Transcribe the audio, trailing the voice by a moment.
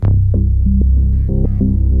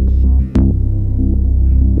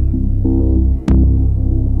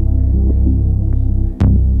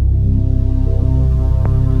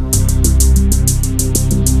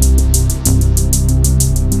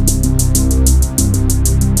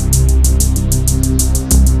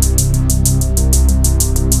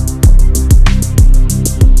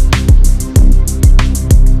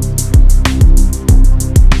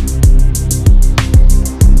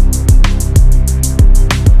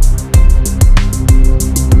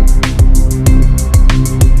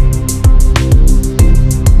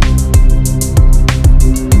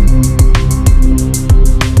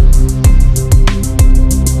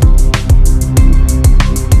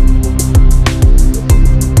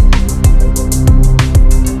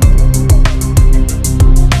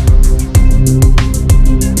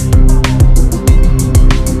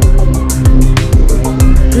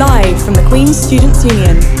Students'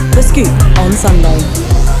 Union, The Scoop on Sunday.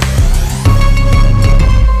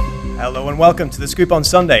 Hello and welcome to The Scoop on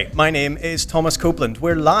Sunday. My name is Thomas Copeland.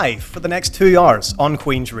 We're live for the next 2 hours on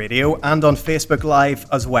Queen's Radio and on Facebook Live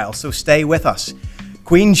as well, so stay with us.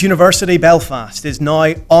 Queen's University Belfast is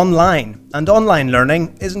now online, and online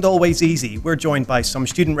learning isn't always easy. We're joined by some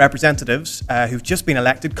student representatives who've just been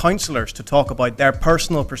elected councillors to talk about their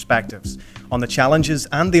personal perspectives on the challenges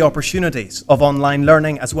and the opportunities of online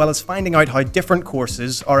learning, as well as finding out how different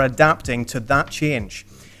courses are adapting to that change.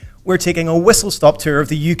 We're taking a whistle-stop tour of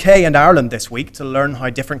the UK and Ireland this week to learn how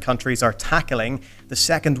different countries are tackling the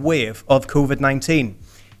second wave of COVID-19.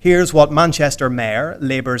 Here's what Manchester Mayor,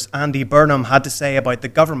 Labour's Andy Burnham, had to say about the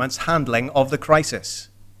government's handling of the crisis.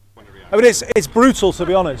 I mean, it's brutal, to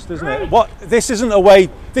be honest, isn't it? This is no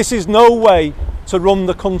way to run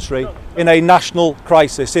the country in a national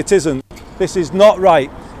crisis. It isn't. This is not right.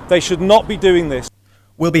 They should not be doing this.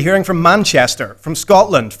 We'll be hearing from Manchester, from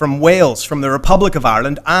Scotland, from Wales, from the Republic of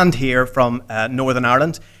Ireland, and here from Northern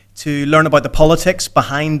Ireland to learn about the politics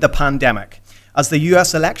behind the pandemic. As the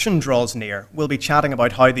US election draws near, we'll be chatting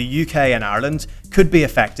about how the UK and Ireland could be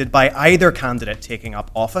affected by either candidate taking up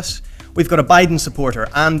office. We've got a Biden supporter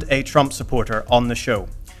and a Trump supporter on the show.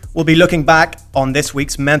 We'll be looking back on this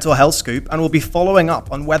week's mental health scoop, and we'll be following up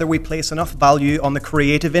on whether we place enough value on the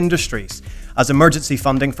creative industries as emergency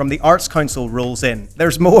funding from the Arts Council rolls in.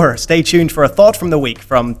 There's more. Stay tuned for a thought from the week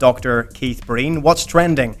from Dr. Keith Breen, what's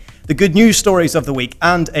trending, the good news stories of the week,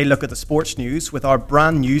 and a look at the sports news with our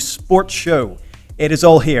brand new sports show. It is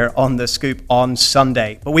all here on The Scoop on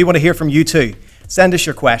Sunday, but we want to hear from you too. Send us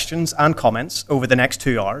your questions and comments over the next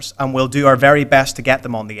 2 hours, and we'll do our very best to get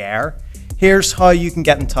them on the air. Here's how you can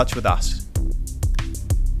get in touch with us.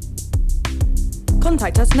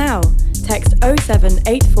 Contact us now. Text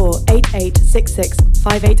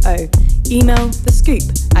 07848866580. Email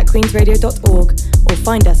thescoop@queensradio.org or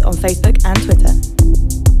find us on Facebook and Twitter.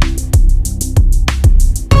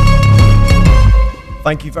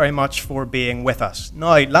 Thank you very much for being with us.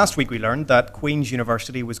 Now, last week we learned that Queen's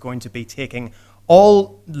University was going to be taking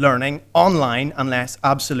all learning online unless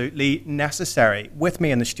absolutely necessary. With me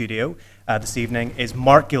in the studio this evening is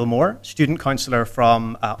Mark Gilmore, student councillor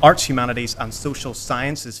from Arts, Humanities and Social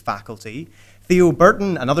Sciences faculty, Theo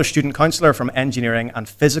Burton, another student councillor from Engineering and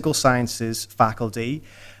Physical Sciences faculty,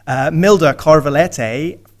 Milda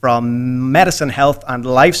Carvalete from Medicine, Health and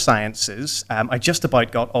Life Sciences. I just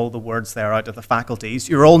about got all the words there out of the faculties.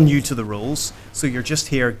 You're all new to the rules, so you're just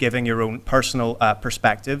here giving your own personal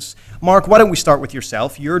perspectives. Mark, why don't we start with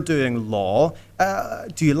yourself? You're doing law.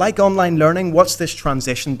 Do you like online learning? What's this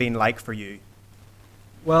transition been like for you?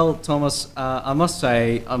 Well, Thomas, I must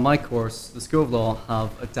say, on my course, the School of Law have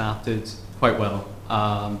adapted quite well,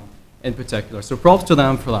 in particular. So props to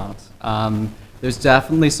them for that. There's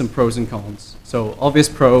definitely some pros and cons. So obvious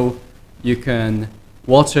pro, you can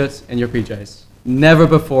watch it in your PJs. Never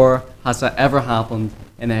before has that ever happened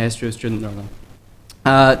in the history of student learning.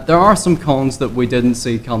 There are some cons that we didn't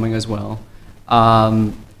see coming as well.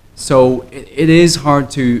 So it is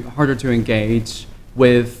harder to engage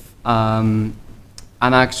with an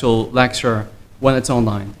actual lecture when it's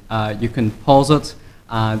online. You can pause it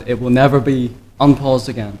and it will never be unpaused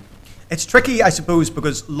again. It's tricky, I suppose,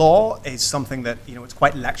 because law is something that, it's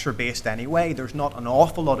quite lecture-based anyway. There's not an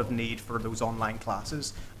awful lot of need for those online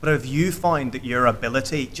classes. But have you found that your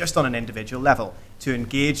ability, just on an individual level, to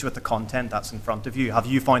engage with the content that's in front of you, have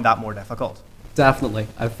you found that more difficult? Definitely.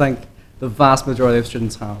 I think the vast majority of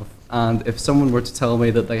students have. And if someone were to tell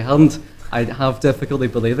me that they hadn't, I'd have difficulty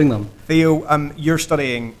believing them. Theo, you're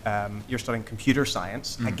studying computer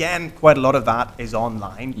science. Again, quite a lot of that is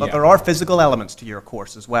online, but there are physical elements to your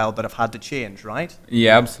course as well that have had to change, right?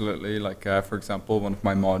 Yeah, absolutely. Like, for example, one of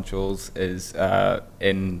my modules is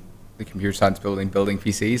in the computer science building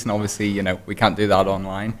PCs, and obviously, we can't do that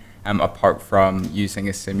online, apart from using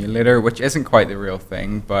a simulator, which isn't quite the real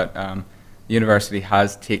thing, but the university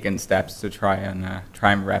has taken steps to try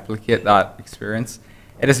and replicate that experience.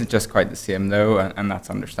 It isn't just quite the same, though, and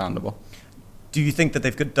that's understandable. Do you think that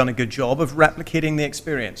they've done a good job of replicating the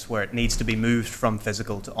experience where it needs to be moved from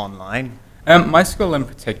physical to online? My school in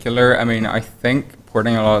particular, I think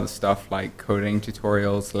porting a lot of the stuff like coding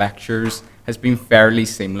tutorials, lectures, has been fairly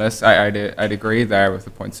seamless. I'd agree there with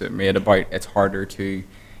the points that made about it's harder to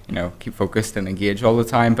keep focused and engage all the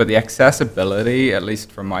time, but the accessibility, at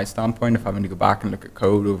least from my standpoint, of having to go back and look at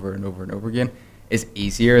code over and over and over again, is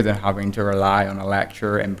easier than having to rely on a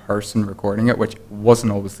lecturer in person recording it, which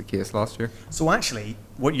wasn't always the case last year. So actually,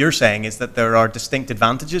 what you're saying is that there are distinct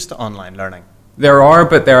advantages to online learning. There are,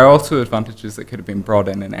 but there are also advantages that could have been brought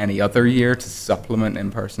in any other year to supplement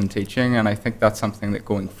in-person teaching, and I think that's something that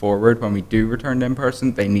going forward, when we do return to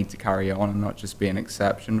in-person, they need to carry on and not just be an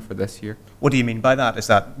exception for this year. What do you mean by that? Is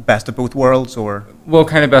that best of both worlds, or? Well,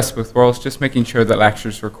 kind of best of both worlds, just making sure that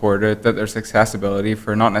lectures are recorded, that there's accessibility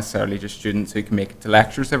for not necessarily just students who can make it to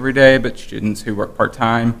lectures every day, but students who work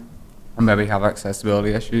part-time and maybe have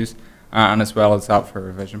accessibility issues, and as well as that for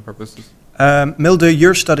revision purposes. Milda,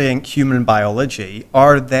 you're studying human biology.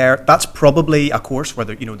 That's probably a course where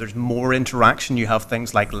there's more interaction. You have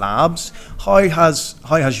things like labs. How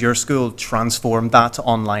has your school transformed that to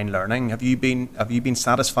online learning? Have you been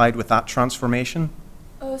satisfied with that transformation?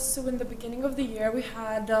 So in the beginning of the year, we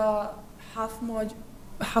had half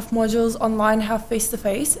modules online, half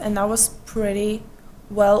face-to-face, and that was pretty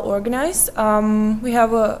well organized. We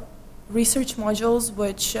have research modules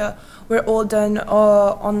which were all done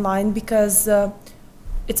online because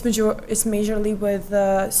it's majorly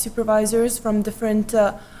with supervisors from different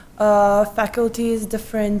faculties,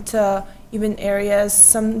 different even areas.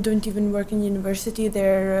 Some don't even work in university,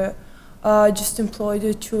 they're just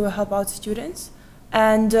employed to help out students.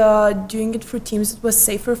 And doing it for teams was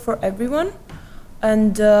safer for everyone.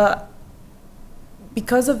 And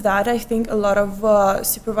because of that, I think a lot of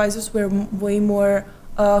supervisors were way more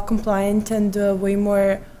compliant and way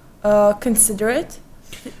more considerate.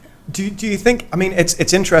 Do you think, I mean,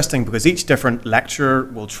 it's interesting because each different lecturer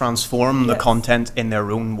will transform the content in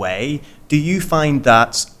their own way. Do you find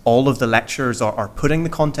that all of the lecturers are putting the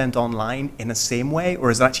content online in the same way,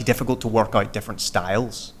 or is it actually difficult to work out different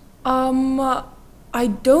styles? I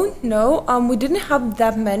don't know. We didn't have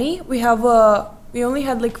that many. We only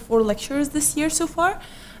had like 4 lecturers this year so far,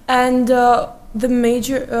 and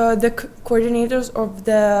the coordinators of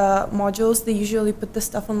the modules, they usually put the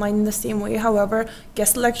stuff online in the same way. However,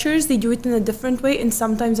 guest lecturers, they do it in a different way, and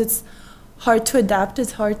sometimes it's hard to adapt.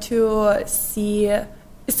 It's hard to see.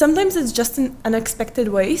 Sometimes it's just in unexpected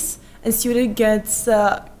ways, and students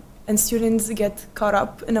get caught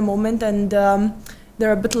up in a moment, and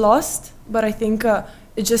they're a bit lost. But I think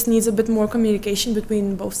it just needs a bit more communication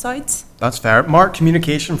between both sides. That's fair. Mark,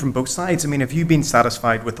 communication from both sides. I mean, have you been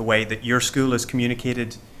satisfied with the way that your school has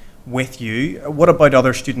communicated with you? What about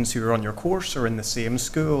other students who are on your course or in the same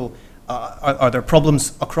school? Are there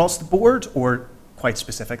problems across the board or quite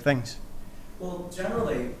specific things? Well,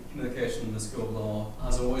 generally, communication in the School of Law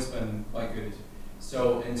has always been quite good.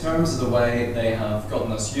 So in terms of the way they have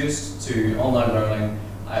gotten us used to online learning,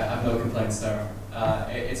 I have no complaints there.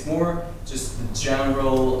 It's more just the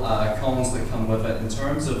general cons that come with it in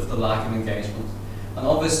terms of the lack of engagement. And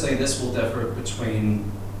obviously this will differ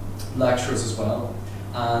between lecturers as well.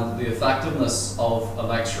 And the effectiveness of a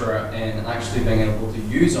lecturer in actually being able to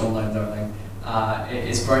use online learning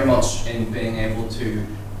is very much in being able to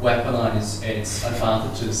weaponize its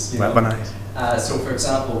advantages. Weaponize. So for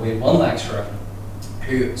example, we had one lecturer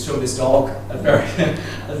who showed his dog at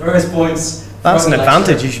various points. That's an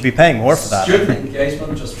advantage. You should be paying more for that. Student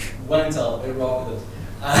engagement just went up, it rocketed.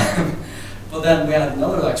 But then we had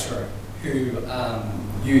another lecturer who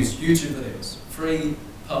used YouTube videos, free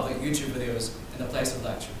public YouTube videos in the place of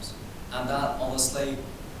lectures. And that, honestly,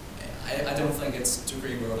 I don't think it's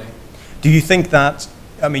degree worthy. Do you think that,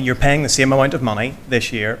 I mean, you're paying the same amount of money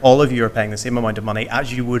this year, all of you are paying the same amount of money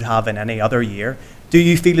as you would have in any other year. Do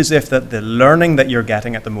you feel as if that the learning that you're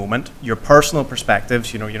getting at the moment, your personal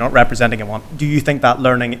perspectives, you're not representing one, do you think that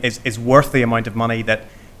learning is worth the amount of money that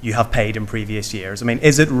you have paid in previous years? I mean,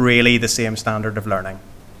 is it really the same standard of learning?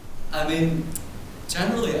 I mean,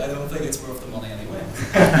 generally, I don't think it's worth the money anyway.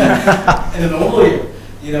 In a normal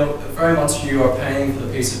year, very much you are paying for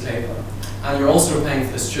the piece of paper, and you're also paying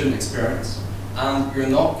for the student experience, and you're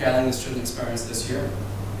not getting the student experience this year.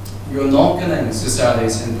 You're not getting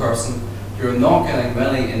societies in person. You're not getting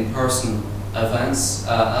many in-person events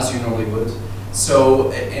as you normally would. So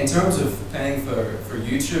in terms of paying for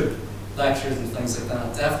YouTube lectures and things like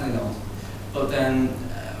that, definitely not. But then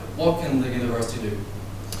what can the university do?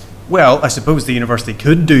 Well, I suppose the university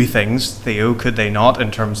could do things, Theo, could they not, in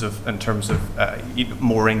terms of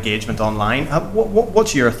more engagement online?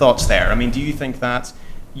 What's your thoughts there? I mean, do you think that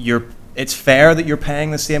it's fair that you're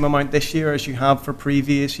paying the same amount this year as you have for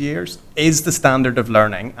previous years? Is the standard of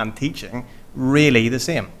learning and teaching really the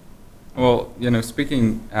same? Well,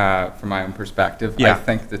 speaking from my own perspective, I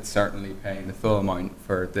think that certainly paying the full amount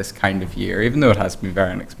for this kind of year, even though it has been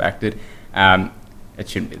very unexpected, it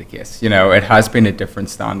shouldn't be the case. It has been a different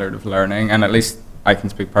standard of learning, and at least I can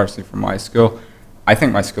speak personally from my school. I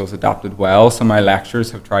think my school's adapted well, so my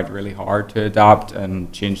lecturers have tried really hard to adapt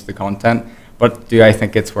and change the content. But do I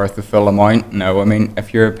think it's worth the full amount? No. I mean,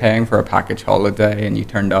 if you're paying for a package holiday and you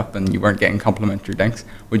turned up and you weren't getting complimentary drinks,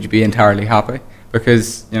 would you be entirely happy?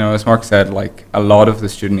 Because, you know, as Mark said, like a lot of the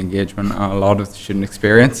student engagement and a lot of the student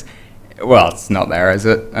experience, well, it's not there, is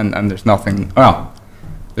it? And there's nothing, well,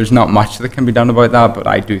 there's not much that can be done about that, but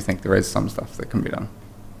I do think there is some stuff that can be done.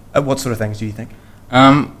 What sort of things do you think?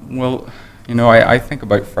 Well, you know, I think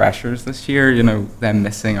about freshers this year, you know, them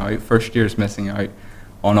missing out, first years missing out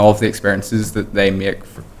on all of the experiences that they make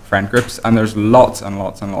for friend groups, and there's lots and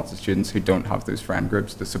lots and lots of students who don't have those friend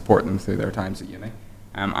groups to support them through their times at uni.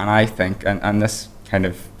 And I think, and this kind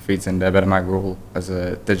of feeds into a bit of my role as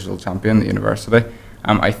a digital champion at the university,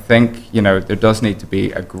 I think, you know, there does need to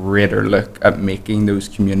be a greater look at making those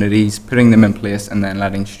communities, putting them in place and then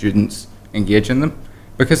letting students engage in them.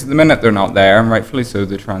 Because at the minute they're not there, and rightfully so,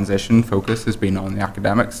 the transition focus has been on the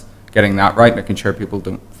academics, getting that right, making sure people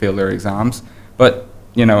don't fail their exams. But,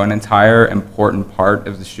 you know, an entire important part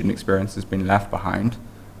of the student experience has been left behind.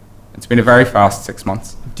 It's been a very fast 6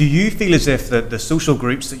 months. Do you feel as if the social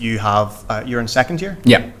groups that you have, you're in second year?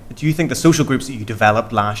 Yeah. Do you think the social groups that you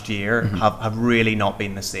developed last year have really not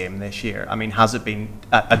been the same this year? I mean, has it been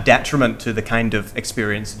a detriment to the kind of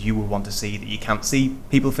experience that you would want to see, that you can't see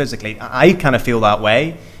people physically? I kind of feel that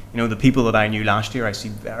way. You know, the people that I knew last year, I see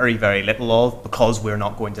very, very little of because we're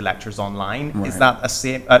not going to lectures online. Right. Is that a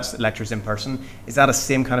same, lectures in person? Is that a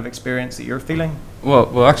same kind of experience that you're feeling?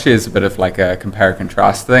 Well, actually, it's a bit of like a compare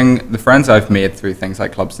contrast thing. The friends I've made through things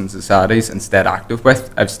like clubs and societies and stayed active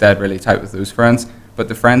with, I've stayed really tight with those friends. But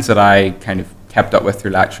the friends that I kind of kept up with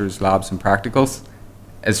through lectures, labs, and practicals,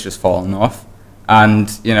 it's just fallen off.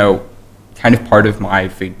 And, you know, kind of part of my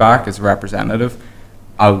feedback as a representative,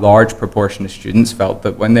 a large proportion of students felt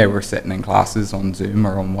that when they were sitting in classes on Zoom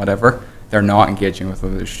or on whatever, they're not engaging with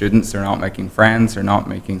other students, they're not making friends, they're not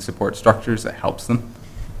making support structures that helps them.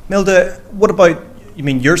 Milda, what about, you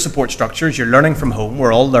mean, your support structures? You're learning from home,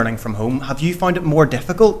 we're all learning from home. Have you found it more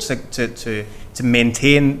difficult to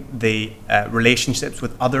maintain the relationships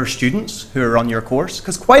with other students who are on your course?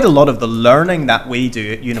 Because quite a lot of the learning that we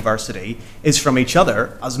do at university is from each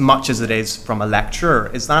other as much as it is from a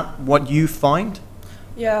lecturer. Is that what you find?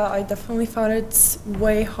 Yeah, I definitely found it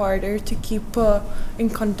way harder to keep in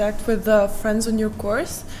contact with friends on your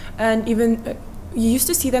course, and even you used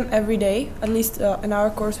to see them every day. At least in our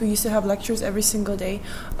course, we used to have lectures every single day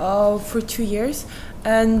for 2 years,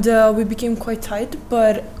 and we became quite tight.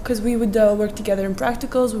 But because we would work together in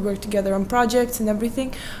practicals, we worked together on projects and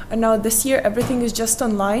everything. And now this year, everything is just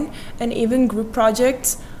online, and even group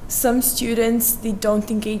projects. Some students, they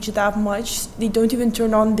don't engage that much. They don't even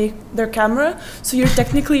turn on their camera. So you're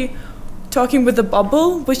technically talking with a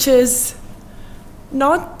bubble, which is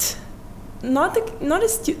not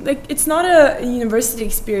it's not a university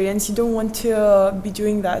experience. You don't want to be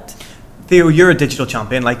doing that. Theo, you're a digital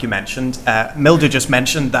champion, like you mentioned. Milda just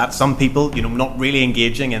mentioned that some people, you know, not really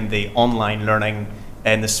engaging in the online learning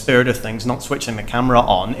in the spirit of things, not switching the camera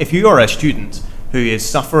on. If you are a student who is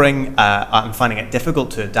suffering and finding it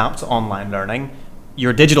difficult to adapt to online learning,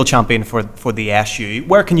 you're a digital champion for the SU.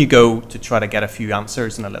 Where can you go to try to get a few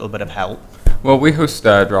answers and a little bit of help? Well, we host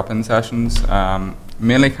drop-in sessions,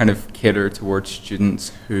 mainly kind of cater towards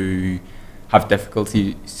students who have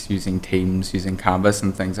difficulty using Teams, using Canvas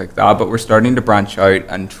and things like that, but we're starting to branch out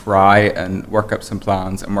and try and work up some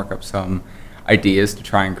plans and work up some ideas to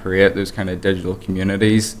try and create those kind of digital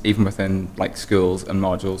communities, even within like schools and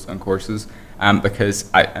modules and courses. Because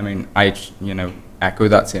I you know, echo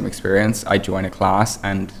that same experience. I join a class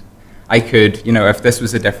and I could, you know, if this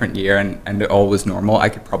was a different year and it all was normal, I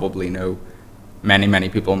could probably know many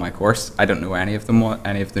people in my course. I don't know any of them,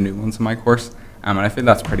 any of the new ones in my course. And I feel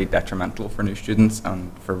that's pretty detrimental for new students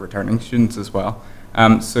and for returning students as well.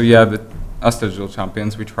 So yeah, us digital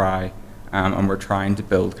champions, we try, and we're trying to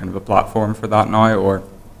build kind of a platform for that now, or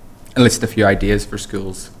at least a few ideas for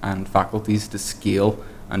schools and faculties to scale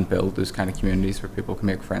and build those kind of communities where people can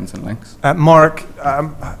make friends and links. Mark,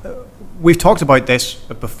 we've talked about this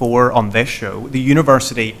before on this show. The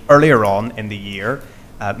university earlier on in the year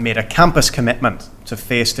made a campus commitment to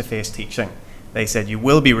face-to-face teaching. They said you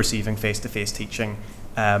will be receiving face-to-face teaching.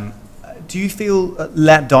 Do you feel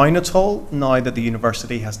let down at all now that the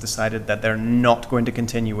university has decided that they're not going to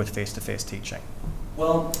continue with face-to-face teaching?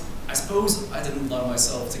 Well, I suppose I didn't allow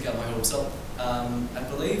myself to get my hopes up. I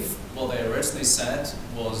believe what they originally said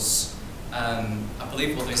was,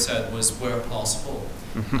 where possible,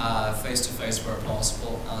 face-to-face where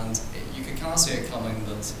possible, and you could kind of see it coming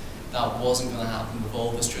that wasn't going to happen with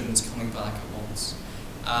all the students coming back at once.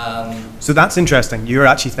 So that's interesting. You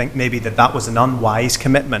actually think maybe that was an unwise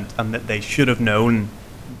commitment and that they should have known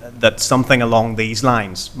that something along these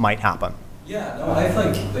lines might happen? Yeah, no, I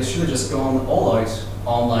think they should have just gone all out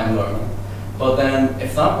online learning. But then,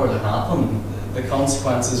 if that were to happen, the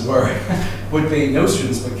consequences would be no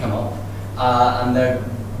students would come up, and there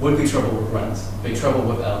would be trouble with rent, be trouble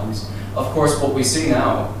with Elms. Of course, what we see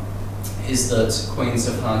now is that Queen's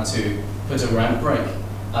have had to put a rent break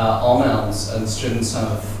on Elms, and students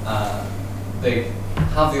have they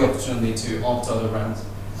have the opportunity to opt out of rent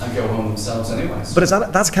and go home themselves anyways. But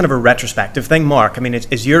that's kind of a retrospective thing, Mark? I mean,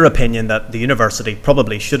 is your opinion that the university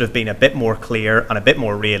probably should have been a bit more clear and a bit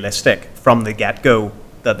more realistic from the get-go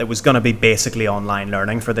that it was going to be basically online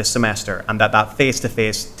learning for this semester, and that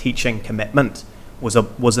face-to-face teaching commitment was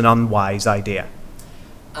an unwise idea?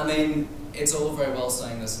 I mean, it's all very well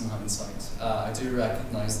saying this in hindsight. I do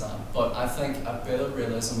recognise that, but I think a bit of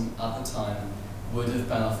realism at the time would have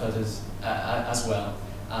benefited as well.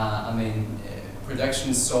 I mean,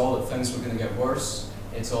 predictions saw that things were going to get worse.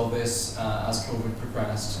 It's obvious as COVID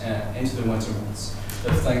progressed into the winter months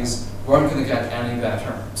that things weren't going to get any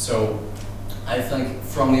better. So I think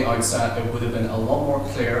from the outset it would have been a lot more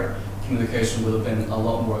clear, communication would have been a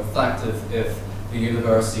lot more effective if the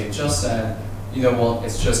university had just said, you know what,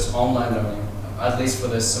 it's just online learning, at least for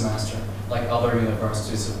this semester, like other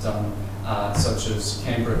universities have done, such as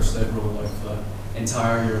Cambridge, that rolled out for the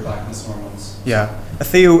entire year back in the summer months. Yeah.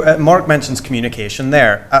 Theo, Mark mentions communication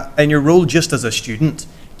there. In your role just as a student,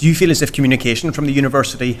 do you feel as if communication from the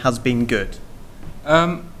university has been good?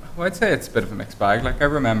 Well, I'd say it's a bit of a mixed bag. Like, I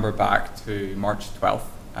remember back to March 12th.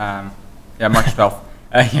 March 12th.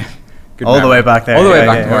 Yeah, good all memory. the way back there. All the way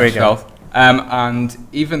back to March 12th. And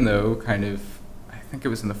even though I think it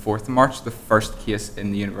was on the 4th of March, the first case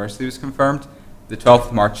in the university was confirmed, the 12th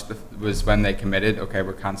of March was when they committed, okay,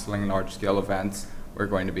 we're cancelling large-scale events, we're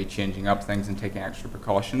going to be changing up things and taking extra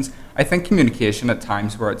precautions. I think communication at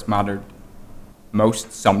times where it's mattered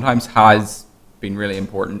most sometimes has been really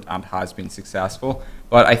important and has been successful,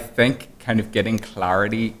 but I think kind of getting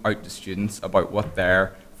clarity out to students about what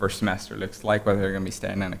their first semester looks like, whether they're going to be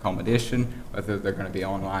staying in accommodation, whether they're going to be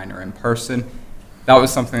online or in person, that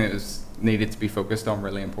was something that was needed to be focused on,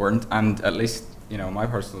 really important. And at least, you know, my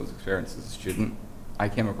personal experience as a student, I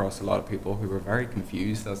came across a lot of people who were very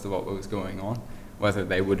confused as to what was going on, whether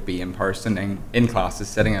they would be in person in classes,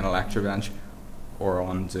 sitting in a lecture bench, or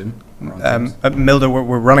on Zoom. Milda,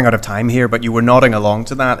 we're running out of time here, but you were nodding along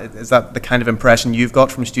to that. Is that the kind of impression you've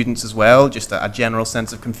got from students as well? Just a general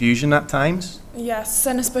sense of confusion at times? Yes,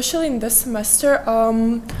 and especially in this semester,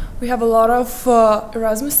 we have a lot of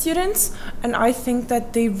Erasmus students, and I think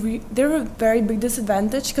that they're a very big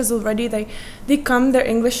disadvantage because already they come their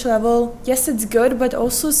English level. Yes, it's good, but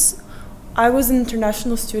also I was an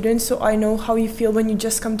international student, so I know how you feel when you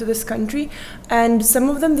just come to this country. And some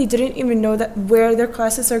of them, they didn't even know that where their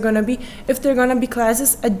classes are going to be, if they're going to be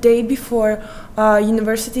classes a day before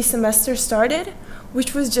university semester started,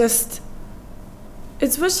 which was just,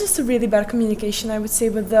 it was just a really bad communication, I would say,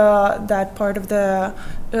 with that part of the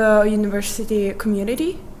university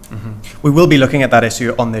community. Mm-hmm. We will be looking at that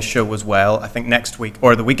issue on this show as well. I think next week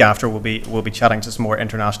or the week after we'll be chatting to some more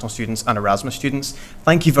international students and Erasmus students.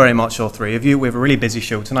 Thank you very much, all three of you. We have a really busy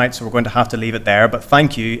show tonight, so we're going to have to leave it there. But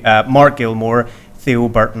thank you, Mark Gilmore, Theo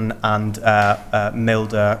Burton, and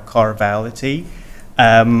Milda Carvaliti.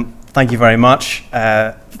 Thank you very much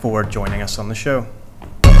for joining us on the show.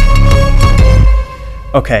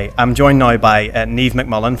 Okay, I'm joined now by Niamh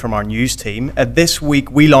McMullen from our news team. This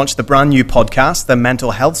week we launched the brand new podcast, The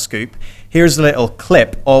Mental Health Scoop. Here's a little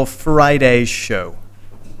clip of Friday's show.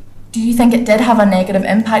 Do you think it did have a negative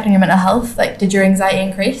impact on your mental health? Like, did your anxiety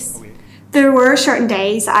increase? There were certain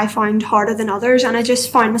days I found harder than others, and I just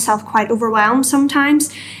found myself quite overwhelmed sometimes.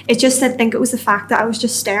 I think it was the fact that I was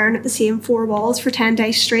just staring at the same four walls for 10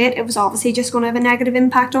 days straight. It was obviously just going to have a negative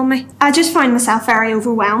impact on me. I just found myself very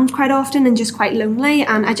overwhelmed quite often and just quite lonely,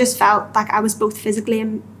 and I just felt like I was both physically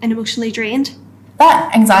and emotionally drained.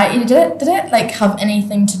 That anxiety, did it like have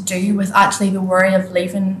anything to do with actually the worry of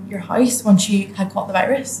leaving your house once you had caught the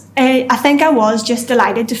virus? I think I was just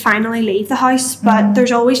delighted to finally leave the house, but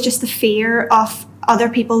there's always just the fear of other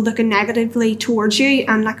people looking negatively towards you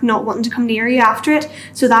and like not wanting to come near you after it.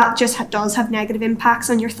 So that just does have negative impacts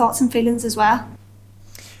on your thoughts and feelings as well.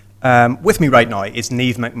 With me right now is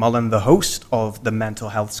Niamh McMullen, the host of the Mental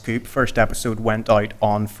Health Scoop. First episode went out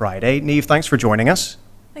on Friday. Niamh, thanks for joining us.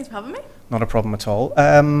 Thanks for having me. Not a problem at all.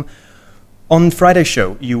 On Friday's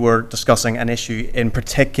show, you were discussing an issue in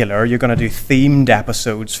particular. You're going to do themed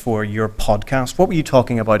episodes for your podcast. What were you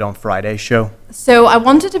talking about on Friday's show? So I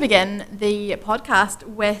wanted to begin the podcast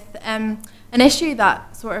with an issue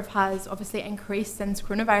that sort of has obviously increased since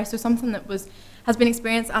coronavirus. So something that has been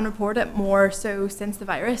experienced and reported more so since the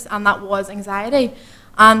virus, and that was anxiety.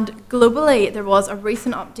 And globally, there was a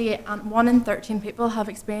recent update, and 1 in 13 people have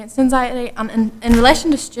experienced anxiety. And in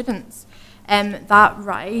relation to students, that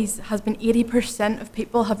rise has been 80% of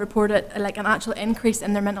people have reported like an actual increase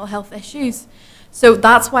in their mental health issues. So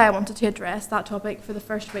that's why I wanted to address that topic for the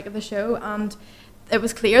first week of the show. And it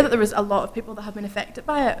was clear that there was a lot of people that have been affected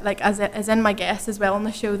by it. Like as in my guests as well on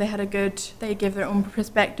the show, they gave their own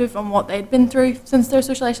perspective on what they'd been through since their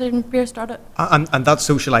social isolation period started. And that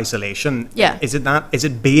social isolation, Yeah. is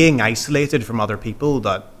it being isolated from other people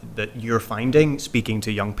that you're finding, speaking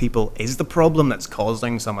to young people, is the problem that's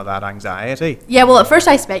causing some of that anxiety? Yeah, well, at first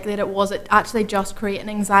I speculated it actually just creating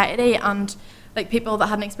anxiety and like people that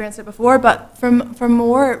hadn't experienced it before, but from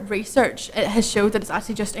more research, it has showed that it's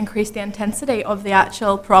actually just increased the intensity of the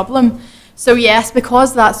actual problem. So yes,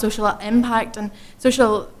 because that social impact and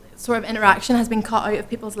social sort of interaction has been cut out of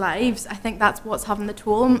people's lives, I think that's what's having the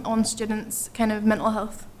toll on students' kind of mental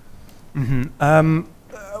health. Mm-hmm.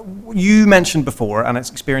 You mentioned before, and it's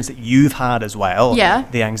an experience that you've had as well, Yeah.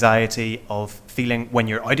 the anxiety of feeling when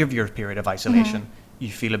you're out of your period of isolation, you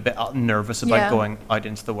feel a bit nervous about Yeah. going out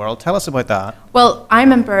into the world. Tell us about that. Well, I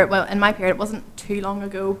remember, in my period, it wasn't too long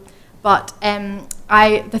ago, but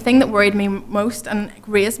the thing that worried me most and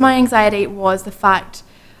raised my anxiety was the fact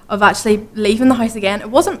of actually leaving the house again. It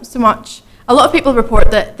wasn't so much, a lot of people report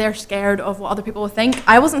that they're scared of what other people will think.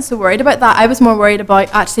 I wasn't so worried about that. I was more worried about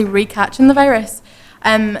actually recatching the virus.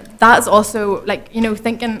 That's also like,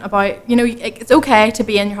 thinking about, it's okay to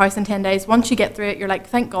be in your house in 10 days. Once you get through it, you're like,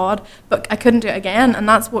 thank God, but I couldn't do it again. And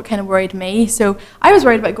that's what kind of worried me. So I was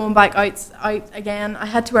worried about going back out again. I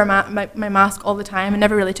had to wear my mask all the time and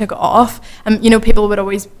never really took it off. And, people would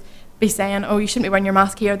always be saying, oh, you shouldn't be wearing your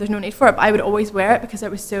mask here. There's no need for it. But I would always wear it because I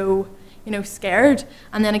was so scared.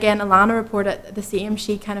 And then again, Alana reported the same.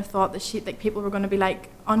 She kind of thought that people were going to be like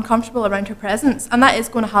uncomfortable around her presence, and that is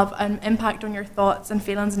going to have an impact on your thoughts and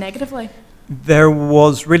feelings negatively. There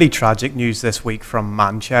was really tragic news this week from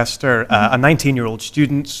Manchester. A 19-year-old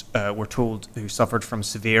student, we're told, who suffered from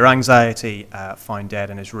severe anxiety, found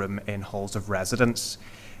dead in his room in halls of residence.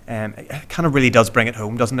 It kind of really does bring it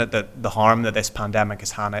home, doesn't it, that the harm that this pandemic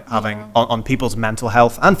is having on people's mental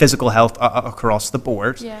health and physical health across the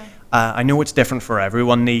board. Yeah. I know it's different for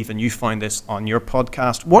everyone, Niamh, and you found this on your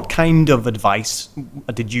podcast. What kind of advice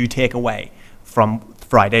did you take away from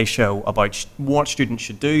Friday's show about what students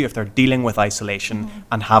should do if they're dealing with isolation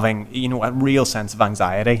and having, a real sense of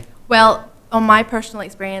anxiety? Well, on my personal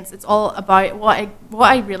experience, it's all about what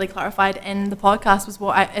I really clarified in the podcast was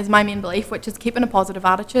is my main belief, which is keeping a positive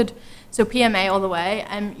attitude. So PMA all the way,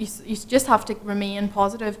 and you just have to remain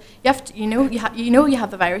positive. You have to, you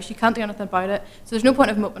have the virus. You can't do anything about it. So there's no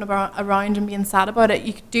point of moping around and being sad about it.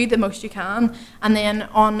 You do the most you can, and then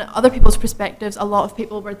on other people's perspectives, a lot of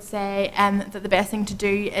people would say that the best thing to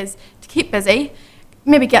do is to keep busy,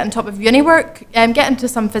 maybe get on top of uni work, get into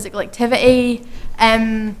some physical activity.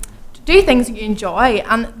 Do things that you enjoy,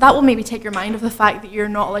 and that will maybe take your mind off the fact that you're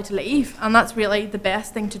not allowed to leave. And that's really the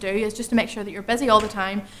best thing to do, is just to make sure that you're busy all the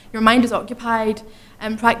time, your mind is occupied,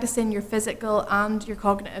 and practicing your physical and your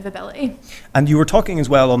cognitive ability. And you were talking as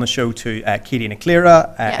well on the show to Katie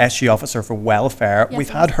Niclera, SU Officer for Welfare. Yes, We've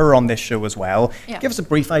had her on this show as well. Yeah. Give us a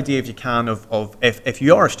brief idea, if you can, of if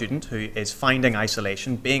you are a student who is finding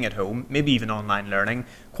isolation, being at home, maybe even online learning,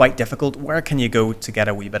 quite difficult, where can you go to get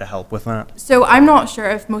a wee bit of help with that? So I'm not sure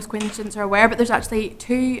if most Queen's students are aware, but there's actually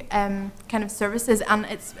two kind of services, and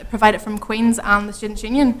it's provided from Queen's and the Students'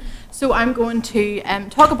 Union. So I'm going to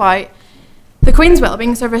talk about the Queen's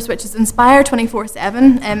Wellbeing Service, which is Inspire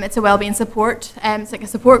 24/7. It's a wellbeing support. It's like a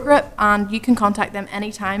support group, and you can contact them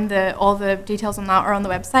anytime. All the details on that are on the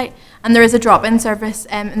website. And there is a drop-in service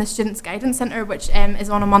in the Students' Guidance Centre, which is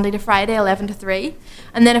on a Monday to Friday, 11 to 3.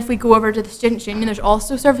 And then if we go over to the Students' Union, there's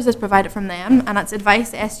also services provided from them, and it's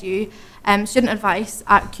Advice SU, student advice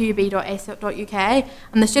at qub.ac.uk,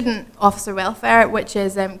 and the Student Officer Welfare, which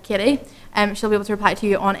is Katie. She'll be able to reply to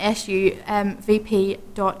you on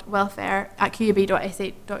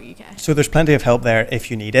suvp.welfare@qub.ac.uk. So there's plenty of help there if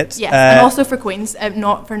you need it. Yes, and also for Queen's,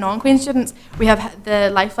 not for non-Queen's students, we have the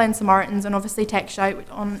Lifeline Samaritans and obviously Tech Shout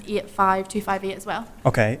on 85258 as well.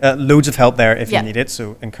 Okay, loads of help there if Yeah. you need it.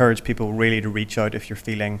 So encourage people really to reach out if you're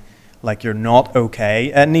feeling like you're not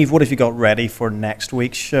okay. Niamh, what have you got ready for next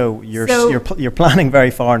week's show? You're planning very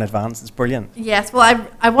far in advance. It's brilliant. Yes, well,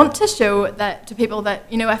 I want to show that to people that,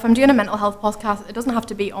 if I'm doing a mental health podcast, it doesn't have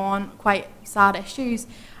to be on quite sad issues.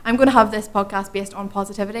 I'm going to have this podcast based on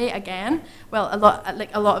positivity again. Well, a lot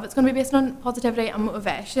of it's going to be based on positivity and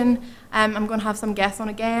motivation. I'm going to have some guests on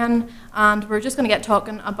again, and we're just going to get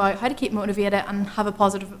talking about how to keep motivated and have a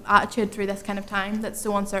positive attitude through this kind of time that's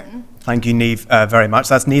so uncertain. Thank you, Niamh, very much.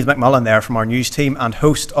 That's Niamh McMullen there from our news team and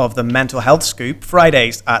host of the Mental Health Scoop,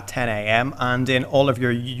 Fridays at 10 a.m. and in all of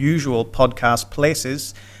your usual podcast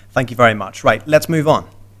places. Thank you very much. Right, let's move on.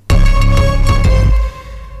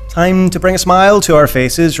 Time to bring a smile to our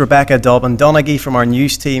faces. Rebecca Dobbin-Donaghy from our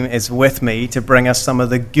news team is with me to bring us some of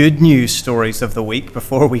the good news stories of the week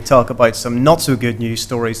before we talk about some not so good news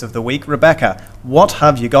stories of the week. Rebecca, what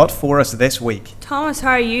have you got for us this week? Thomas, how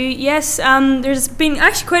are you? Yes, there's been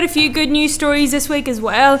actually quite a few good news stories this week as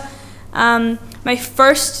well. My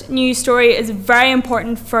first news story is a very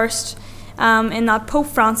important first, in that Pope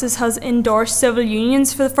Francis has endorsed civil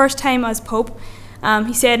unions for the first time as Pope.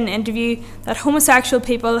 He said in an interview that homosexual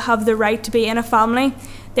people have the right to be in a family.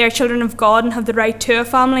 They are children of God and have the right to a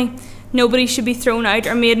family. Nobody should be thrown out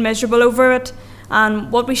or made miserable over it.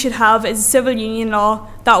 And what we should have is a civil union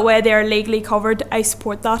law. That way they are legally covered. I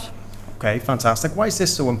support that. Okay, fantastic. Why is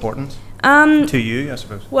this so important to you, I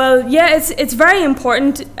suppose? Well, yeah, it's very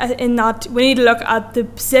important in that we need to look at the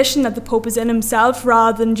position that the Pope is in himself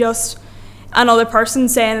rather than just another person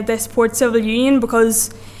saying that they support civil union,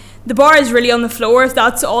 because the bar is really on the floor if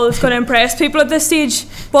that's all that's going to impress people at this stage.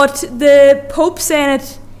 But the Pope saying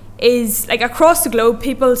it is, like, across the globe,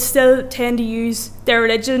 people still tend to use their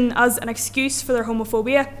religion as an excuse for their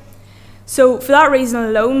homophobia. So for that reason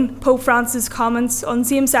alone, Pope Francis' comments on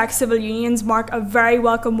same-sex civil unions mark a very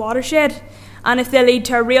welcome watershed. And if they lead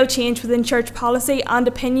to a real change within church policy and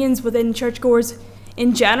opinions within churchgoers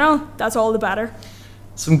in general, that's all the better.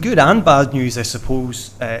 Some good and bad news, I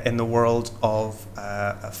suppose, in the world of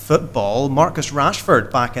football. Marcus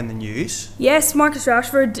Rashford back in the news. Yes, Marcus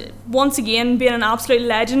Rashford, once again, being an absolute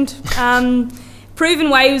legend. Proving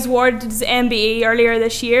why he was awarded his MBE earlier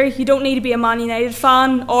this year. You don't need to be a Man United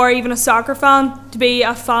fan or even a soccer fan to be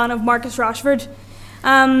a fan of Marcus Rashford.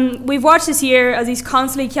 We've watched this year as he's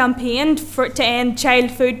constantly campaigned to end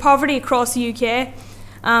child food poverty across the UK.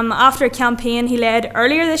 After a campaign he led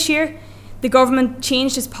earlier this year, the government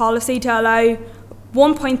changed its policy to allow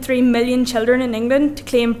 1.3 million children in England to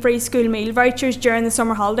claim free school meal vouchers during the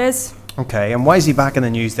summer holidays. Okay, and why is he back in the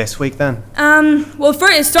news this week then? Well,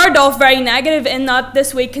 it started off very negative in that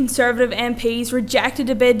this week Conservative MPs rejected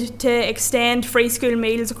a bid to extend free school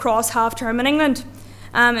meals across half-term in England.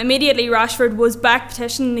 Immediately Rashford was back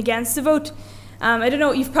petitioning against the vote. I don't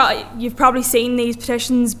know, you've probably seen these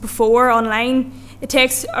petitions before online. It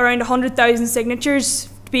takes around 100,000 signatures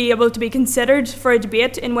to be able to be considered for a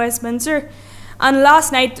debate in Westminster. And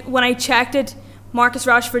last night when I checked it, Marcus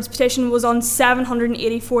Rashford's petition was on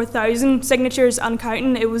 784,000 signatures and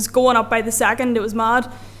counting. It was going up by the second. It was mad.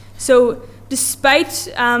 So despite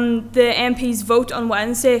the MP's vote on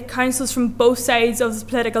Wednesday, councils from both sides of the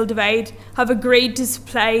political divide have agreed to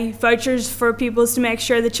supply vouchers for pupils to make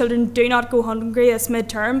sure that children do not go hungry this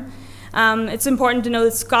mid-term. It's important to know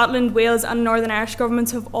that Scotland, Wales and Northern Irish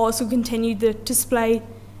governments have also continued to supply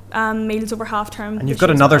meals over half-term. And you've got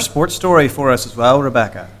another sports story for us as well,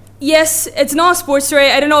 Rebecca. Yes, it's not a sports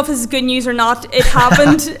story. I don't know if this is good news or not. It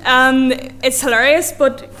happened. It's hilarious,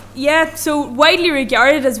 but yeah, so widely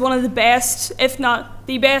regarded as one of the best, if not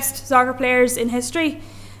the best, soccer players in history.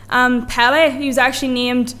 Pelé, he was actually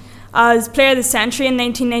named as Player of the Century in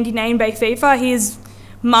 1999 by FIFA. He has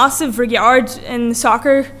massive regard in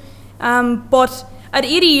soccer, but at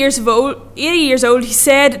 80 years old, he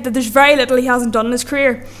said that there's very little he hasn't done in his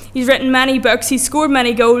career. He's written many books, he's scored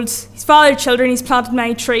many goals, he's fathered children, he's planted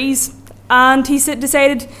many trees, and he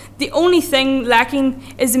decided the only thing lacking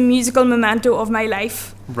is a musical memento of my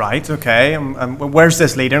life. Right, okay. Where's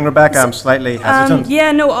this leading, Rebecca? I'm slightly hesitant.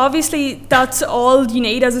 Yeah, no, obviously that's all you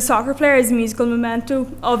need as a soccer player is a musical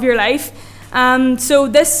memento of your life. So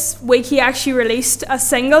this week he actually released a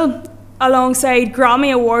single alongside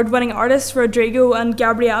Grammy Award-winning artists Rodrigo and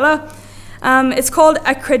Gabriela. It's called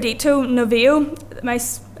Acredito Novio. My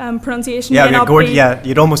pronunciation may not be... Yeah,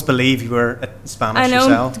 you'd almost believe you were Spanish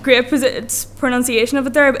yourself. I know, great it's pronunciation of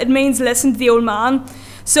it there. It means listen to the old man.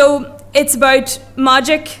 So it's about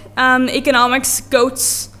magic, economics,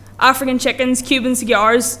 goats, African chickens, Cuban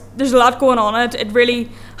cigars. There's a lot going on in it. It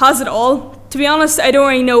really has it all. To be honest, I don't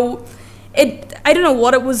really know... I don't know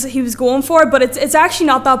what it was he was going for, but it's actually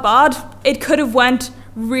not that bad. It could have went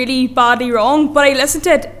really badly wrong, but I listened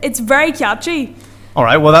to it. It's very catchy. All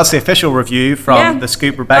right, well, that's the official review from the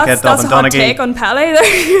Scoop. Rebecca Dobbin-Donaghy. That's a hot take on Pelé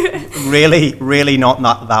there. really not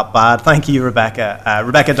that bad. Thank you, Rebecca.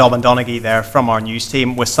 Rebecca Dobbin-Donaghy there from our news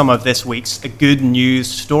team with some of this week's good news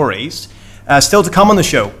stories. Still to come on the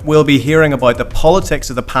show, we'll be hearing about the politics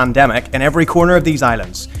of the pandemic in every corner of these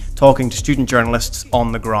islands, talking to student journalists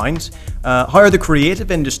on the ground. How are the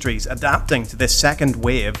creative industries adapting to this second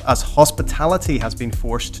wave as hospitality has been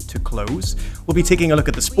forced to close? We'll be taking a look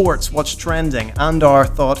at the sports, what's trending, and our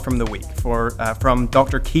thought from the week from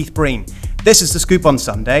Dr. Keith Breen. This is The Scoop on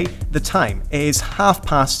Sunday. The time is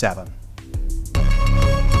 7:30.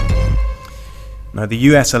 Now, the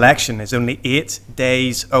US election is only 8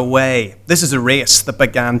 days away. This is a race that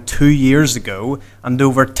began 2 years ago, and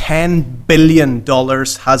over $10 billion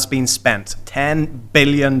has been spent. $10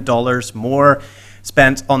 billion more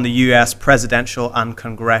spent on the US presidential and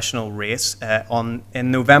congressional race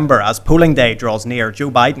in November. As polling day draws near,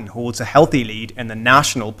 Joe Biden holds a healthy lead in the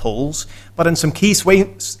national polls, but in some key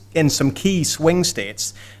swing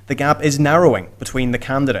states, the gap is narrowing between the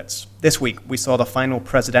candidates. This week, we saw the final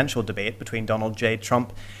presidential debate between Donald J.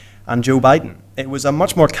 Trump and Joe Biden. It was a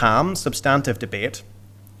much more calm, substantive debate,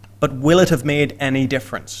 but will it have made any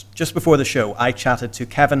difference? Just before the show, I chatted to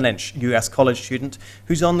Kevin Lynch, US college student,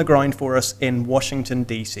 who's on the ground for us in Washington,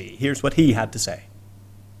 D.C. Here's what he had to say.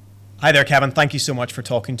 Hi there, Kevin. Thank you so much for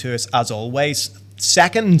talking to us, as always.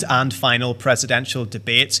 Second and final presidential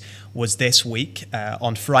debate was this week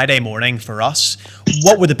on Friday morning for us.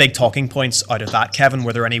 What were the big talking points out of that, Kevin?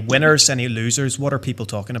 Were there any winners, any losers? What are people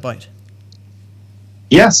talking about?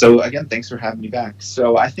 Yeah, so again, thanks for having me back.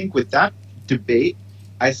 So I think with that debate,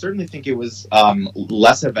 I certainly think it was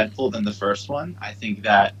less eventful than the first one. I think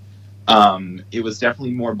that it was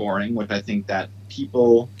definitely more boring, which I think that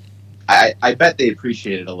people, I bet they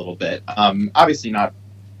appreciated a little bit. Obviously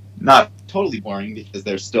not totally boring because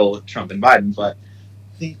there's still Trump and Biden, but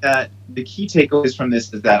I think that the key takeaways from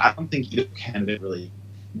this is that I don't think either candidate really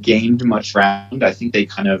gained much ground. I think they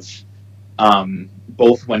kind of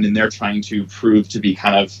both went in there trying to prove to be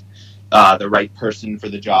kind of the right person for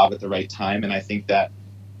the job at the right time, and I think that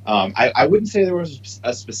I wouldn't say there was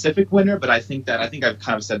a specific winner, but I think I've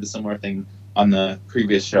kind of said the similar thing on the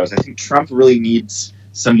previous shows. I think Trump really needs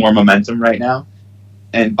some more momentum right now,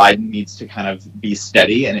 and Biden needs to kind of be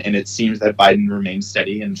steady, and it seems that Biden remained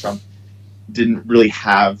steady, and Trump didn't really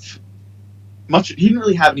have much. He didn't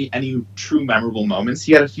really have any true memorable moments.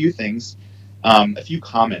 He had a few things, a few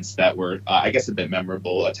comments that were, I guess, a bit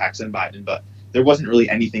memorable, attacks on Biden, but there wasn't really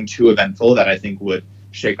anything too eventful that I think would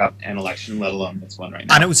shake up an election, let alone this one right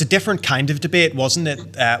now. And it was a different kind of debate, wasn't it?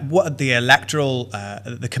 What the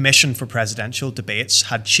the Commission for Presidential Debates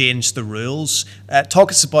had changed the rules.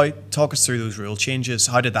 Talk us through those rule changes.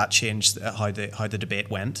 How did that change how the debate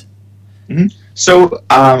went? Mm-hmm. So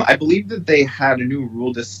I believe that they had a new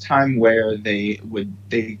rule this time where they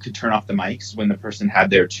could turn off the mics when the person had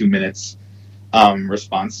their 2 minutes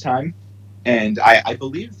response time. And I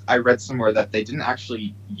believe I read somewhere that they didn't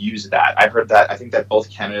actually use that. I think that both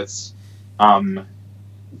candidates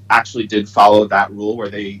actually did follow that rule where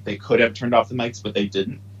they could have turned off the mics, but they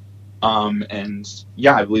didn't. And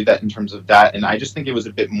yeah, I believe that in terms of that. And I just think it was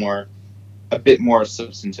a bit more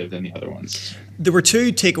substantive than the other ones. There were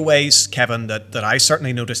two takeaways, Kevin, that I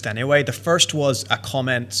certainly noticed anyway. The first was a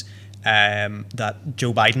comment that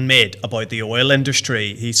Joe Biden made about the oil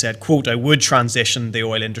industry. He said, quote, "I would transition the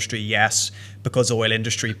oil industry, yes, because the oil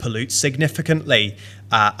industry pollutes significantly."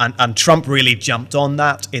 And Trump really jumped on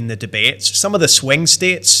that in the debates. Some of the swing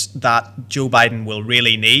states that Joe Biden will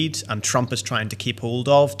really need and Trump is trying to keep hold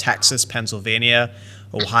of, Texas, Pennsylvania,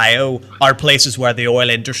 Ohio, are places where the oil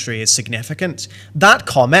industry is significant. That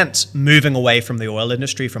comment, moving away from the oil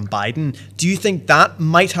industry from Biden, do you think that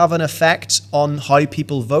might have an effect on how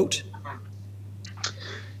people vote?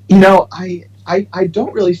 You know, I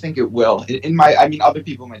don't really think it will. I mean, other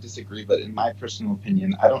people might disagree, but in my personal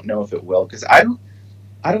opinion, I don't know if it will, because I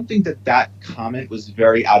don't think that comment was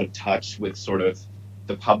very out of touch with sort of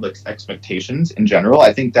the public's expectations in general.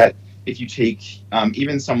 I think that if you take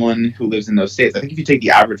even someone who lives in those states, I think if you take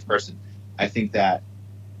the average person, I think that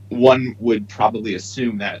one would probably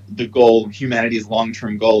assume that the goal, humanity's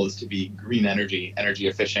long-term goal, is to be green energy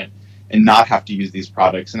efficient, and not have to use these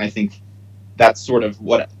products. And I think that's sort of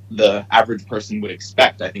what the average person would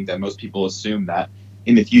expect. I think that most people assume that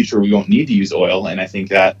in the future we won't need to use oil, and I think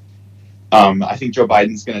that Joe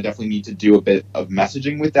Biden's going to definitely need to do a bit of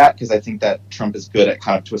messaging with that, because I think that Trump is good at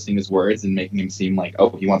kind of twisting his words and making him seem like, oh,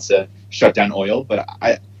 he wants to shut down oil. But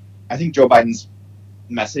I think Joe Biden's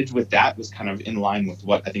message with that was kind of in line with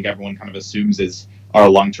what I think everyone kind of assumes is our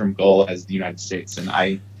long-term goal as the United States. And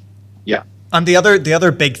And the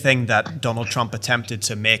other big thing that Donald Trump attempted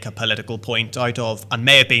to make a political point out of, and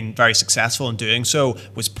may have been very successful in doing so,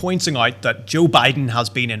 was pointing out that Joe Biden has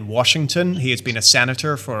been in Washington. He has been a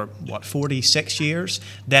senator for, 46 years,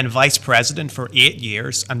 then vice president for 8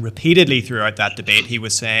 years, and repeatedly throughout that debate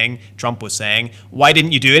Trump was saying, why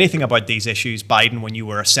didn't you do anything about these issues, Biden, when you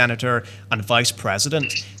were a senator and vice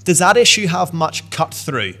president? Does that issue have much cut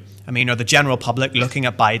through? I mean, are the general public looking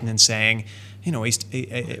at Biden and saying, you know,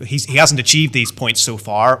 he hasn't achieved these points so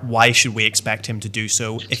far. Why should we expect him to do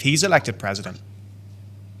so if he's elected president?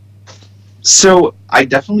 So I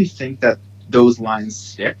definitely think that those lines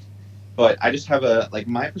stick, but I just have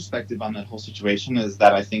my perspective on that whole situation is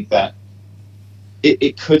that I think that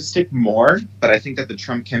it could stick more, but I think that the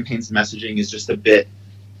Trump campaign's messaging is just a bit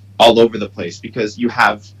all over the place, because you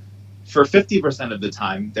have, for 50% of the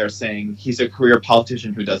time, they're saying he's a career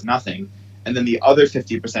politician who does nothing. And then the other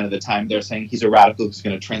 50% of the time, they're saying he's a radical who's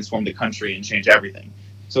going to transform the country and change everything.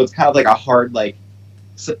 So it's kind of like a hard,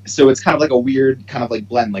 so it's kind of like a weird kind of like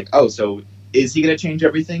blend. Like, oh, so is he going to change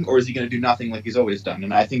everything, or is he going to do nothing like he's always done?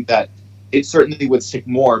 And I think that it certainly would stick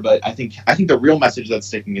more, but I think the real message that's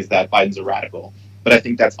sticking is that Biden's a radical. But I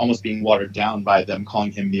think that's almost being watered down by them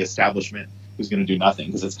calling him the establishment who's going to do nothing,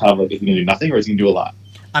 because it's kind of like, is he going to do nothing, or is he going to do a lot?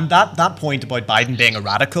 And that point about Biden being a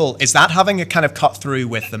radical, is that having a kind of cut through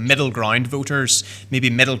with the middle ground voters, maybe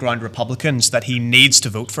middle ground Republicans, that he needs to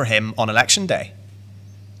vote for him on election day?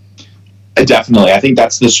 Definitely. I think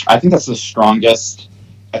that's the strongest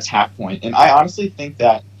attack point. And I honestly think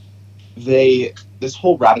that this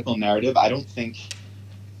whole radical narrative, I don't think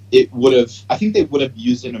I think they would have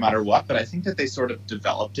used it no matter what, but I think that they sort of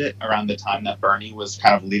developed it around the time that Bernie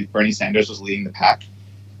Sanders was leading the pack.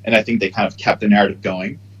 And I think they kind of kept the narrative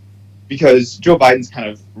going, because Joe Biden's kind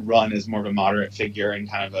of run as more of a moderate figure and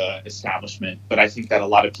kind of a establishment. But I think that a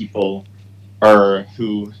lot of people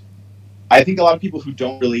who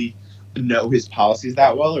don't really know his policies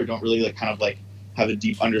that well, or don't really have a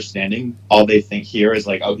deep understanding, all they think here is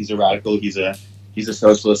like, oh, he's a radical, he's a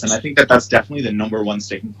socialist. And I think that that's definitely the number one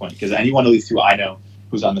sticking point, because anyone, at least who I know,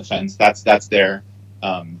 who's on the fence, that's their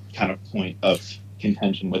kind of point of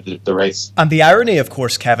contention with the race. And the irony, of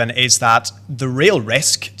course, Kevin, is that the real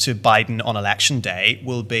risk to Biden on election day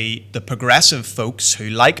will be the progressive folks who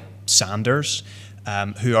like Sanders,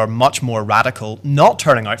 who are much more radical, not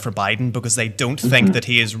turning out for Biden because they don't think that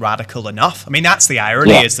he is radical enough. I mean, that's the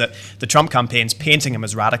irony, is that the Trump campaign's painting him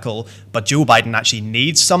as radical, but Joe Biden actually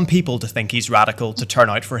needs some people to think he's radical to turn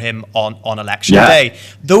out for him on election day.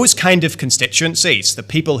 Those kind of constituencies, the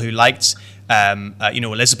people who liked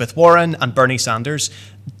Elizabeth Warren and Bernie Sanders,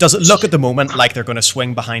 does it look at the moment like they're going to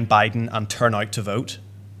swing behind Biden and turn out to vote?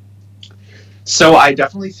 So I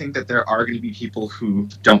definitely think that there are going to be people who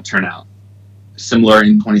don't turn out, similar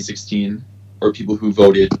in 2016, or people who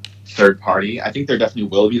voted third party. I think there definitely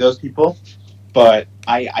will be those people, but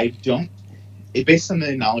I don't, based on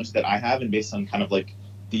the knowledge that I have and based on kind of like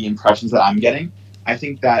the impressions that I'm getting, I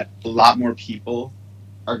think that a lot more people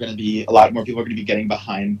are going to be getting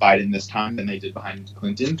behind Biden this time than they did behind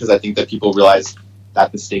Clinton, because I think that people realize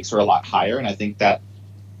that the stakes are a lot higher. And I think that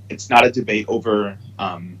it's not a debate over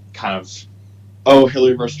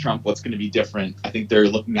Hillary versus Trump, what's going to be different. I think they're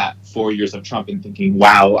looking at 4 years of Trump and thinking,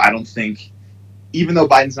 wow, I don't think, even though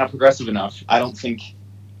Biden's not progressive enough, I don't think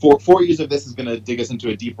 4 years of this is going to dig us into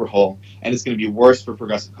a deeper hole, and it's going to be worse for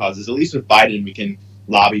progressive causes. At least with Biden, we can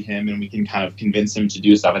lobby him and we can kind of convince him to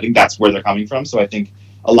do stuff. I think that's where they're coming from. So I think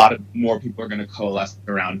a lot of more people are going to coalesce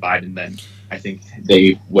around Biden than I think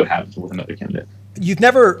they would have with another candidate.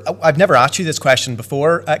 I've never asked you this question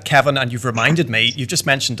before, Kevin, and you've reminded me. You've just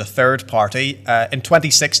mentioned a third party. In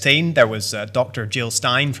 2016, there was Dr. Jill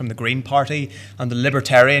Stein from the Green Party and the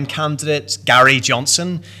Libertarian candidate, Gary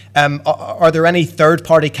Johnson. Are there any third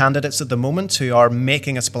party candidates at the moment who are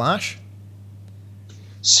making a splash?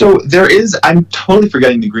 So there is, I'm totally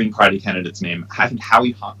forgetting the Green Party candidate's name. I think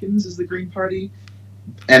Howie Hawkins is the Green Party.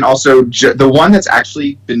 And also the one that's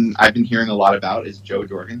actually I've been hearing a lot about is Jo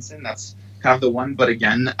Jorgensen. That's kind of the one, but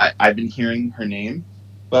again, I've been hearing her name,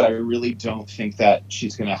 but I really don't think that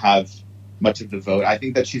she's going to have much of the vote. I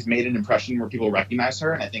think that she's made an impression where people recognize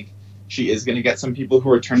her, and I think she is going to get some people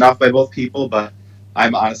who are turned off by both people, but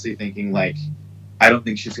I'm honestly thinking, I don't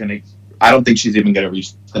think she's even going to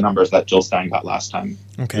reach the numbers that Jill Stein got last time.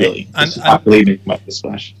 Okay. Really. And not believing much the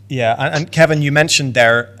splash. Yeah, and Kevin, you mentioned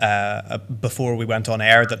there before we went on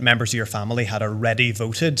air that members of your family had already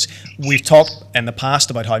voted. We've talked in the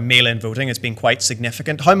past about how mail-in voting has been quite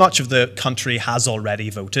significant. How much of the country has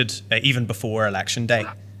already voted, even before Election Day?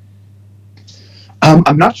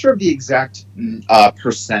 I'm not sure of the exact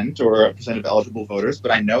percent or percent of eligible voters,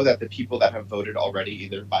 but I know that the people that have voted already,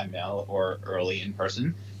 either by mail or early in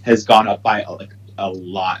person, has gone up by a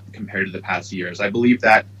lot compared to the past years. I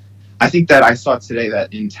think that I saw today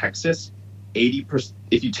that in Texas, 80%,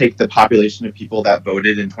 if you take the population of people that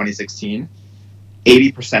voted in 2016,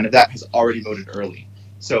 80% of that has already voted early.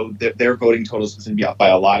 So their voting totals is going to be up by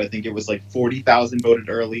a lot. I think it was like 40,000 voted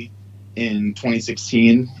early in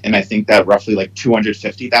 2016, and I think that roughly like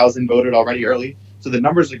 250,000 voted already early. So the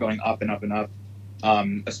numbers are going up and up and up,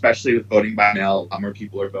 especially with voting by mail. A lot more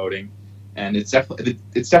people are voting, and it's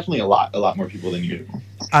definitely a lot more people than usual.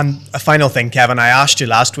 And a final thing, Kevin, I asked you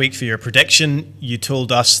last week for your prediction. You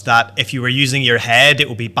told us that if you were using your head, it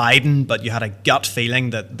would be Biden, but you had a gut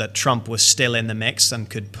feeling that Trump was still in the mix and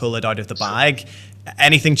could pull it out of the bag.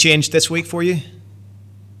 Anything changed this week for you?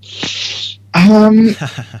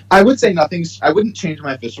 I would say nothing. I wouldn't change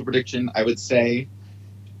my official prediction. I would say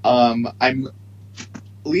I'm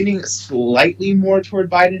leaning slightly more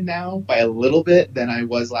toward Biden now by a little bit than I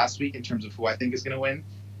was last week in terms of who I think is going to win.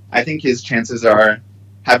 I think his chances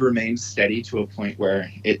have remained steady to a point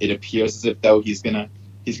where it appears as if though he's gonna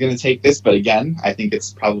take this. But again, I think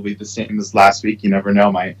it's probably the same as last week. You never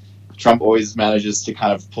know. Trump always manages to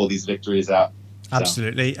kind of pull these victories out.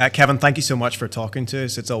 Absolutely. Kevin, thank you so much for talking to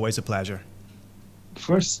us. It's always a pleasure. Of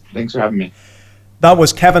course. Thanks for having me. That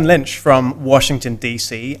was Kevin Lynch from Washington,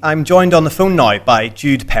 D.C. I'm joined on the phone now by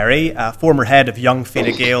Jude Perry, former head of Young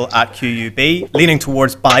Fine Gael at QUB, leaning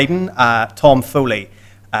towards Biden, Tom Foley,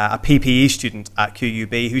 a PPE student at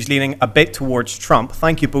QUB, who's leaning a bit towards Trump.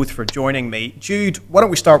 Thank you both for joining me. Jude, why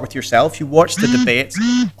don't we start with yourself? You watched the debate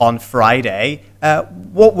on Friday.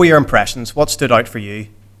 What were your impressions? What stood out for you?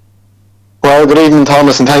 Well, good evening,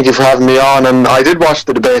 Thomas, and thank you for having me on. And I did watch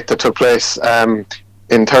the debate that took place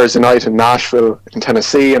in Thursday night in Nashville, in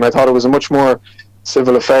Tennessee, and I thought it was a much more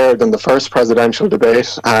civil affair than the first presidential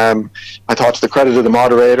debate. I thought, to the credit of the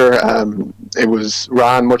moderator, it was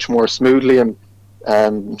ran much more smoothly, and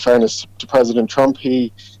in fairness to President Trump,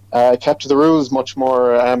 he kept to the rules much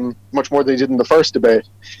more than he did in the first debate.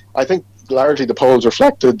 I think largely the polls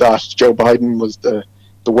reflected that Joe Biden was the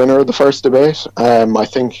winner of the first debate. I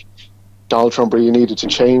think Donald Trump really needed to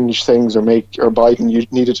change things, or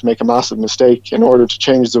Biden needed to make a massive mistake in order to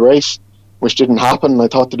change the race, which didn't happen. I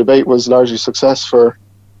thought the debate was largely a success for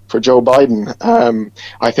Joe Biden.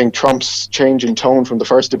 I think Trump's change in tone from the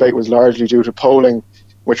first debate was largely due to polling,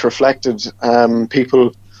 which reflected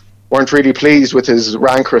people weren't really pleased with his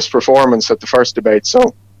rancorous performance at the first debate.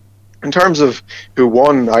 So in terms of who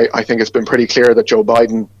won, I think it's been pretty clear that Joe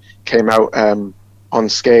Biden came out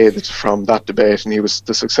unscathed from that debate, and he was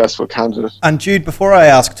the successful candidate. And Jude, before I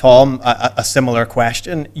ask Tom a similar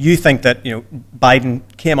question, you think that Biden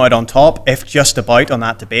came out on top, if just about, on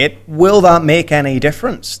that debate. Will that make any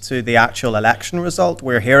difference to the actual election result?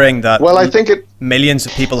 We're hearing that I think millions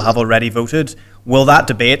of people have already voted. Will that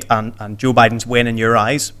debate and Joe Biden's win, in your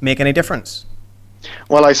eyes, make any difference?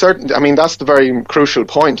 Well, that's the very crucial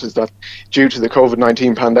point, is that due to the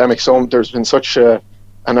COVID-19 pandemic, there's been such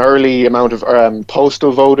an early amount of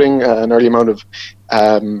postal voting, an early amount of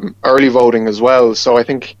early voting as well. So I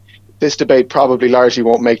think this debate probably largely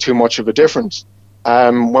won't make too much of a difference.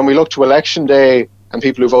 When we look to Election Day and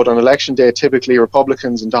people who vote on Election Day, typically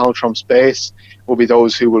Republicans and Donald Trump's base will be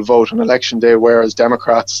those who will vote on Election Day, whereas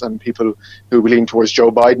Democrats and people who lean towards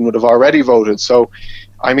Joe Biden would have already voted. So,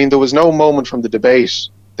 there was no moment from the debate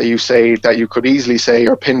that you could easily say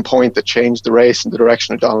or pinpoint that changed the race in the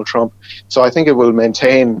direction of Donald Trump. So I think it will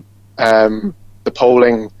maintain the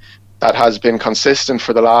polling that has been consistent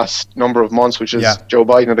for the last number of months, which is Joe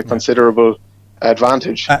Biden at a considerable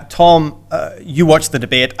advantage. Tom, you watched the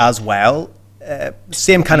debate as well.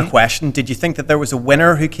 Same kind of question. Did you think that there was a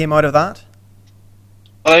winner who came out of that?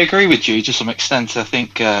 Well, I agree with you to some extent. I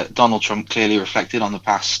think Donald Trump clearly reflected on the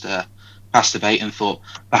past debate and thought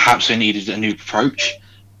perhaps we needed a new approach.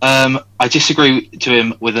 I disagree to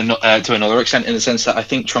him to another extent, in the sense that I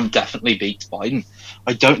think Trump definitely beat Biden.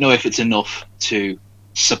 I don't know if it's enough to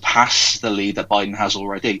surpass the lead that Biden has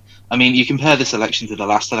already. You compare this election to the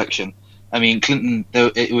last election. Clinton,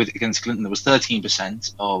 against Clinton, there was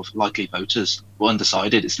 13% of likely voters were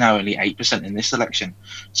undecided. It's now only 8% in this election.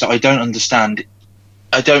 So I don't understand.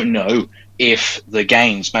 I don't know if the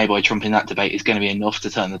gains made by Trump in that debate is going to be enough to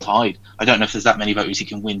turn the tide. I don't know if there's that many voters he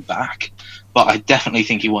can win back, but I definitely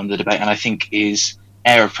think he won the debate, and I think his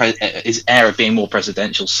air of being more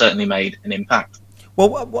presidential certainly made an impact.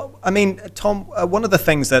 Well, Tom, one of the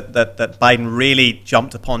things that Biden really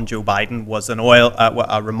jumped upon Joe Biden was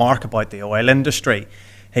a remark about the oil industry.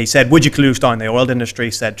 He said, would you close down the oil industry,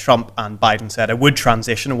 said Trump, and Biden said, I would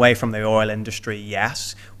transition away from the oil industry,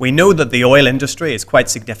 yes. We know that the oil industry is quite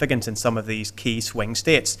significant in some of these key swing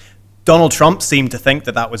states. Donald Trump seemed to think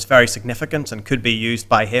that that was very significant and could be used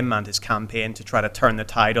by him and his campaign to try to turn the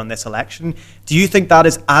tide on this election. Do you think that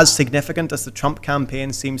is as significant as the Trump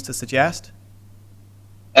campaign seems to suggest?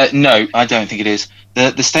 No, I don't think it is.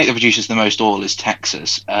 The state that produces the most oil is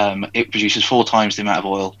Texas. It produces 4 times the amount of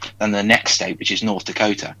oil than the next state, which is North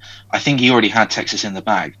Dakota. I think he already had Texas in the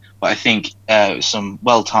bag, but I think some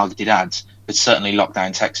well-targeted ads could certainly lock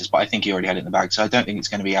down Texas, but I think he already had it in the bag, so I don't think it's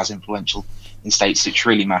going to be as influential in states which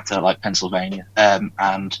really matter, like Pennsylvania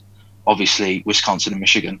and obviously Wisconsin and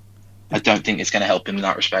Michigan. I don't think it's going to help him in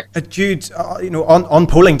that respect. Jude, on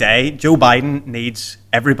polling day, Joe Biden needs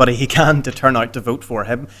everybody he can to turn out to vote for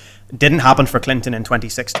him. It didn't happen for Clinton in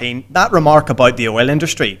 2016. That remark about the oil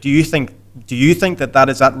industry, do you think that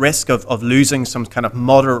is at risk of losing some kind of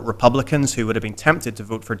moderate Republicans who would have been tempted to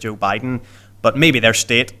vote for Joe Biden, but maybe their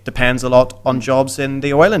state depends a lot on jobs in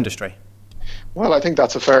the oil industry? Well, I think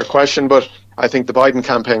that's a fair question, but I think the Biden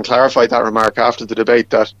campaign clarified that remark after the debate,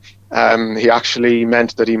 that he actually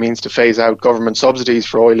meant that he means to phase out government subsidies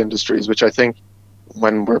for oil industries, which I think,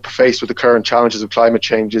 when we're faced with the current challenges of climate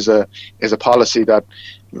change, is a policy that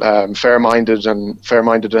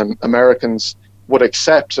fair-minded Americans would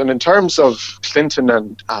accept. And in terms of Clinton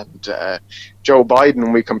and Joe Biden,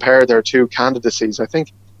 when we compare their two candidacies, I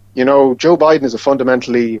think, Joe Biden is a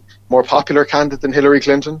fundamentally more popular candidate than Hillary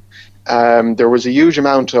Clinton. There was a huge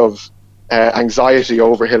amount of anxiety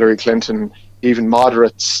over Hillary Clinton, even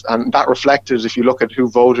moderates, and that reflected, if you look at who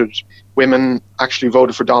voted, women actually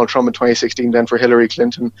voted for Donald Trump in 2016 than for Hillary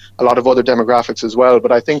Clinton, a lot of other demographics as well.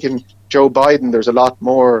 But I think in Joe Biden, there's a lot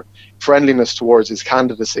more friendliness towards his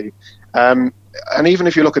candidacy. And even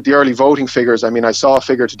if you look at the early voting figures, I saw a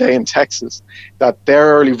figure today in Texas that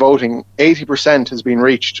their early voting, 80% has been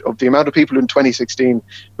reached. Of the amount of people in 2016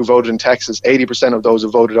 who voted in Texas, 80% of those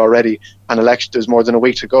have voted already, and there's more than a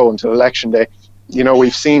week to go until election day.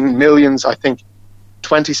 We've seen millions, I think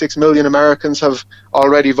 26 million Americans have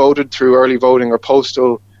already voted through early voting or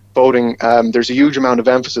postal voting. There's a huge amount of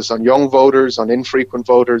emphasis on young voters, on infrequent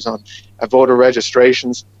voters, on voter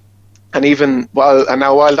registrations. And while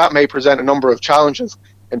that may present a number of challenges,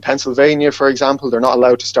 in Pennsylvania, for example, they're not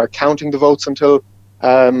allowed to start counting the votes until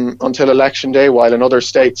election day, while in other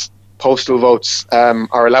states, postal votes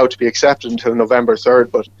are allowed to be accepted until November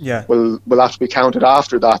 3rd, but will have to be counted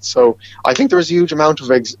after that. So I think there's a huge amount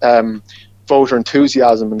of voter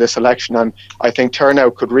enthusiasm in this election, and I think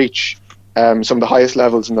turnout could reach some of the highest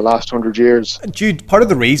levels in the last 100 years. Jude, part of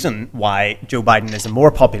the reason why Joe Biden is a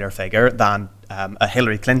more popular figure than a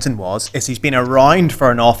Hillary Clinton is he's been around for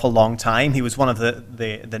an awful long time. He was one of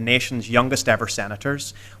the nation's youngest ever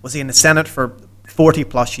senators. Was he in the Senate for 40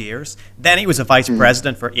 plus years? Then he was a vice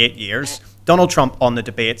president for 8 years. Donald Trump on the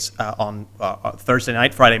debates on Thursday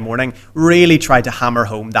night, Friday morning, really tried to hammer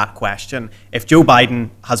home that question. If Joe Biden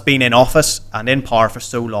has been in office and in power for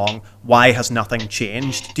so long, why has nothing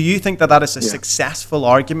changed? Do you think that is a successful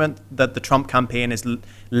argument that the Trump campaign is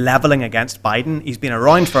leveling against Biden? He's been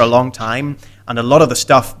around for a long time, and a lot of the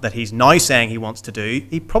stuff that he's now saying he wants to do,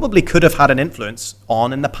 he probably could have had an influence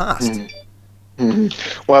on in the past.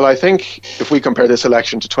 Well, I think if we compare this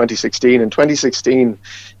election to 2016, in 2016,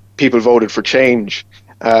 people voted for change.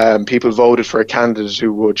 People voted for a candidate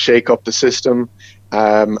who would shake up the system,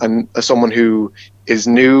 and someone who is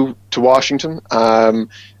new to Washington.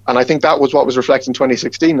 And I think that was what was reflected in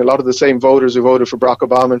 2016. A lot of the same voters who voted for Barack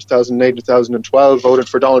Obama in 2008, 2012 voted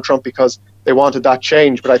for Donald Trump because they wanted that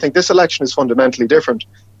change. But I think this election is fundamentally different.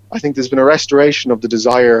 I think there's been a restoration of the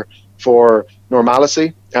desire for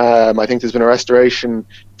normalcy. I think there's been a restoration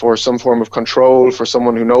for some form of control, for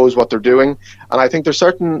someone who knows what they're doing. And I think there's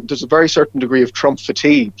a very certain degree of Trump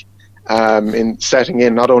fatigue in setting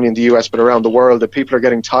in, not only in the US, but around the world, that people are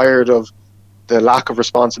getting tired of the lack of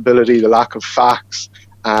responsibility, the lack of facts.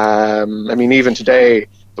 Even today,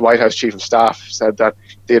 the White House Chief of Staff said that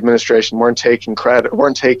the administration weren't taking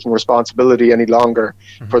responsibility any longer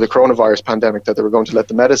for the coronavirus pandemic, that they were going to let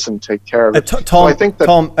the medicine take care of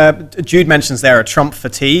it. Jude mentions there a Trump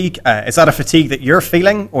fatigue. Is that a fatigue that you're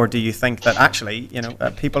feeling, or do you think that actually,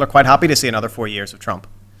 people are quite happy to see another 4 years of Trump?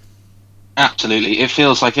 Absolutely. It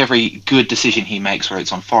feels like every good decision he makes, whether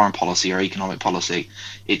it's on foreign policy or economic policy,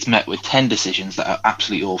 it's met with 10 decisions that are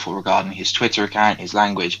absolutely awful regarding his Twitter account, his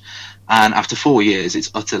language. And after 4 years, it's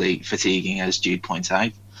utterly fatiguing, as Jude points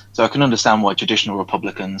out. So I can understand why traditional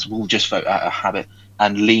Republicans will just vote out of habit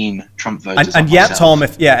and lean Trump voters. And yet, Tom,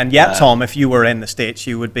 if you were in the States,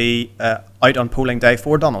 you would be out on polling day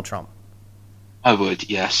for Donald Trump. I would,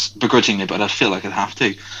 yes, begrudgingly, but I feel like I'd have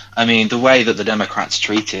to. I mean, the way that the Democrats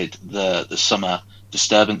treated the summer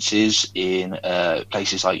disturbances in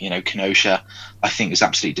places like, Kenosha, I think is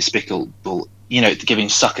absolutely despicable. Giving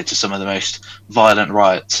succor to some of the most violent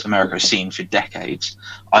riots America has seen for decades.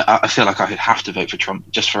 I feel like I would have to vote for Trump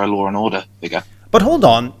just for a law and order figure. But hold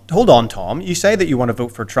on, Tom. You say that you want to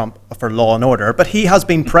vote for Trump for law and order, but he has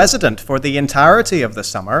been president for the entirety of the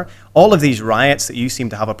summer. All of these riots that you seem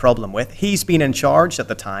to have a problem with, he's been in charge at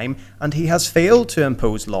the time, and he has failed to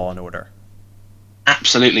impose law and order.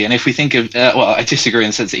 Absolutely, and if we think of, I disagree in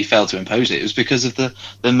the sense that he failed to impose it. It was because of the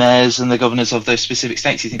mayors and the governors of those specific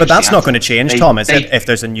states. But that's not going to change, Tom, is it? If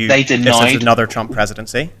there's another Trump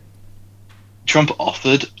presidency. Trump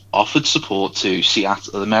offered support to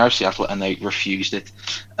Seattle, the mayor of Seattle, and they refused it.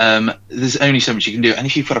 There's only so much you can do, and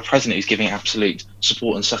if you've got a president who's giving absolute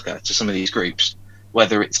support and succor to some of these groups,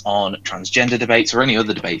 whether it's on transgender debates or any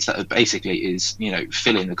other debates that basically is,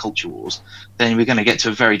 filling the culture wars, then we're going to get to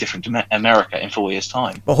a very different America in 4 years'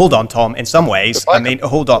 time. Well, hold on, Tom. In some ways,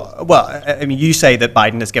 hold on. Well, you say that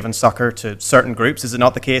Biden has given succor to certain groups. Is it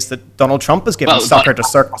not the case that Donald Trump has given succor to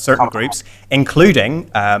certain groups, including,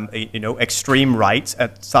 extreme right,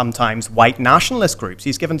 sometimes white nationalist groups?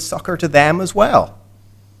 He's given succor to them as well.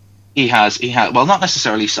 He has, well, not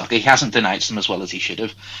necessarily succor. He hasn't denounced them as well as he should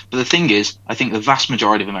have. But the thing is, I think the vast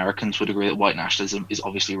majority of Americans would agree that white nationalism is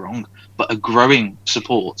obviously wrong. But a growing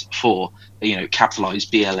support for,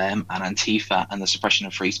 capitalized BLM and Antifa and the suppression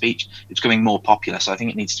of free speech, it's becoming more popular. So I think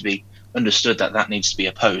it needs to be understood that needs to be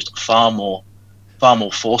opposed far more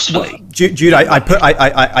forcefully. Well, Jude,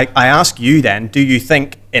 I ask you then, do you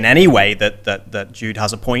think in any way that Jude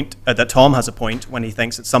has a point, that Tom has a point when he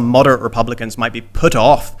thinks that some moderate Republicans might be put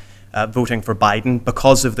off voting for Biden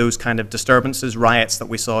because of those kind of disturbances, riots that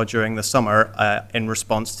we saw during the summer in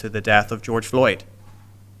response to the death of George Floyd?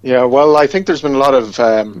 Yeah, well, I think there's been a lot of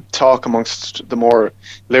talk amongst the more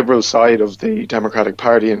liberal side of the Democratic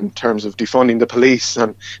Party in terms of defunding the police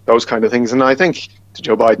and those kind of things. And I think, to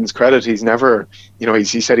Joe Biden's credit, he's never,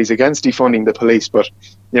 he said he's against defunding the police, but,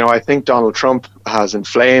 I think Donald Trump has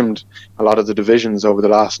inflamed a lot of the divisions over the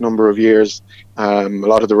last number of years, a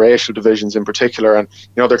lot of the racial divisions in particular. And,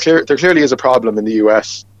 there clearly is a problem in the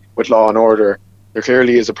US with law and order. There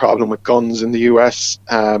clearly is a problem with guns in the US.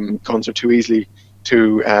 Guns are too easily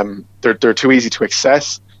they're too easy to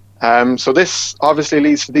access. So this obviously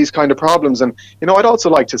leads to these kind of problems. And, I'd also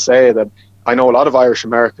like to say that I know a lot of Irish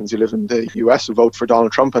Americans who live in the US who vote for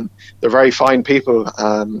Donald Trump, and they're very fine people,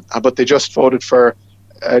 but they just voted for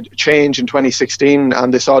a change in 2016,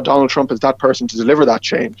 and they saw Donald Trump as that person to deliver that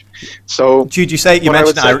change. So, Jude, you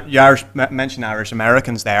mentioned Irish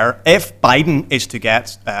Americans there. If Biden is to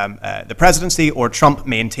get the presidency or Trump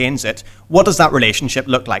maintains it, what does that relationship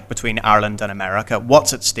look like between Ireland and America?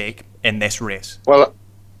 What's at stake in this race? Well,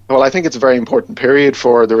 I think it's a very important period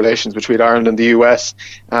for the relations between Ireland and the US,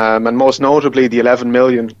 and most notably the 11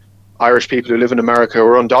 million Irish people who live in America who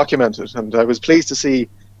are undocumented. And I was pleased to see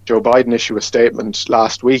Joe Biden issue a statement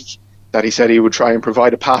last week that he said he would try and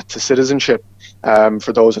provide a path to citizenship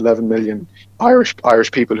for those 11 million Irish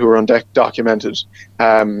people who are undocumented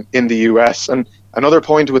in the US. And another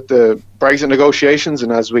point with the Brexit negotiations,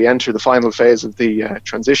 and as we enter the final phase of the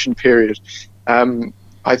transition period,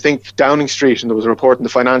 I think Downing Street, and there was a report in the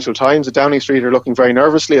Financial Times that Downing Street are looking very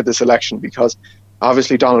nervously at this election because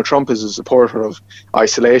obviously Donald Trump is a supporter of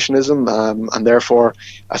isolationism and therefore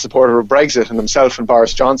a supporter of Brexit, and himself and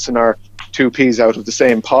Boris Johnson are two peas out of the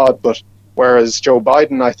same pod. But whereas Joe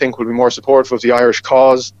Biden, I think, will be more supportive of the Irish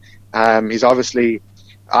cause. He's obviously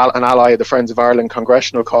an ally of the Friends of Ireland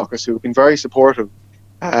Congressional Caucus, who have been very supportive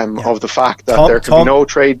of the fact that there can be no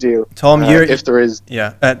trade deal if there is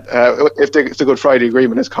if the Good Friday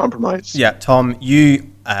Agreement is compromised. Yeah, Tom, you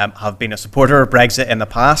have been a supporter of Brexit in the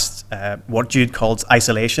past, what Jude calls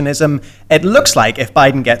isolationism. It looks like if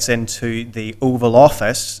Biden gets into the Oval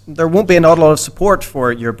Office, there won't be not a lot of support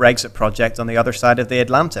for your Brexit project on the other side of the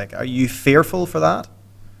Atlantic. Are you fearful for that?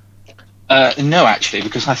 No, actually,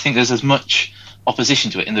 because I think there's as much opposition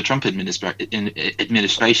to it in the Trump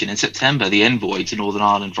administration. In September, the envoy to Northern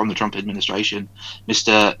Ireland from the Trump administration,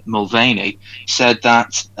 Mr. Mulvaney, said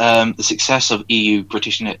that the success of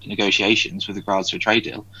EU-British negotiations with regards to a trade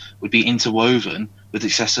deal would be interwoven with the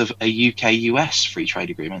success of a UK-US free trade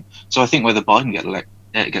agreement. So I think whether Biden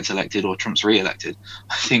gets elected or Trump's re-elected,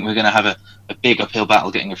 I think we're going to have a big uphill battle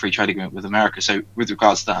getting a free trade agreement with America. So with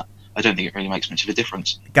regards to that, I don't think it really makes much of a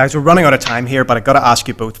difference. Guys, we're running out of time here, but I've got to ask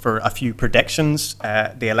you both for a few predictions.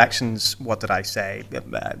 The election's, what did I say,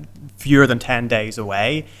 fewer than 10 days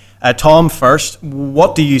away. Tom, first,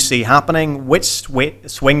 what do you see happening? Which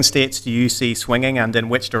swing states do you see swinging, and in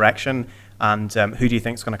which direction? And who do you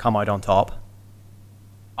think is going to come out on top?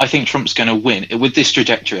 I think Trump's going to win. With this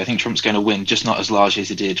trajectory, I think Trump's going to win, just not as largely as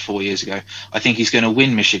he did 4 years ago. I think he's going to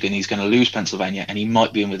win Michigan, he's going to lose Pennsylvania, and he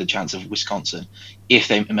might be in with a chance of Wisconsin if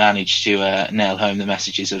they manage to nail home the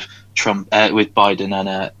messages of Trump with Biden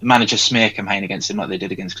and manage a smear campaign against him like they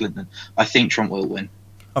did against Clinton. I think Trump will win.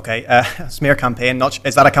 Okay, smear campaign.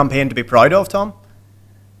 Is that a campaign to be proud of, Tom?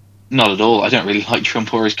 Not at all. I don't really like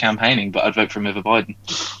Trump or his campaigning, but I'd vote for him over Biden.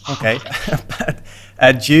 Okay.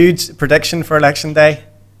 Jude's prediction for Election Day?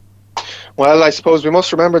 Well, I suppose we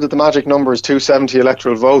must remember that the magic number is 270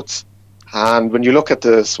 electoral votes. And when you look at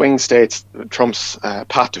the swing states, Trump's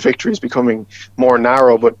path to victory is becoming more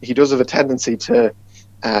narrow, but he does have a tendency to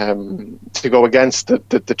go against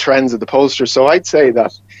the trends of the pollsters. So I'd say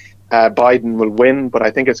that Biden will win, but I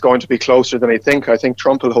think it's going to be closer than I think. I think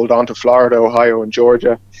Trump will hold on to Florida, Ohio, and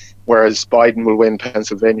Georgia, whereas Biden will win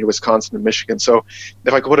Pennsylvania, Wisconsin, and Michigan. So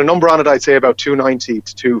if I could put a number on it, I'd say about 290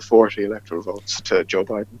 to 240 electoral votes to Joe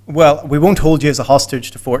Biden. Well, we won't hold you as a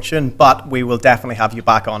hostage to fortune, but we will definitely have you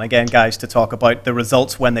back on again, guys, to talk about the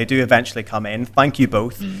results when they do eventually come in. Thank you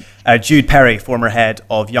both. Jude Perry, former head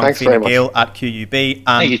of Young Fine Gael at QUB,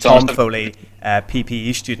 and Tom Foley,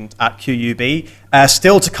 PPE student at QUB.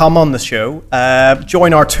 Still to come on the show,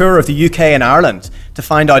 join our tour of the UK and Ireland to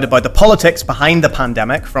find out about the politics behind the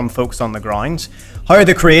pandemic from folks on the ground. How are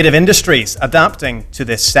the creative industries adapting to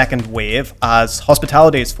this second wave as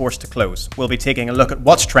hospitality is forced to close? We'll be taking a look at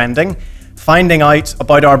what's trending, finding out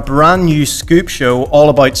about our brand new Scoop show all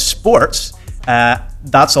about sports.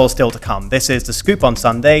 That's all still to come. This is The Scoop on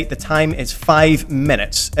Sunday. The time is 5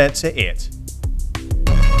 minutes to 8.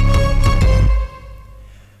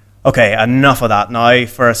 Okay, enough of that now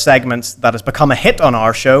for a segment that has become a hit on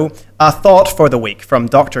our show. A thought for the week from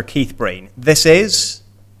Dr. Keith Breen. This is...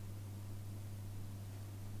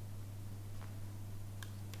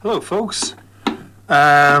 Hello, folks.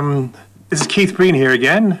 This is Keith Breen here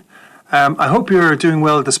again. I hope you're doing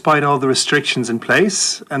well despite all the restrictions in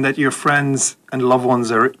place and that your friends and loved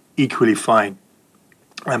ones are equally fine.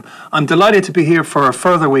 I'm delighted to be here for a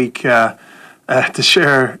further week to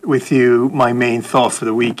share with you my main thought for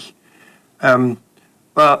the week.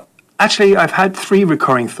 Well, actually, I've had 3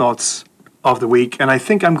 recurring thoughts of the week, and I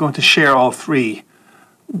think I'm going to share all 3.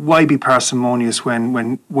 Why be parsimonious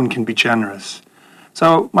when one can be generous?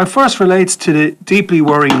 So my first relates to the deeply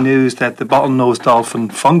worrying news that the bottlenose dolphin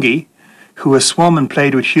Fungi, who has swum and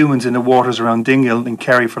played with humans in the waters around Dingle and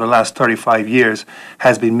Kerry for the last 35 years,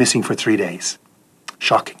 has been missing for 3 days.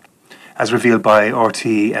 Shocking, as revealed by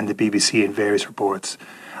RTE and the BBC in various reports.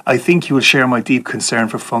 I think you will share my deep concern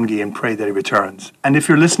for Fungi and pray that he returns. And if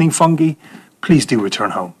you're listening, Fungi, please do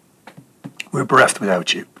return home. We're bereft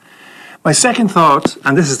without you. My second thought,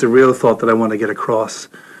 and this is the real thought that I want to get across,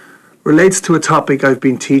 relates to a topic I've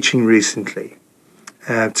been teaching recently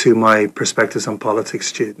to my Perspectives on Politics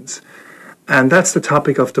students. And that's the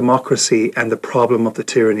topic of democracy and the problem of the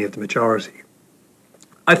tyranny of the majority.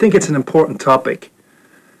 I think it's an important topic.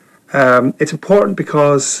 It's important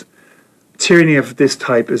because tyranny of this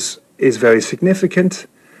type is very significant,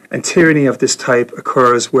 and tyranny of this type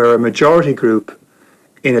occurs where a majority group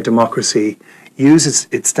in a democracy uses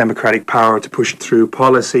its democratic power to push through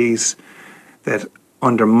policies that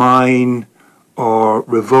undermine or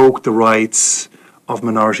revoke the rights of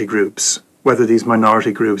minority groups, whether these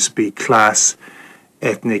minority groups be class,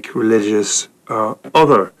 ethnic, religious, or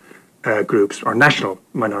other groups, or national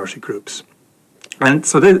minority groups. And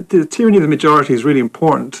so the tyranny of the majority is really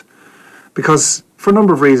important because, for a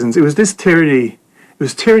number of reasons, it was tyranny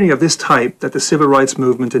of this type that the civil rights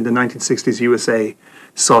movement in the 1960s USA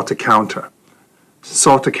sought to counter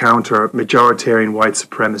majoritarian white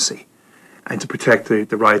supremacy and to protect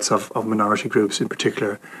the rights of minority groups, in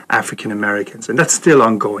particular African Americans. And that's still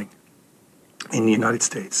ongoing in the United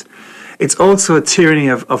States. It's also a tyranny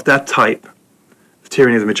of that type,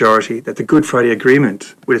 tyranny of the majority, that the Good Friday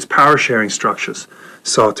Agreement, with its power-sharing structures,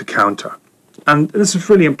 sought to counter. And this is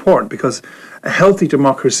really important because a healthy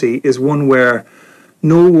democracy is one where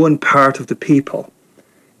no one part of the people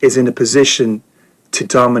is in a position to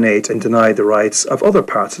dominate and deny the rights of other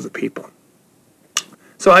parts of the people.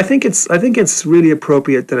 So I think it's really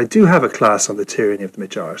appropriate that I do have a class on the tyranny of the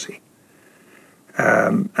majority.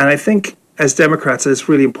 And I think as Democrats it's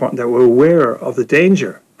really important that we're aware of the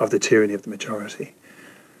danger of the tyranny of the majority.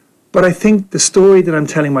 But I think the story that I'm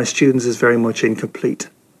telling my students is very much incomplete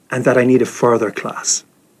and that I need a further class.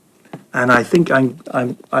 And I think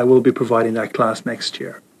I will be providing that class next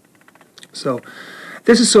year. So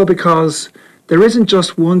this is so because there isn't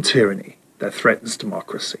just one tyranny that threatens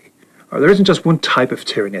democracy, or there isn't just one type of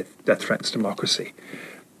tyranny that threatens democracy.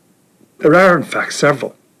 There are, in fact,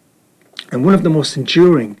 several. And one of the most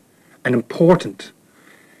enduring and important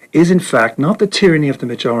is in fact not the tyranny of the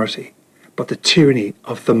majority, but the tyranny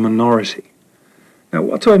of the minority. Now,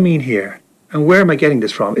 what do I mean here? And where am I getting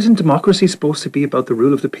this from? Isn't democracy supposed to be about the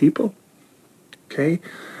rule of the people? Okay?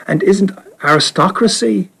 And isn't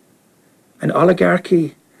aristocracy and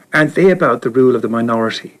oligarchy, aren't they about the rule of the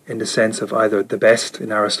minority in the sense of either the best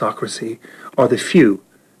in aristocracy or the few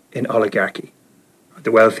in oligarchy, or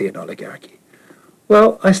the wealthy in oligarchy?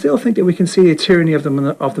 Well, I still think that we can see a tyranny of the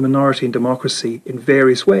minority in democracy in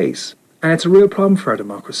various ways, and it's a real problem for our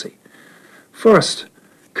democracy. First,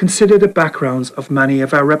 consider the backgrounds of many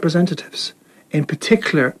of our representatives, in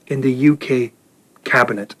particular in the UK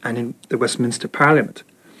Cabinet and in the Westminster Parliament.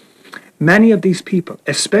 Many of these people,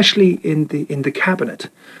 especially in the Cabinet,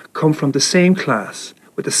 come from the same class,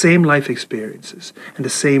 with the same life experiences and the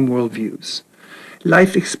same worldviews.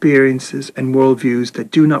 Life experiences and worldviews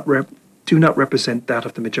that do not represent that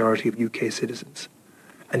of the majority of UK citizens.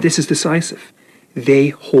 And this is decisive. They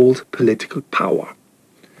hold political power.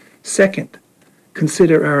 Second,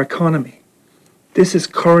 consider our economy. This is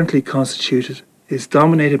currently is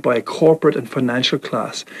dominated by a corporate and financial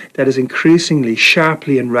class that is increasingly,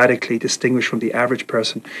 sharply and radically distinguished from the average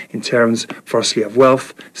person in terms, firstly, of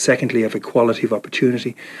wealth, secondly, of equality of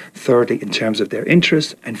opportunity, thirdly, in terms of their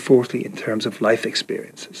interests, and fourthly, in terms of life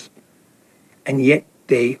experiences. And yet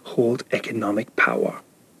they hold economic power.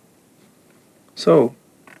 So,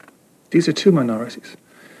 these are two minorities.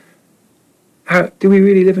 Do we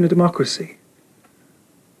really live in a democracy?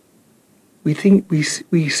 We claim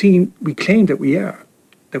that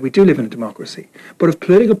we do live in a democracy. But if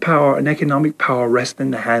political power and economic power rest in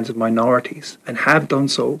the hands of minorities, and have done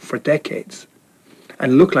so for decades,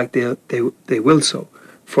 and look like they will so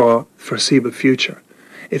for foreseeable future,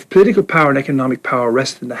 if political power and economic power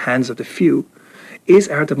rest in the hands of the few, is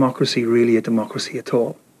our democracy really a democracy at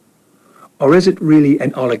all? Or is it really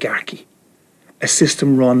an oligarchy, a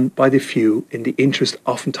system run by the few in the interest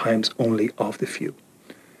oftentimes only of the few?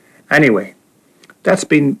 Anyway, that's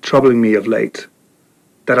been troubling me of late,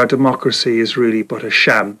 that our democracy is really but a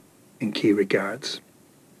sham in key regards.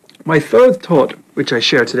 My third thought, which I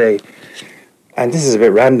share today, and this is a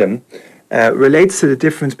bit random, relates to the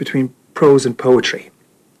difference between prose and poetry.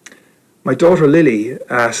 My daughter Lily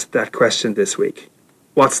asked that question this week.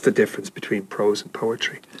 What's the difference between prose and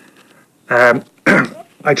poetry?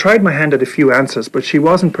 I tried my hand at a few answers, but she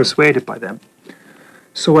wasn't persuaded by them.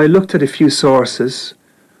 So I looked at a few sources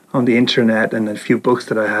on the internet and a few books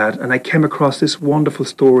that I had, and I came across this wonderful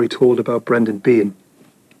story told about Brendan Behan,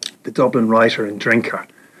 the Dublin writer and drinker,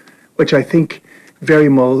 which I think very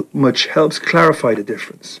much helps clarify the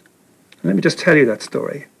difference. And let me just tell you that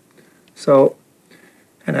story. So,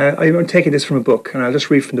 and I'm taking this from a book, and I'll just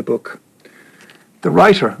read from the book. The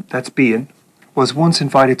writer, that's Behan, was once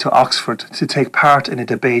invited to Oxford to take part in a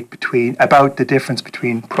debate about the difference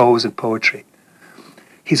between prose and poetry.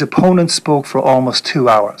 His opponent spoke for almost 2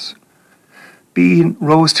 hours. Behan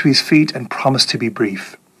rose to his feet and promised to be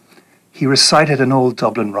brief. He recited an old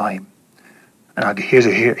Dublin rhyme. And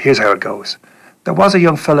here's how it goes. There was a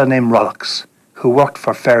young fellow named Rollocks who worked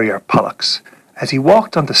for Ferrier Pollux. As he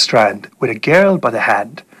walked on the strand with a girl by the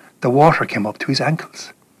hand, the water came up to his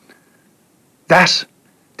ankles. That,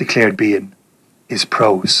 declared Behan, is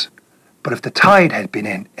prose. But if the tide had been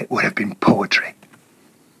in, it would have been poetry.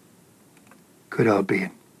 Good old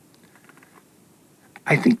Behan.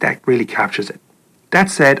 I think that really captures it. That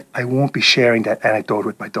said, I won't be sharing that anecdote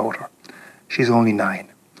with my daughter. She's only 9.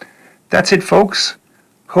 That's it, folks.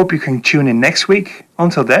 Hope you can tune in next week.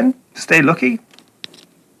 Until then, stay lucky.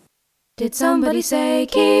 Did somebody say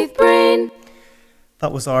Keith Breen?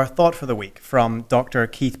 That was our thought for the week from Dr.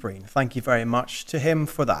 Keith Breen. Thank you very much to him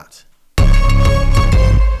for that.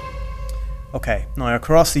 Okay, now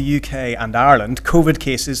across the UK and Ireland, COVID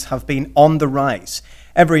cases have been on the rise.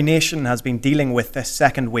 Every nation has been dealing with this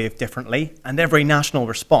second wave differently, and every national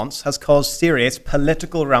response has caused serious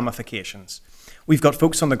political ramifications. We've got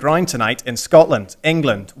folks on the ground tonight in Scotland,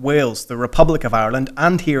 England, Wales, the Republic of Ireland,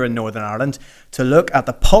 and here in Northern Ireland to look at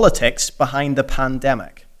the politics behind the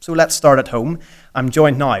pandemic. So let's start at home. I'm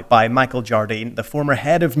joined now by Michael Jardine, the former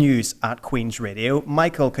head of news at Queen's Radio.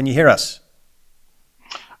 Michael, can you hear us?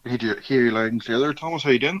 I hear you loud and clear there. Thomas, how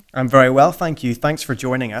you doing? I'm very well, thank you. Thanks for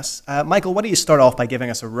joining us. Michael, why don't you start off by giving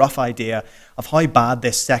us a rough idea of how bad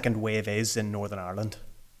this second wave is in Northern Ireland?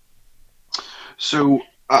 So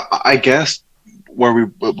I guess where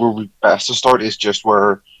we best to start is just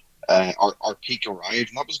where our peak arrived,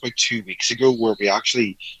 and that was about 2 weeks ago, where we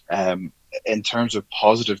actually, in terms of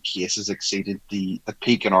positive cases, exceeded the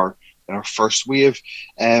peak in our first wave.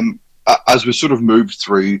 As we sort of moved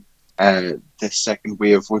through this second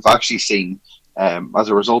wave, we've actually seen, as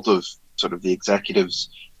a result of sort of the executive's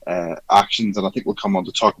actions, and I think we'll come on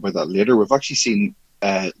to talk about that later, we've actually seen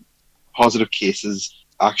positive cases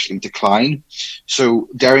actually decline. So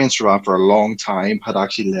Derry and Strabane for a long time had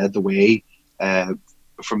actually led the way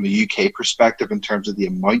from the UK perspective in terms of the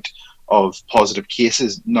amount of positive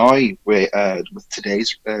cases. Now, with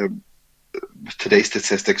today's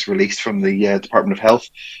statistics released from the Department of Health,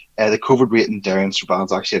 the COVID rate in Derry and Strabane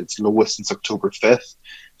is actually at its lowest since October 5th.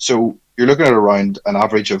 So you're looking at around an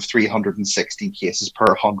average of 360 cases per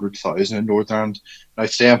 100,000 in Northern Ireland. Now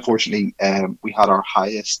today, unfortunately, we had our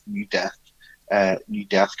highest new death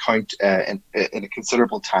count in a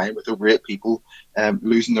considerable time, with over 8 people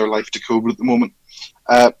losing their life to COVID at the moment.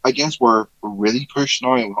 I guess we're really pushed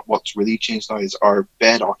now, and what's really changed now is our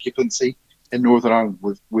bed occupancy in Northern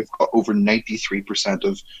Ireland. We've got over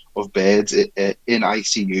 93% of beds in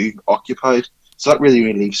ICU occupied. So that really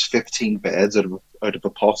only leaves 15 beds out of a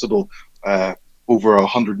possible over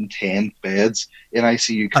 110 beds in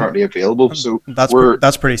ICU currently available. So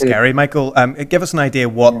that's pretty scary, Michael. Give us an idea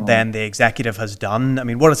what then the executive has done. I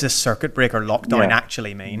mean, what does this circuit breaker lockdown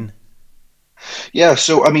actually mean? Yeah,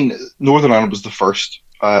 so I mean, Northern Ireland was the first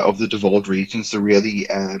of the devolved regions to really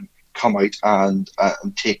come out and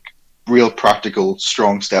take real practical,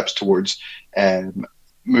 strong steps towards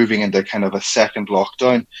moving into kind of a second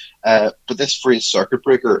lockdown. But this phrase circuit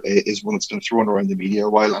breaker is one that's been thrown around the media a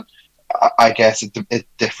while, and I guess it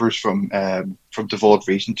differs from devolved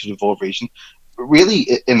region to devolved region.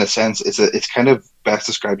 Really, in a sense, it's kind of best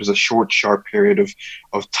described as a short, sharp period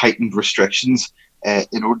of tightened restrictions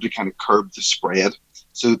in order to kind of curb the spread.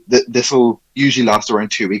 So this will usually last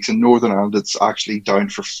around 2 weeks. In Northern Ireland, it's actually down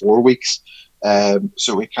for 4 weeks.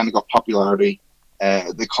 So it kind of got popularity.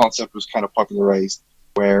 The concept was kind of popularised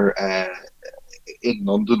where in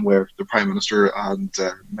London, where the Prime Minister and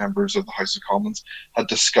members of the House of Commons had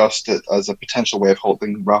discussed it as a potential way of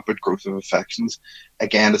halting rapid growth of infections.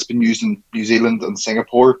 Again, it's been used in New Zealand and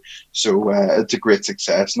Singapore, so it's a great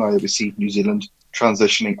success. Now we see New Zealand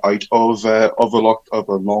transitioning out of a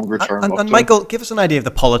longer term lockdown. And Michael, give us an idea of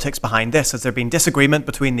the politics behind this. Has there been disagreement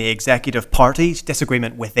between the executive parties,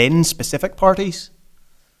 disagreement within specific parties?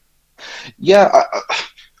 Yeah,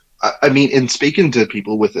 I mean, in speaking to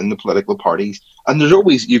people within the political parties, and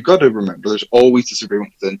you've got to remember, there's always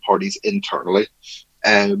disagreement within parties internally.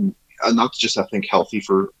 And that's just, I think, healthy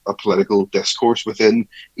for a political discourse within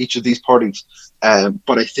each of these parties.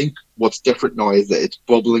 But I think what's different now is that it's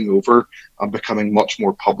bubbling over and becoming much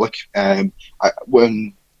more public.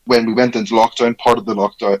 When we went into lockdown, part of the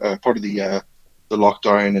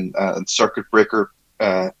lockdown and circuit breaker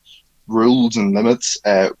rules and limits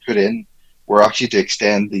put in were actually to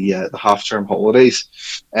extend the half-term holidays.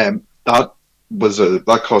 That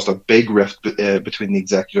caused a big rift between the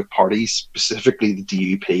executive parties, specifically the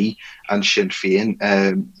DUP and Sinn Féin.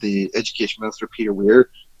 The Education Minister Peter Weir,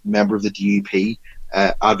 member of the DUP,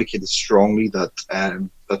 advocated strongly that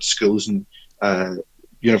schools and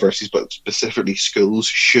universities, but specifically schools,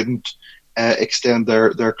 shouldn't extend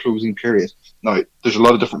their closing period. Now, there's a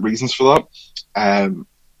lot of different reasons for that.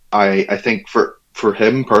 I think for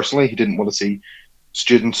him personally, he didn't want to see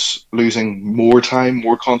students losing more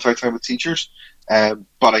contact time with teachers.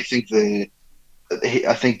 But I think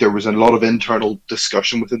there was a lot of internal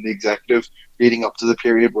discussion within the executive leading up to the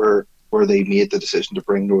period where they made the decision to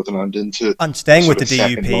bring Northern Ireland into. And staying with the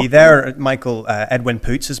DUP there, Michael, Edwin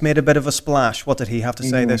Poots has made a bit of a splash. What did he have to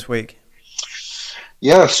say this week?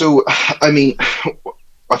 Yeah, so I mean,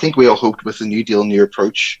 I think we all hoped with the New Deal new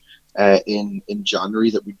approach in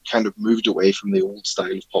January that we kind of moved away from the old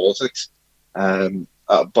style of politics. But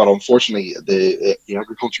unfortunately, the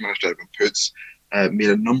Agriculture Minister Edwin Poots made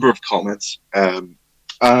a number of comments, and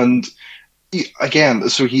he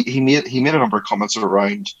made a number of comments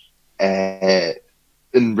around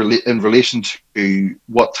in relation to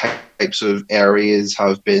what types of areas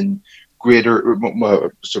have been greater,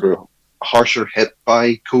 sort of harsher hit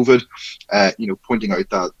by COVID. Pointing out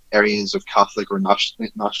that areas of Catholic or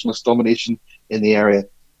nationalist domination in the area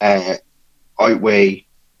have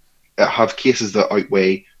cases that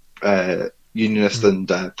outweigh Unionist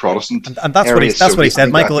and Protestant. And that's areas. That's what he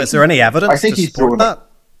said, Michael. Is there any evidence to support that?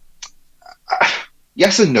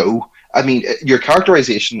 Yes and no. I mean, your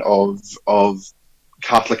characterization of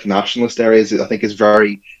Catholic nationalist areas, I think, is a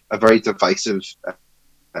very divisive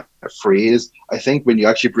phrase. I think when you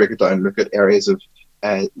actually break it down and look at areas of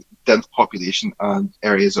dense population and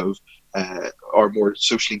areas of or more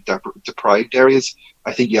socially deprived areas,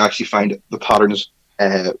 I think you actually find the patterns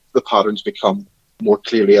become more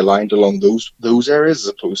clearly aligned along those areas as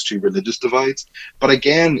opposed to religious divides. But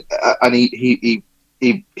again, and he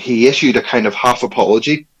he issued a kind of half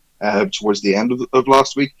apology towards the end of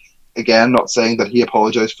last week. Again, not saying that he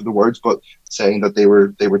apologized for the words, but saying that they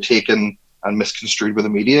were taken and misconstrued by the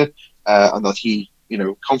media, and that he,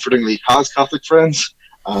 comfortingly has Catholic friends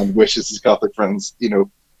and wishes his Catholic friends,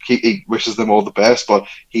 he wishes them all the best. But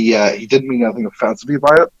he didn't mean anything offensively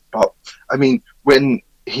by it. But I mean, when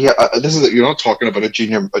you're not talking about a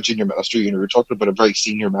junior minister, you're talking about a very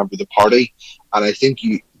senior member of the party, and I think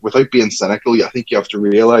without being cynical, I think you have to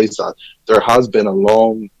realise that there has been a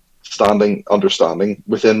long-standing understanding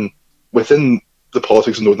within the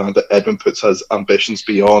politics of Northern Ireland that Edmund Poots has ambitions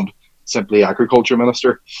beyond simply agriculture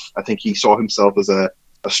minister. I think he saw himself as a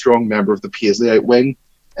strong member of the Paisleyite wing,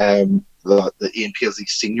 the Ian Paisley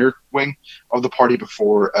senior wing of the party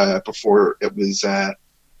before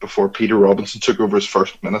Peter Robinson took over as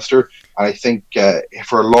First Minister. And I think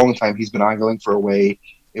for a long time he's been angling for a way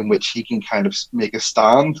in which he can kind of make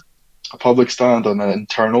a public stand and an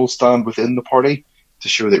internal stand within the party to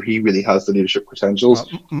show that he really has the leadership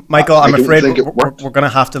credentials. Michael, I'm afraid we're going to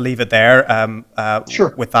have to leave it there.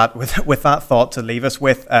 Sure. With that thought to leave us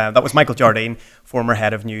with, that was Michael Jardine, former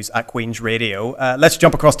head of news at Queen's Radio. Let's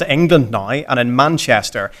jump across to England now, and in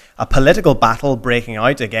Manchester, a political battle breaking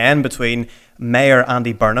out again between Mayor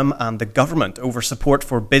Andy Burnham and the government over support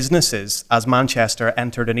for businesses as Manchester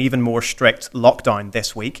entered an even more strict lockdown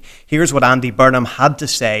this week. Here's what Andy Burnham had to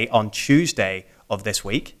say on Tuesday of this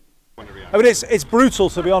week. I mean, it's brutal,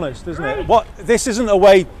 to be honest, isn't it? This is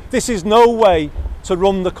no way to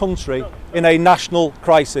run the country in a national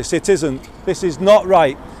crisis. It isn't. This is not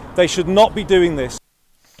right. They should not be doing this.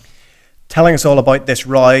 Telling us all about this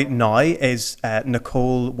row now is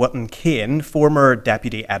Nicole Wotton-Kane, former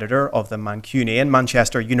deputy editor of the Mancunian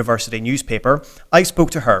Manchester University newspaper. I spoke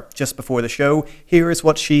to her just before the show. Here is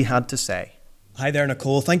what she had to say. Hi there,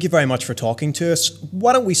 Nicole. Thank you very much for talking to us.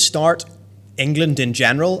 Why don't we start England in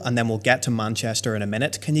general, and then we'll get to Manchester in a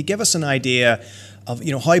minute. Can you give us an idea of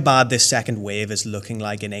how bad this second wave is looking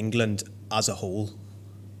like in England as a whole?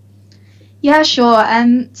 Yeah, sure.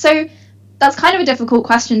 So that's kind of a difficult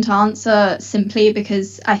question to answer simply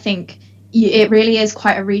because I think it really is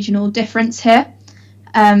quite a regional difference here.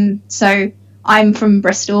 So I'm from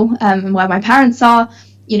Bristol, where my parents are.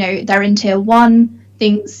 They're in tier 1.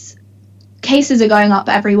 Cases are going up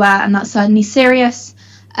everywhere, and that's certainly serious.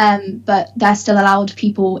 But they're still allowed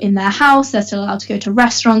people in their house, they're still allowed to go to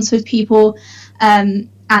restaurants with people, and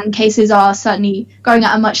cases are certainly going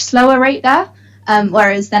at a much slower rate there,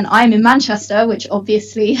 whereas then I'm in Manchester, which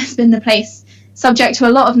obviously has been the place subject to a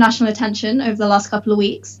lot of national attention over the last couple of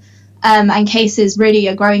weeks, and cases really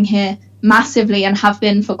are growing here massively and have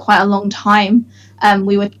been for quite a long time.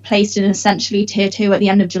 We were placed in essentially tier 2 at the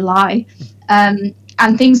end of July, and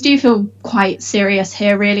things do feel quite serious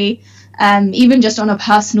here, really. Even just on a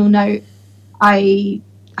personal note, I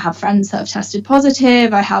have friends that have tested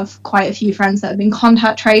positive. I have quite a few friends that have been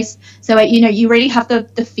contact traced. So, you really have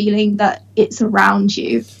the feeling that it's around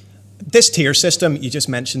you. This tier system you just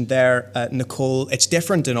mentioned there, Nicole, it's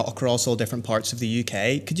different across all different parts of the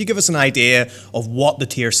UK. Could you give us an idea of what the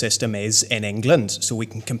tier system is in England so we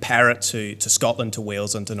can compare it to Scotland, to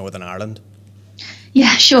Wales and to Northern Ireland?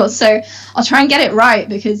 Yeah, sure. So I'll try and get it right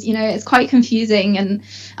because, it's quite confusing. And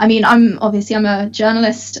I mean, I'm a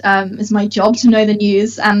journalist. It's my job to know the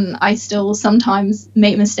news, and I still sometimes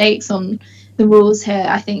make mistakes on the rules here.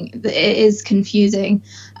 I think that it is confusing.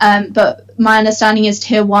 But my understanding is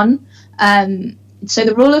tier 1. So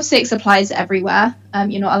the rule of 6 applies everywhere.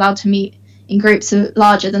 You're not allowed to meet in groups of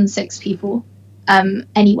larger than 6 people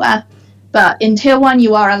anywhere. But in tier 1,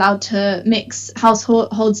 you are allowed to mix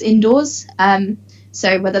households indoors.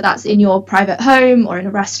 So whether that's in your private home or in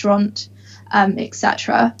a restaurant,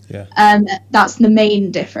 etc. Yeah. That's the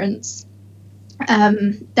main difference.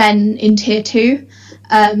 Then in tier 2,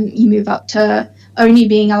 you move up to only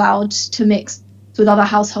being allowed to mix with other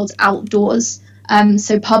households outdoors.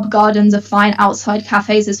 So pub gardens are fine, outside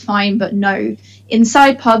cafes is fine, but no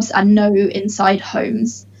inside pubs and no inside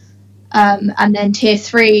homes. And then tier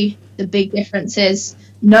 3, the big difference is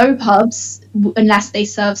no pubs unless they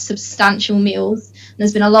serve substantial meals. And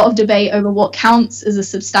there's been a lot of debate over what counts as a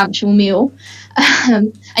substantial meal.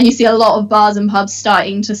 And you see a lot of bars and pubs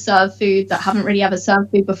starting to serve food that haven't really ever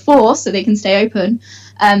served food before so they can stay open.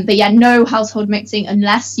 But yeah, no household mixing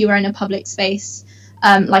unless you are in a public space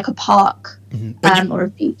like a park. Or a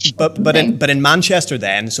beach. But in Manchester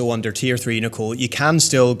then, so under tier 3, Nicole, you can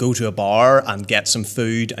still go to a bar and get some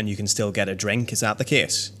food and you can still get a drink. Is that the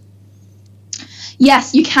case?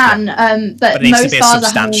 Yes, you can. But it needs most to be a bars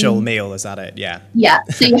substantial meal. Is that it? Yeah. Yeah.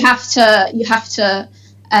 So you have to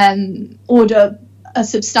order a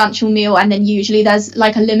substantial meal, and then usually there's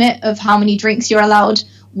like a limit of how many drinks you're allowed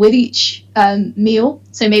with each meal.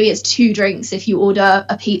 So maybe it's 2 drinks if you order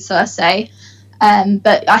a pizza, let's say.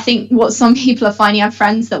 But I think what some people are finding, I have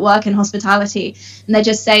friends that work in hospitality, and they're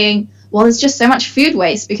just saying, well, there's just so much food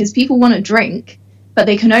waste because people want to drink, but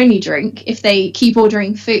they can only drink if they keep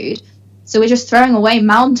ordering food. So we're just throwing away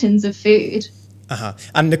mountains of food.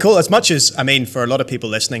 And Nicole, as much as, I mean, for a lot of people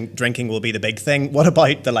listening, drinking will be the big thing. What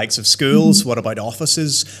about the likes of schools? What about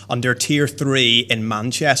offices under Tier 3 in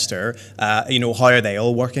Manchester? How are they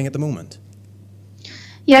all working at the moment?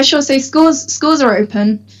 Yeah, sure. So schools are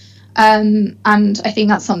open. And I think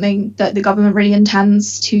that's something that the government really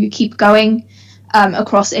intends to keep going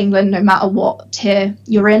across England, no matter what tier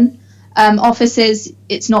you're in. Offices,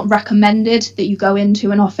 it's not recommended that you go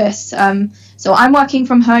into an office. So I'm working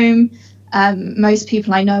from home. Most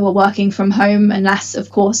people I know are working from home, unless, of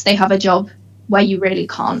course, they have a job where you really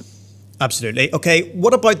can't. Absolutely. Okay,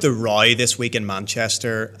 what about the row this week in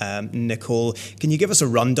Manchester, Nicole? Can you give us a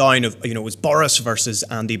rundown of, it was Boris versus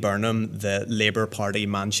Andy Burnham, the Labour Party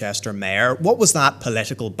Manchester mayor. What was that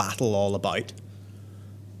political battle all about?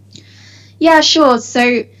 Yeah, sure.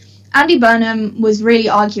 So Andy Burnham was really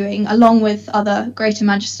arguing, along with other Greater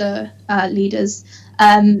Manchester leaders,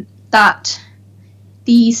 that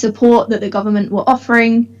the support that the government were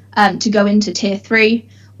offering to go into Tier 3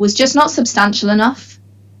 was just not substantial enough.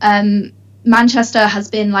 Manchester has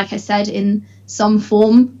been, like I said, in some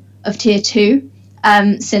form of Tier 2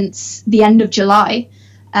 since the end of July.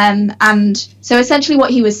 And so essentially what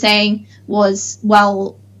he was saying was,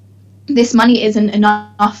 well, this money isn't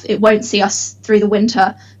enough. It won't see us through the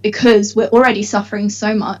winter because we're already suffering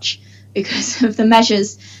so much because of the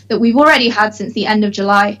measures that we've already had since the end of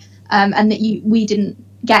July, and that we didn't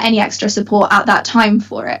get any extra support at that time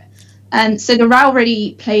for it. And so the row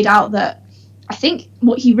really played out that I think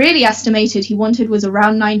what he really estimated he wanted was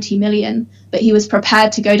around 90 million, but he was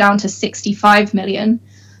prepared to go down to 65 million.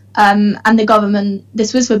 And the government,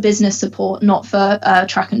 this was for business support, not for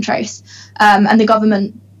track and trace. And the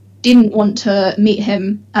government didn't want to meet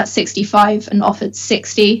him at 65 and offered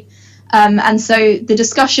 60. And so the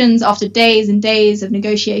discussions after days and days of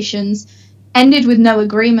negotiations ended with no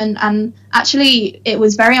agreement. And actually, it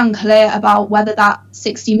was very unclear about whether that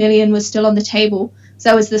 60 million was still on the table.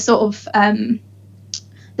 So it was the sort of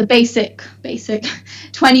the basic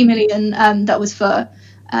 20 million that was for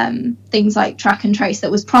things like track and trace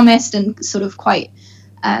that was promised and sort of quite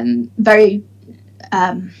very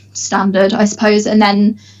standard, I suppose. And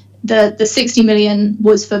then the 60 million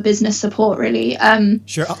was for business support, really.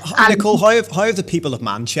 Sure. Nicole, how have the people of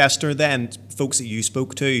Manchester then, folks that you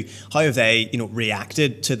spoke to, how have they,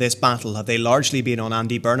 reacted to this battle? Have they largely been on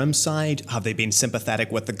Andy Burnham's side? Have they been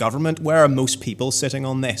sympathetic with the government? Where are most people sitting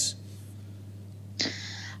on this?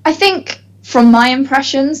 I think, from my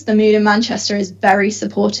impressions, the mood in Manchester is very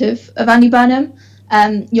supportive of Andy Burnham.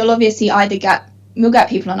 You'll obviously you'll get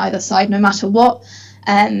people on either side, no matter what.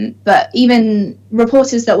 But even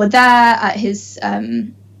reporters that were there at his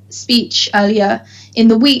speech earlier in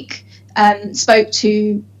the week spoke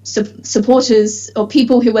to supporters or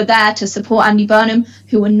people who were there to support Andy Burnham,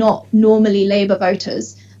 who were not normally Labour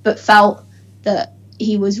voters, but felt that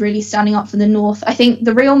he was really standing up for the North. I think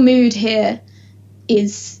the real mood here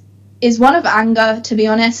is one of anger, to be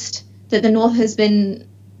honest, that the North has been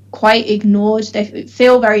quite ignored. They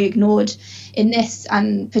feel very ignored in this,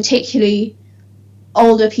 and particularly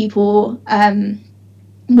older people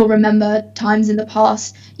will remember times in the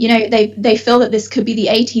past. They feel that this could be the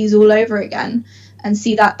 80s all over again and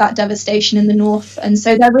see that devastation in the North. And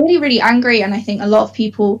so they're really, really angry. And I think a lot of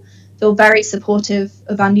people feel very supportive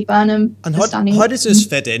of Andy Burnham. And how does this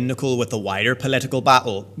fit in, Nicole, with the wider political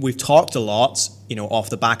battle? We've talked a lot,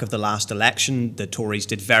 off the back of the last election. The Tories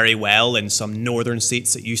did very well in some northern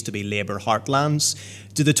seats that used to be Labour heartlands.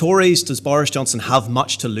 Does Boris Johnson have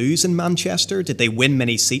much to lose in Manchester? Did they win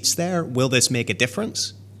many seats there? Will this make a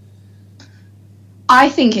difference? I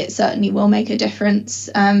think it certainly will make a difference.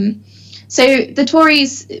 So the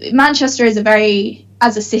Tories, Manchester is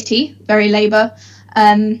as a city, very Labour.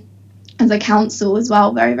 As a council as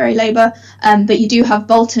well, very, very Labour. But you do have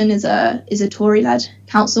Bolton is a Tory-led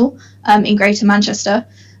council in Greater Manchester.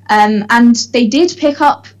 And they did pick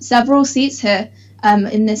up several seats here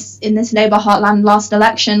in this Labour heartland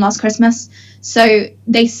last Christmas. So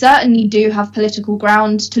they certainly do have political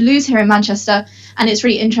ground to lose here in Manchester. And it's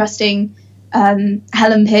really interesting.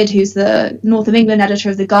 Helen Pidd, who's the North of England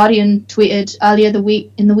editor of The Guardian, tweeted earlier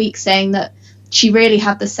in the week saying that she really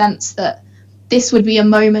had the sense that this would be a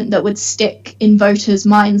moment that would stick in voters'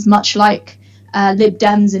 minds, much like Lib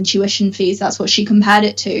Dems and tuition fees. That's what she compared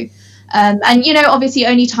it to. And, obviously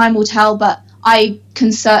only time will tell, but I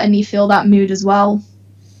can certainly feel that mood as well.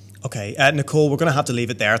 Okay, Nicole, we're going to have to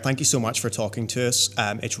leave it there. Thank you so much for talking to us.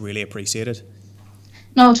 It's really appreciated.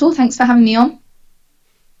 Not at all. Thanks for having me on.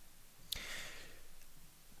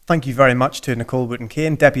 Thank you very much to Nicole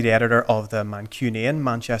Wooten-Kane, Deputy Editor of the Mancunian,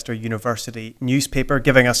 Manchester University newspaper,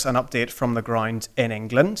 giving us an update from the ground in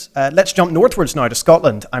England. Let's jump northwards now to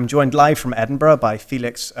Scotland. I'm joined live from Edinburgh by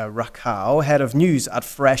Felix Rakau, Head of News at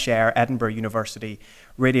Fresh Air Edinburgh University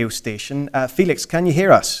radio station. Felix, can you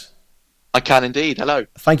hear us? I can indeed. Hello.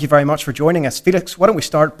 Thank you very much for joining us. Felix, why don't we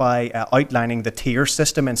start by outlining the tier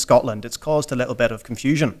system in Scotland? It's caused a little bit of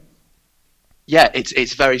confusion. Yeah,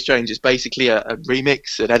 it's very strange. It's basically a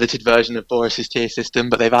remix, an edited version of Boris's tier system,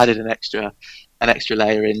 but they've added an extra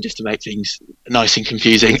layer in just to make things nice and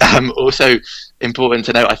confusing. Also important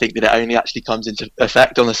to note, I think, that it only actually comes into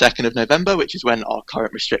effect on the 2nd of November, which is when our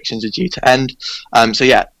current restrictions are due to end. So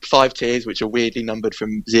yeah, 5 tiers, which are weirdly numbered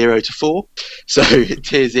from 0 to 4. So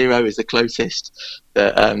tier 0 is the closest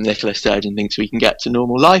that Nicola Sturgeon thinks we can get to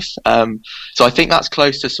normal life. So I think that's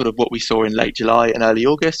close to sort of what we saw in late July and early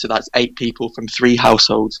August. So that's 8 people from 3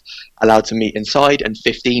 households allowed to meet inside and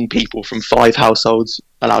 15 people from 5 households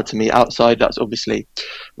allowed to meet outside. That's obviously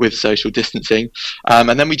with social distancing.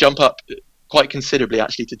 And then we jump up quite considerably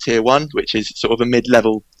actually to tier 1, which is sort of a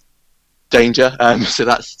mid-level danger. So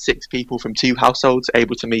that's 6 people from 2 households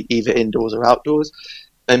able to meet either indoors or outdoors.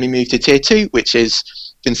 Then we move to tier 2, which is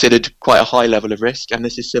considered quite a high level of risk, and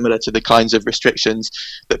this is similar to the kinds of restrictions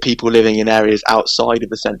that people living in areas outside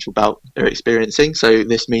of the central belt are experiencing. So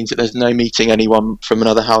this means that there's no meeting anyone from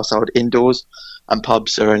another household indoors, and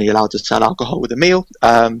pubs are only allowed to sell alcohol with a meal.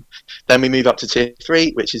 Then we move up to tier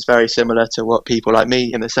 3, which is very similar to what people like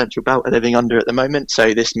me in the central belt are living under at the moment.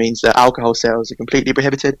 So this means that alcohol sales are completely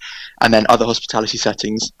prohibited, and then other hospitality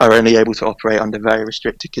settings are only able to operate under very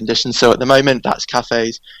restricted conditions. So at the moment, that's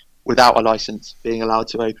cafes without a license being allowed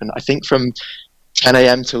to open, I think, from 10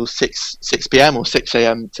 a.m. till 6 p.m. or 6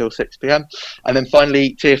 a.m. till 6 p.m. And then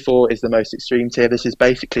finally, tier 4 is the most extreme tier. This is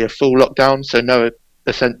basically a full lockdown, so no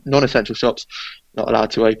non-essential shops not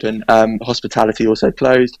allowed to open. Hospitality also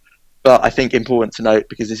closed. But I think important to note,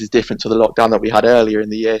 because this is different to the lockdown that we had earlier in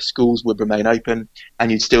the year, schools would remain open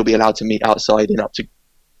and you'd still be allowed to meet outside in up to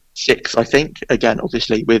 6, I think. Again,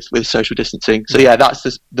 obviously with social distancing. So yeah,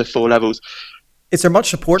 that's the 4 levels. Is there much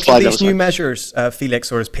support for these new measures,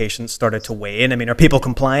 Felix, or has patients started to weigh in? I mean, are people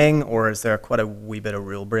complying, or is there quite a wee bit of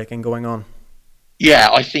rule breaking going on? Yeah,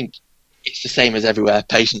 I think it's the same as everywhere.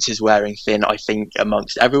 Patience is wearing thin, I think,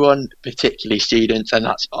 amongst everyone, particularly students, and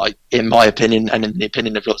that's, in my opinion, and in the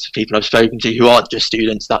opinion of lots of people I've spoken to who aren't just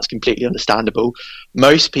students, that's completely understandable.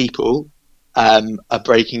 Most people are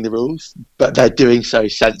breaking the rules, but they're doing so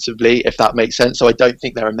sensibly, if that makes sense. So I don't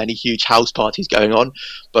think there are many huge house parties going on,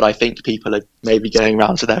 but I think people are maybe going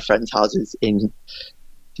around to their friends' houses in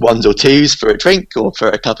 1s or 2s for a drink or for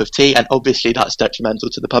a cup of tea, and obviously that's detrimental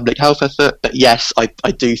to the public health effort. But yes,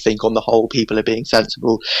 I do think on the whole people are being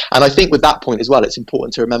sensible, and I think with that point as well, it's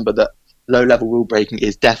important to remember that low-level rule breaking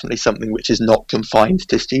is definitely something which is not confined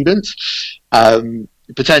to students.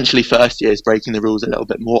 Potentially first years breaking the rules a little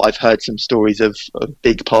bit more. I've heard some stories of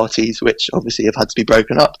big parties which obviously have had to be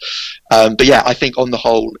broken up. But yeah, I think on the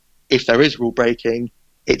whole, if there is rule breaking,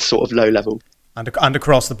 it's sort of low level. And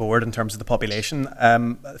across the board in terms of the population.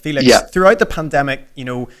 Felix, throughout the pandemic,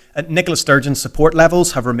 Nicola Sturgeon's support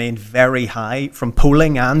levels have remained very high from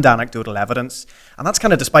polling and anecdotal evidence. And that's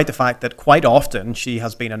kind of despite the fact that quite often she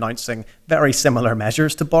has been announcing very similar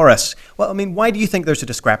measures to Boris. Well, I mean, why do you think there's a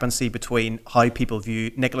discrepancy between how people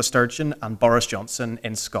view Nicola Sturgeon and Boris Johnson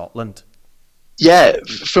in Scotland? Yeah,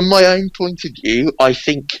 from my own point of view, I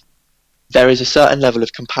think there is a certain level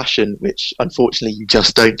of compassion which unfortunately you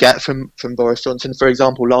just don't get from Boris Johnson. For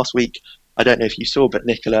example, last week, I don't know if you saw, but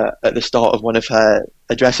Nicola, at the start of one of her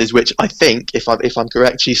addresses, which I think, if I'm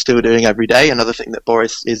correct, she's still doing every day, another thing that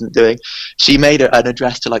Boris isn't doing, she made an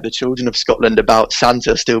address to like the children of Scotland about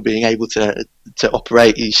Santa still being able to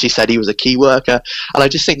operate. She said he was a key worker, and I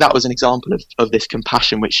just think that was an example of this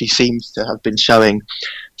compassion which she seems to have been showing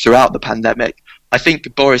throughout the pandemic. I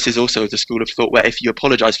think Boris is also of the school of thought where if you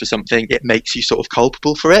apologise for something, it makes you sort of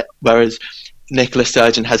culpable for it, whereas Nicola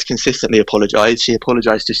Sturgeon has consistently apologised. She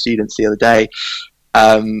apologised to students the other day.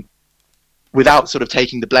 Without sort of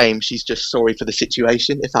taking the blame, she's just sorry for the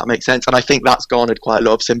situation, if that makes sense. And I think that's garnered quite a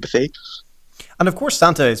lot of sympathy. And of course,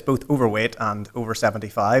 Santa is both overweight and over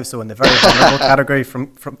 75, so in the very vulnerable category from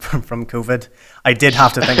COVID. I did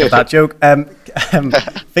have to think of that joke.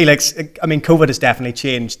 Felix, I mean, COVID has definitely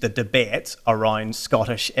changed the debate around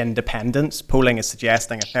Scottish independence. Polling is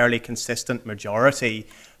suggesting a fairly consistent majority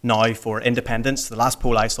now for independence. The last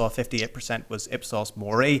poll I saw, 58% was Ipsos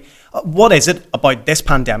Mori. What is it about this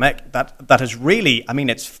pandemic that has really, I mean,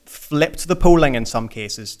 it's flipped the polling in some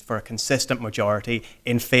cases for a consistent majority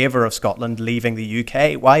in favour of Scotland leaving the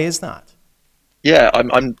UK? Why is that? Yeah,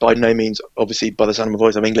 I'm by no means, obviously by the sound of my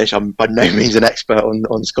voice, I'm English, I'm by no means an expert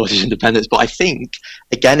on Scottish independence, but I think,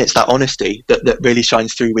 again, it's that honesty that really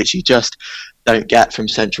shines through, which you just don't get from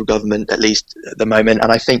central government, at least at the moment.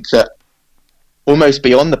 And I think that almost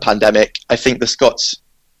beyond the pandemic, I think the Scots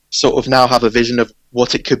sort of now have a vision of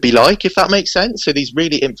what it could be like, if that makes sense. So these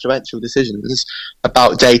really influential decisions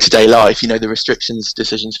about day-to-day life, you know, the restrictions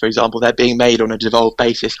decisions, for example, they're being made on a devolved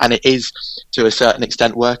basis, and it is, to a certain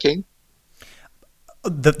extent, working.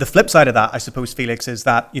 The flip side of that, I suppose, Felix, is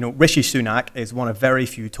that, you know, Rishi Sunak is one of very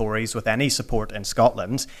few Tories with any support in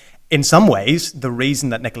Scotland. In some ways, the reason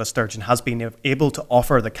that Nicola Sturgeon has been able to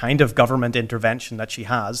offer the kind of government intervention that she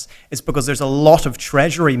has is because there's a lot of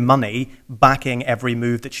Treasury money backing every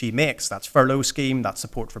move that she makes. That's furlough scheme, that's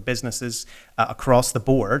support for businesses across the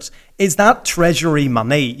board. Is that Treasury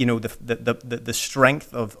money, you know, the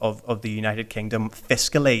strength of the United Kingdom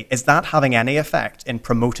fiscally, is that having any effect in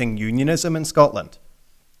promoting unionism in Scotland?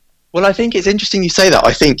 Well, I think it's interesting you say that.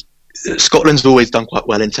 I think Scotland's always done quite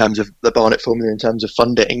well in terms of the Barnett formula, in terms of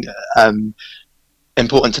funding.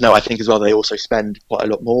 Important to know, I think, as well, they also spend quite a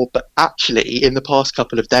lot more. But actually, in the past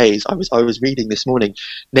couple of days, I was reading this morning,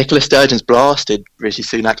 Nicola Sturgeon's blasted Rishi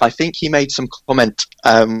Sunak. I think he made some comment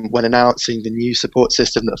when announcing the new support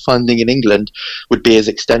system that funding in England would be as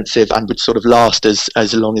extensive and would sort of last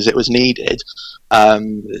as long as it was needed.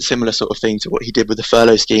 Similar sort of thing to what he did with the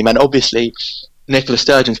furlough scheme. And obviously, Nicola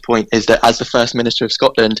Sturgeon's point is that as the First Minister of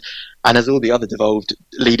Scotland, and as all the other devolved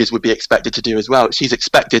leaders would be expected to do as well, she's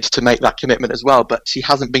expected to make that commitment as well, but she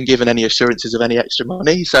hasn't been given any assurances of any extra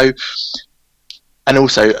money. So, and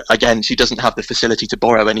also, again, she doesn't have the facility to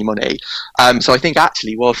borrow any money. So I think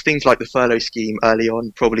actually, whilst things like the furlough scheme early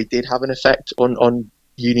on probably did have an effect on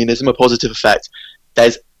unionism, a positive effect,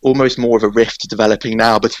 there's almost more of a rift developing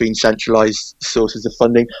now between centralised sources of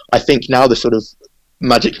funding. I think now the sort of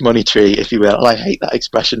magic money tree, if you will, and I hate that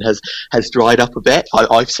expression, has dried up a bit.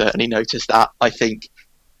 I've certainly noticed that. I think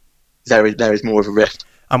there is more of a rift.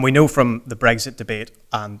 And we know from the Brexit debate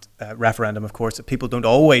and referendum, of course, that people don't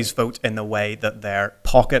always vote in the way that their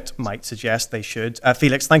pocket might suggest they should.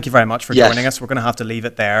 Felix, thank you very much for joining us. We're going to have to leave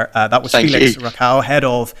it there. That was Felix Rakow, Head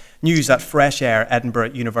of News at Fresh Air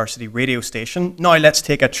Edinburgh University radio station. Now let's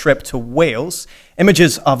take a trip to Wales.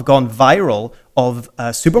 Images have gone viral of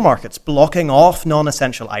supermarkets blocking off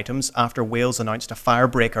non-essential items after Wales announced a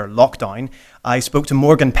firebreaker lockdown. I spoke to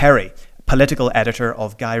Morgan Perry, political editor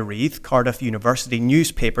of Guy Reith, Cardiff University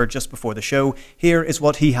newspaper, just before the show. Here is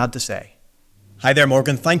what he had to say. Hi there,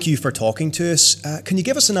 Morgan. Thank you for talking to us. Can you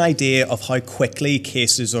give us an idea of how quickly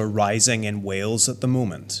cases are rising in Wales at the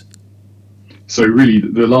moment? So really,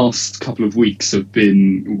 the last couple of weeks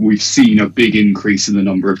we've seen a big increase in the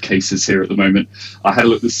number of cases here at the moment. I had a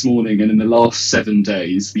look this morning, and in the last 7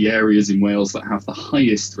 days, the areas in Wales that have the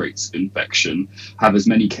highest rates of infection have as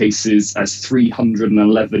many cases as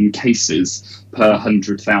 311 cases per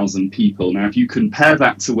 100,000 people. Now, if you compare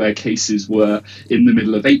that to where cases were in the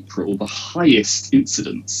middle of April, the highest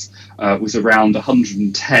incidence was around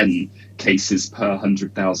 110 cases per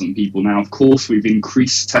 100,000 people. Now, of course, we've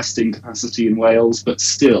increased testing capacity in Wales, but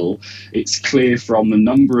still, it's clear from the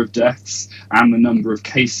number of deaths and the number of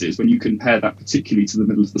cases, when you compare that particularly to the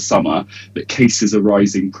middle of the summer, that cases are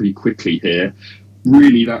rising pretty quickly here.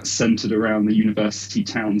 Really, that's centred around the university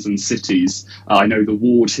towns and cities. I know the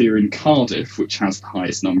ward here in Cardiff, which has the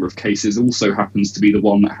highest number of cases, also happens to be the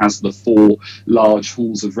one that has the 4 large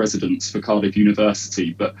halls of residence for Cardiff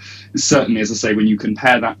University. But certainly, as I say, when you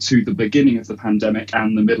compare that to the beginning of the pandemic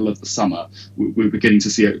and the middle of the summer, we're beginning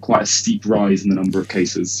to see quite a steep rise in the number of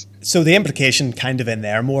cases. So the implication kind of in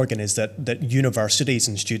there, Morgan, is that universities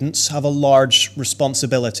and students have a large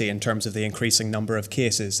responsibility in terms of the increasing number of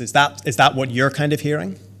cases. Is that what you're kind of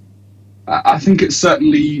hearing? I think it's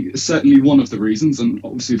certainly one of the reasons, and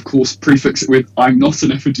obviously, of course, prefix it with, I'm not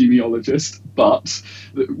an epidemiologist, but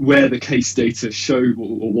where the case data show,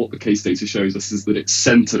 or what the case data shows us, is that it's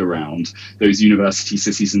centred around those university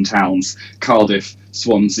cities and towns, Cardiff,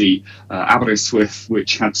 Swansea, Aberystwyth,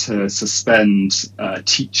 which had to suspend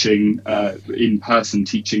teaching, in-person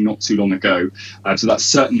teaching not too long ago. So that's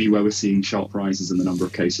certainly where we're seeing sharp rises in the number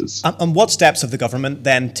of cases. And what steps have the government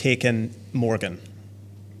then taken, Morgan?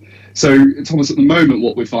 So, Thomas, at the moment,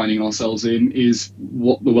 what we're finding ourselves in is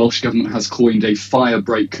what the Welsh Government has coined a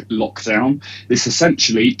firebreak lockdown. This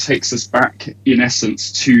essentially takes us back, in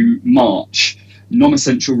essence, to March.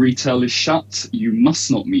 Non-essential retail is shut. You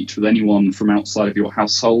must not meet with anyone from outside of your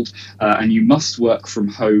household, and you must work from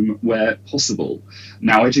home where possible.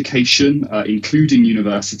 Now, education, including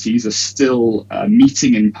universities, are still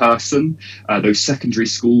meeting in person. Those secondary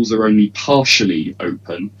schools are only partially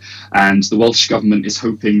open, and the Welsh Government is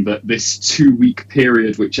hoping that this 2-week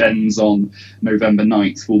period, which ends on November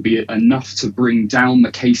 9th, will be enough to bring down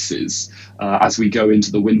the cases as we go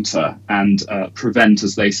into the winter and prevent,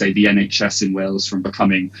 as they say, the NHS in Wales from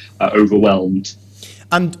becoming overwhelmed.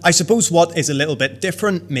 And I suppose what is a little bit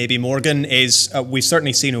different, maybe, Morgan, is we've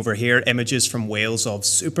certainly seen over here images from Wales of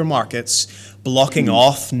supermarkets blocking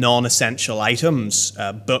off non-essential items,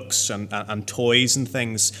 books and toys and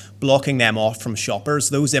things, blocking them off from shoppers.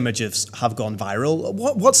 Those images have gone viral.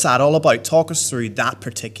 What's that all about? Talk us through that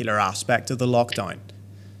particular aspect of the lockdown.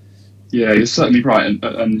 Yeah, you're certainly right,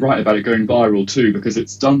 and right about it going viral too, because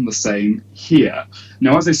it's done the same here.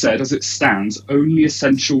 Now, as I said, as it stands, only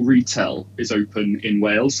essential retail is open in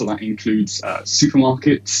Wales, so that includes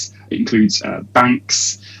supermarkets, it includes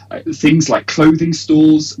banks, things like clothing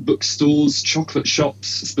stores, bookstores, chocolate shops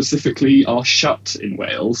specifically are shut in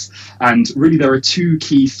Wales. And really there are two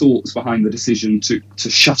key thoughts behind the decision to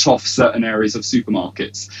shut off certain areas of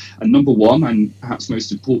supermarkets. And number one, and perhaps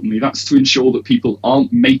most importantly, that's to ensure that people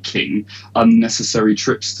aren't making unnecessary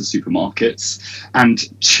trips to supermarkets. And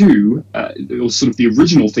two, or sort of the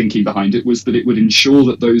original thinking behind it was that it would ensure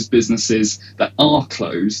that those businesses that are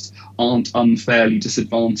closed aren't unfairly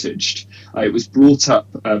disadvantaged. It was brought up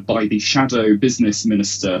by the shadow business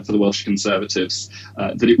minister for the Welsh Conservatives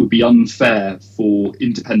that it would be unfair for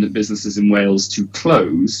independent businesses in Wales to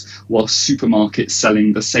close while supermarkets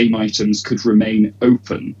selling the same items could remain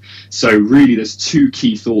open. So really there's two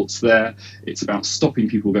key thoughts there. It's about stopping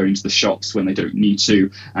people going to the shops when they don't need to,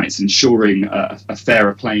 and it's ensuring a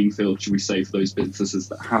fairer playing field, should we say, for those businesses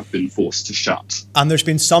that have been forced to shut. And there's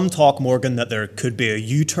been some talk, Morgan, that there could be a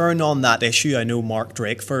U-turn on that issue. I know Mark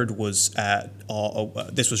Drakeford was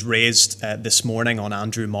this was raised this morning on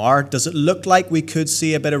Andrew Marr. Does it look like we could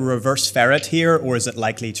see a bit of reverse ferret here, or is it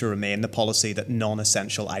likely to remain the policy that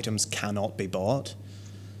non-essential items cannot be bought?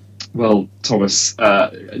 Well, Thomas,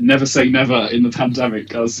 never say never in the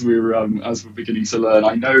pandemic, as we're beginning to learn.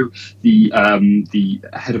 I know the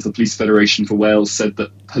head of the Police Federation for Wales said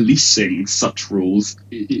that policing such rules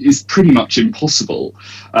is pretty much impossible,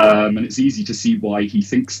 and it's easy to see why he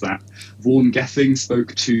thinks that. Vaughan Gething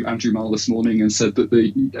spoke to Andrew Marr this morning and said that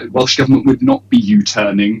the Welsh Government would not be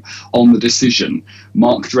U-turning on the decision.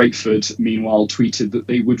 Mark Drakeford, meanwhile, tweeted that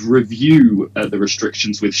they would review the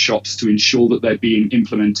restrictions with shops to ensure that they're being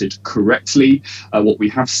implemented correctly. What we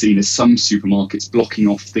have seen is some supermarkets blocking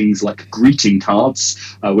off things like greeting cards,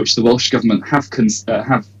 which the Welsh Government have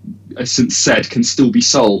since said can still be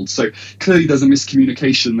sold. So clearly there's a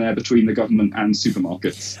miscommunication there between the government and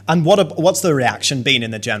supermarkets. And what's the reaction been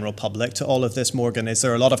in the general public to all of this, Morgan? Is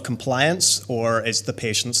there a lot of compliance, or is the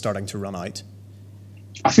patience starting to run out?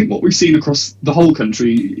 I think what we've seen across the whole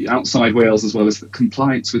country, outside Wales as well, is that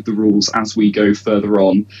compliance with the rules as we go further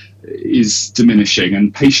on is diminishing,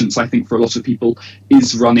 and patience, I think, for a lot of people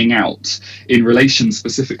is running out. In relation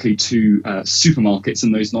specifically to supermarkets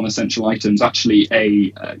and those non-essential items, actually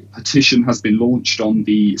a petition has been launched on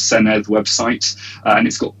the Senedd website, and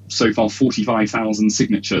it's got so far 45,000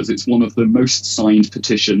 signatures. It's one of the most signed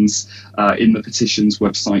petitions in the petitions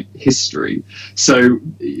website history. So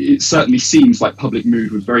it certainly seems like public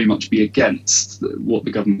mood would very much be against what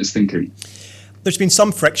the government is thinking. There's been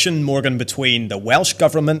some friction, Morgan, between the Welsh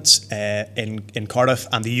Government in Cardiff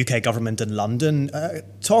and the UK Government in London.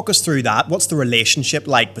 Talk us through that. What's the relationship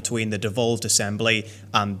like between the devolved Assembly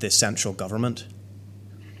and the central government?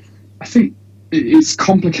 I think it's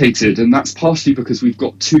complicated, and that's partially because we've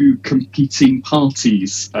got two competing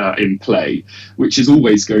parties in play, which is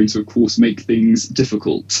always going to, of course, make things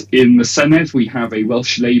difficult. In the Senedd, we have a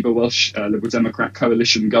Welsh Labour, Welsh Liberal Democrat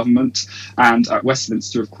coalition government, and at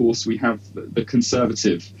Westminster, of course, we have the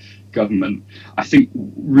Conservative government. I think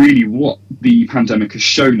really what the pandemic has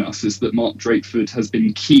shown us is that Mark Drakeford has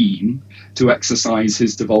been keen to exercise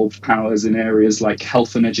his devolved powers in areas like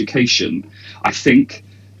health and education. I think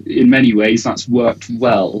in many ways that's worked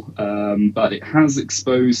well, but it has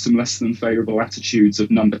exposed some less than favourable attitudes of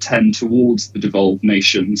Number 10 towards the devolved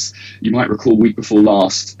nations. You might recall week before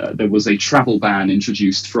last there was a travel ban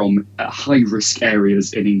introduced from high-risk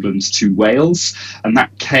areas in England to Wales, and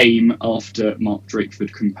that came after Mark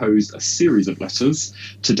Drakeford composed a series of letters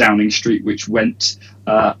to Downing Street which went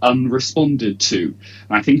unresponded to.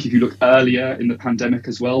 And I think if you look earlier in the pandemic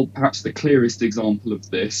as well, perhaps the clearest example of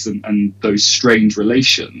this and those strained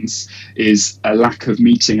relations is a lack of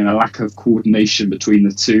meeting and a lack of coordination between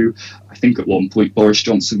the two. I think at one point Boris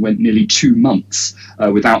Johnson went nearly 2 months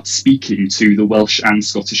without speaking to the Welsh and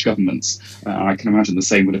Scottish governments. I can imagine the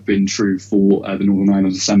same would have been true for the Northern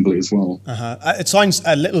Ireland Assembly as well. It sounds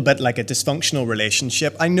a little bit like a dysfunctional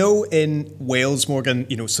relationship. I know in Wales, Morgan,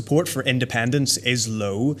 support for independence is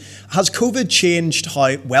low. Has COVID changed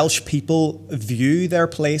how Welsh people view their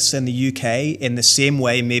place in the UK in the same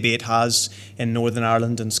way maybe it has in Northern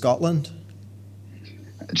Ireland and Scotland?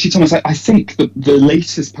 Actually, Thomas, I think that the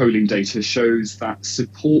latest polling data shows that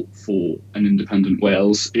support for an independent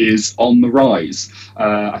Wales is on the rise.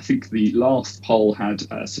 I think the last poll had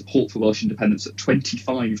support for Welsh independence at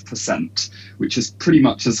 25%, which is pretty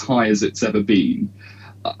much as high as it's ever been.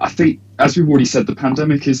 I think, as we've already said, the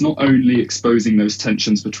pandemic is not only exposing those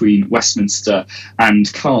tensions between Westminster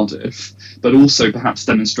and Cardiff, but also perhaps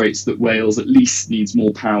demonstrates that Wales at least needs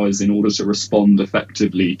more powers in order to respond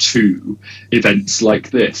effectively to events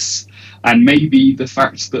like this. And maybe the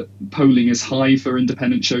fact that polling is high for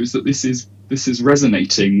independent shows that this is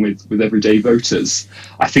resonating with everyday voters.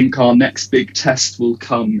 I think our next big test will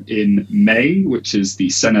come in May, which is the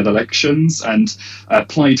Senedd elections, and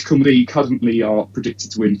Plaid Cymru currently are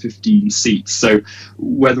predicted to win 15 seats. So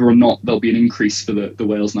whether or not there'll be an increase for the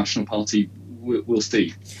Wales National Party, we'll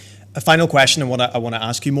see. A final question I want to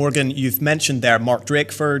ask you, Morgan. You've mentioned there Mark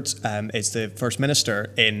Drakeford is the First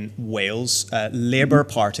Minister in Wales, Labour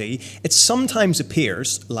Party. It sometimes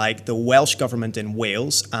appears like the Welsh Government in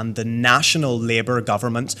Wales and the National Labour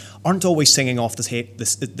Government aren't always singing off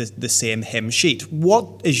the same hymn sheet.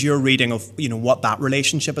 What is your reading of what that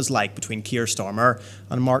relationship is like between Keir Starmer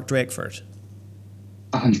and Mark Drakeford?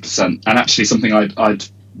 100%. And actually something I'd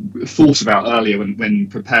thought about earlier when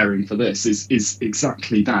preparing for this is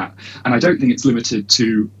exactly that. And I don't think it's limited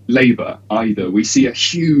to Labour either. We see a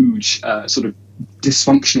huge sort of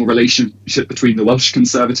dysfunctional relationship between the Welsh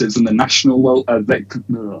Conservatives and the National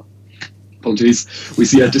apologies. We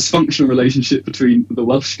see a dysfunctional relationship between the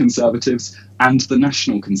Welsh Conservatives and the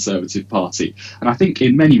National Conservative Party. And I think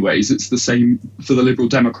in many ways it's the same for the Liberal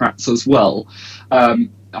Democrats as well.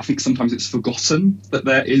 I think sometimes it's forgotten that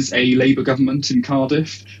there is a Labour government in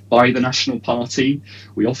Cardiff by the National Party.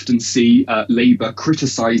 We often see Labour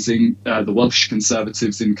criticising the Welsh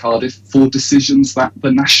Conservatives in Cardiff for decisions that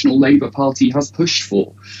the National Labour Party has pushed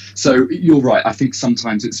for. So you're right, I think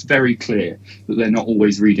sometimes it's very clear that they're not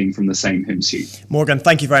always reading from the same hymn sheet. Morgan,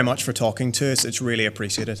 thank you very much for talking to us. It's really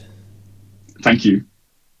appreciated. Thank you.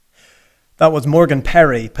 That was Morgan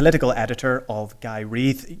Perry, political editor of Guy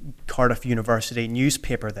Reith, Cardiff University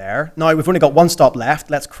newspaper there. Now, we've only got one stop left.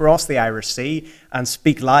 Let's cross the Irish Sea and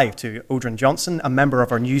speak live to Odrin Johnson, a member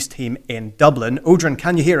of our news team in Dublin. Odrin,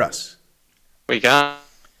 can you hear us? We can.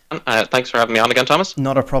 Thanks for having me on again, Thomas.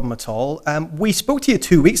 Not a problem at all. We spoke to you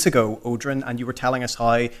 2 weeks ago, Odrin, and you were telling us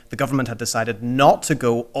how the government had decided not to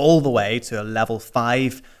go all the way to a level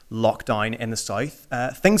 5 lockdown in the south.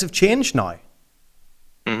 Things have changed now.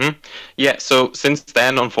 Mm-hmm. Yeah, so since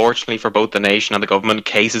then, unfortunately for both the nation and the government,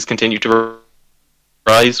 cases continue to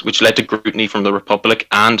rise, which led to scrutiny from the Republic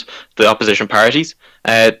and the opposition parties.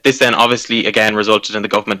 This then obviously again resulted in the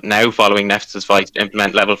government now following Neff's fight to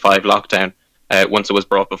implement level 5 lockdown once it was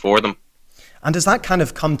brought before them. And does that kind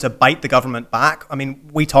of come to bite the government back? I mean,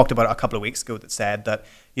 we talked about it a couple of weeks ago that said that,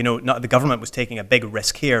 the government was taking a big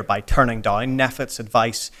risk here by turning down Neff's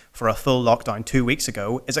advice for a full lockdown 2 weeks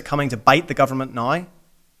ago. Is it coming to bite the government now?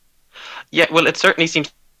 Yeah, well, it certainly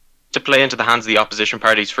seems to play into the hands of the opposition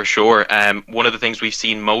parties for sure. One of the things we've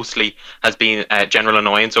seen mostly has been general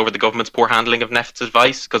annoyance over the government's poor handling of Neff's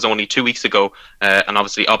advice, because only 2 weeks ago, and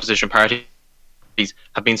obviously opposition parties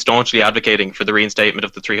have been staunchly advocating for the reinstatement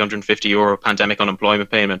of the €350 pandemic unemployment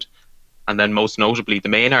payment. And then most notably, the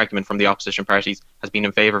main argument from the opposition parties has been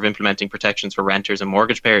in favour of implementing protections for renters and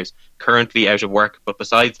mortgage payers currently out of work. But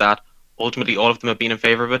besides that, ultimately, all of them have been in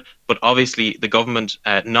favour of it, but obviously the government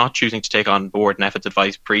not choosing to take on board Neff's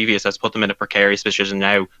advice previous has put them in a precarious position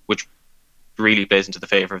now, which really plays into the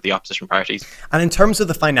favour of the opposition parties. And in terms of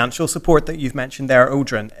the financial support that you've mentioned there,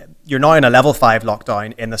 Odrin, you're now in a level 5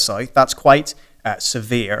 lockdown in the south. That's quite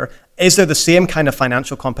severe. Is there the same kind of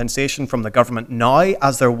financial compensation from the government now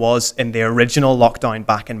as there was in the original lockdown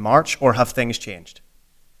back in March, or have things changed?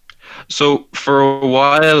 So for a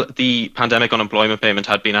while, the pandemic unemployment payment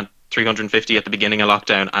had been at €350 at the beginning of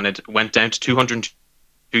lockdown, and it went down to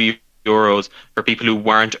 €202 for people who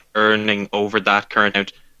weren't earning over that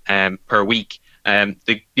current amount per week.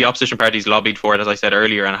 The opposition parties lobbied for it, as I said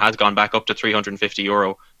earlier, and it has gone back up to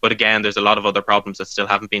 €350. But again, there's a lot of other problems that still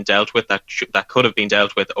haven't been dealt with that could have been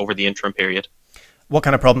dealt with over the interim period. What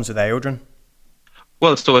kind of problems are they, Odrin?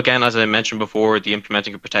 Well, so again, as I mentioned before, the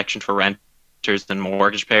implementing of protection for and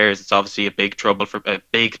mortgage payers. It's obviously a big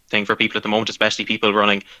thing for people at the moment, especially people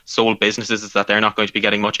running sole businesses, is that they're not going to be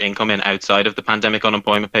getting much income in outside of the pandemic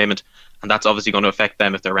unemployment payment, and that's obviously going to affect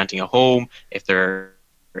them if they're renting a home, if they're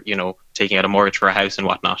taking out a mortgage for a house and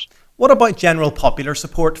whatnot. What about general popular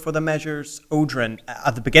support for the measures, Odrin?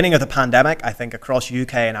 At the beginning of the pandemic, I think across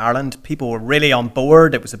UK and Ireland, people were really on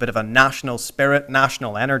board. It was a bit of a national spirit,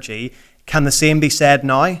 national energy. Can the same be said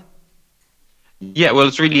now? Yeah, well,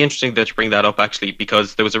 it's really interesting that you bring that up, actually,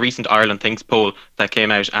 because there was a recent Ireland Thinks poll that came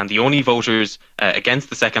out, and the only voters against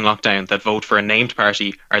the second lockdown that vote for a named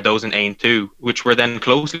party are those in Aon 2, which were then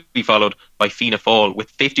closely followed by Fianna Fáil,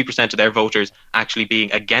 with 50% of their voters actually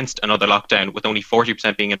being against another lockdown, with only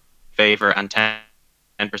 40% being in favour and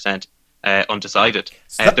 10% undecided.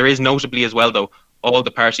 There is notably as well, though, all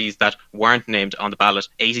the parties that weren't named on the ballot,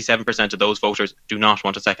 87% of those voters do not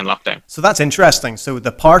want a second lockdown. So that's interesting. So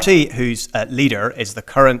the party whose leader is the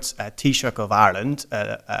current Taoiseach of Ireland,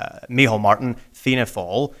 Micheál Martin, Fianna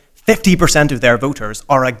Fáil, 50% of their voters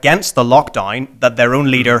are against the lockdown that their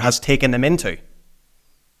own leader has taken them into.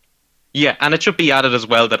 Yeah, and it should be added as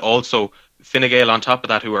well that also Fine Gael on top of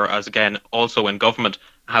that, who are, as again, also in government,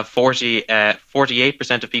 have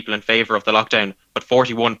 48% of people in favour of the lockdown, but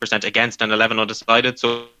 41% against and 11 undecided.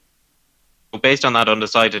 So based on that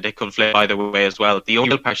undecided, it could flip either way as well. The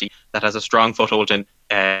only party that has a strong foothold in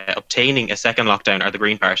obtaining a second lockdown are the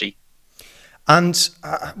Green Party. And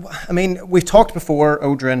I mean, we've talked before,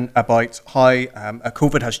 Odrin, about how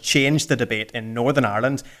COVID has changed the debate in Northern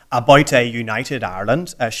Ireland about a united Ireland.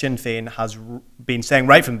 Sinn Féin has been saying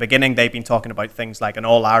right from the beginning, they've been talking about things like an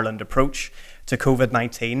all-Ireland approach to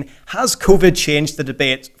COVID-19. Has COVID changed the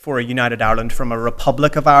debate for a united Ireland from a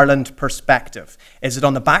Republic of Ireland perspective? Is it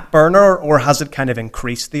on the back burner, or has it kind of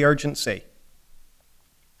increased the urgency?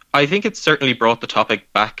 I think it's certainly brought the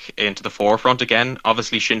topic back into the forefront again.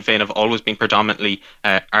 Obviously, Sinn Féin have always been predominantly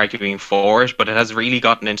arguing for it, but it has really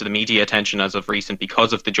gotten into the media attention as of recent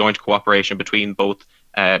because of the joint cooperation between both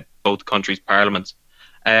countries' parliaments.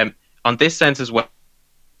 On this sense as well,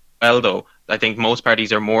 though, I think most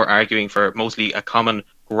parties are more arguing for mostly a common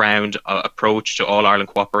ground approach to all-Ireland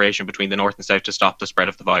cooperation between the North and South to stop the spread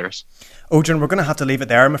of the virus. Odrin, we're going to have to leave it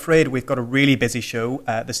there, I'm afraid. We've got a really busy show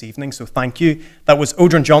this evening, so thank you. That was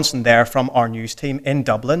Odrin Johnson there from our news team in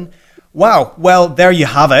Dublin. Wow, well, there you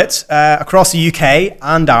have it. Across the UK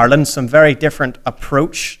and Ireland, some very different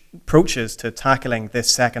approaches to tackling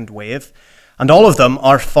this second wave. And all of them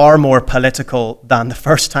are far more political than the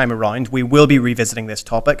first time around. We will be revisiting this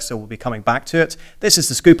topic, so we'll be coming back to it. This is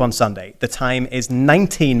The Scoop on Sunday. The time is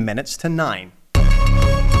 19 minutes to 9.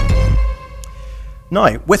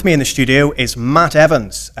 Now, with me in the studio is Matt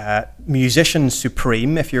Evans, musician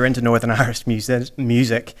supreme. If you're into Northern Irish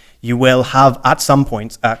music, you will have at some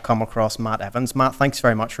point come across Matt Evans. Matt, thanks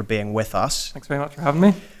very much for being with us. Thanks very much for having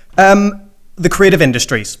me. The creative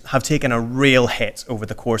industries have taken a real hit over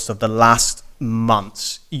the course of the last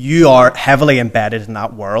months. You are heavily embedded in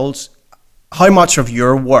that world. How much of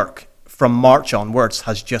your work from March onwards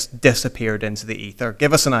has just disappeared into the ether?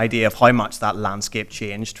 Give us an idea of how much that landscape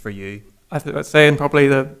changed for you. I'd say in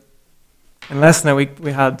less than a week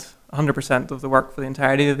we had 100% of the work for the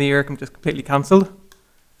entirety of the year just completely cancelled.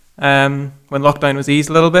 When lockdown was eased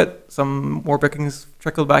a little bit, some more bookings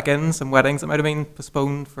trickled back in, some weddings that might have been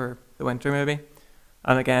postponed for the winter maybe.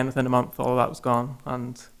 And again, within a month, all of that was gone.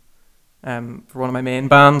 And for one of my main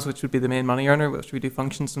bands, which would be the main money earner, which we do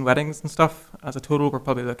functions and weddings and stuff, as a total, we're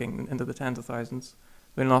probably looking into the tens of thousands.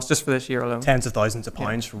 We've lost just for this year alone. Tens of thousands of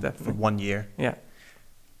pounds for 1 year. Yeah.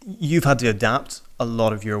 You've had to adapt a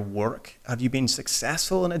lot of your work. Have you been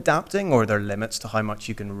successful in adapting, or are there limits to how much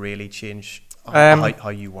you can really change how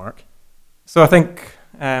you work? So I think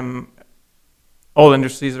all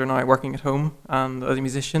industries are now working at home, and as a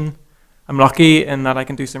musician, I'm lucky in that I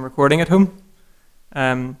can do some recording at home.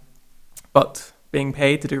 But being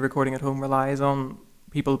paid to do recording at home relies on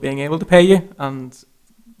people being able to pay you, and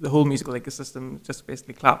the whole musical ecosystem just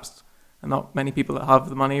basically collapsed, and not many people that have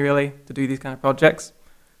the money really to do these kind of projects.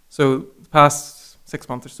 So the past 6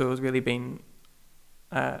 months or so has really been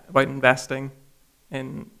about investing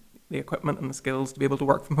in the equipment and the skills to be able to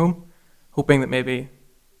work from home, hoping that maybe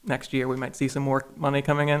next year we might see some more money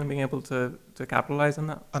coming in and being able to capitalize on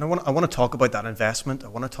that. And I want to talk about that investment. I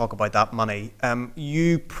want to talk about that money.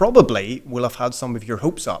 You probably will have had some of your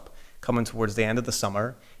hopes up coming towards the end of the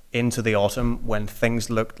summer into the autumn when things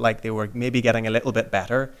looked like they were maybe getting a little bit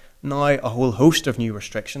better. Now a whole host of new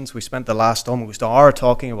restrictions. We spent the last almost hour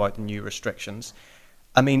talking about the new restrictions.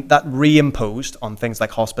 I mean, that reimposed on things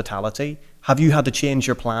like hospitality. Have you had to change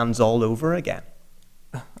your plans all over again?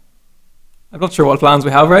 I'm not sure what plans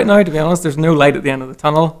we have right now, to be honest. There's no light at the end of the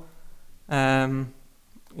tunnel.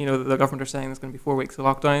 You know, the government are saying there's going to be 4 weeks of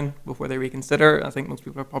lockdown before they reconsider. I think most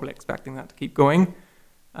people are probably expecting that to keep going.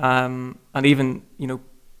 And even, you know,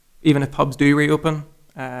 even if pubs do reopen,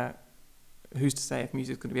 who's to say if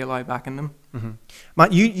music's going to be allowed back in them? Mm-hmm.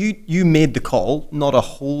 Matt, you made the call not a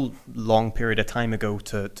whole long period of time ago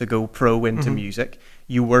to go pro into music.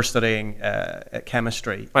 You were studying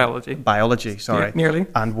biology, sorry, yeah, nearly,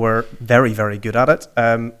 and were very, very good at it.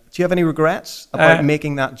 Do you have any regrets about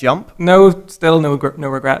making that jump? No, still no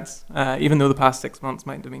regrets. Even though the past 6 months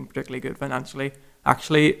mightn't have been particularly good financially,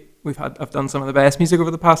 actually I've done some of the best music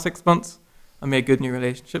over the past 6 months and made good new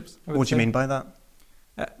relationships. What do you mean by that?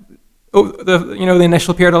 The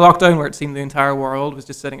initial period of lockdown where it seemed the entire world was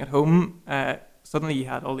just sitting at home. Suddenly you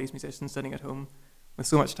had all these musicians sitting at home with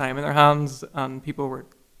so much time in their hands, and people were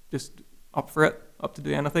just up to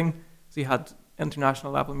do anything. So you had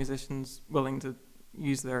international level musicians willing to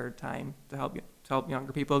use their time to help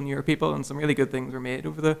younger people, newer people, and some really good things were made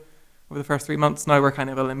over the first 3 months. Now we're kind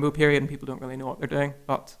of a limbo period and people don't really know what they're doing,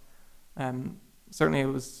 but certainly it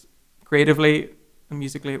was creatively and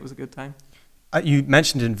musically it was a good time. You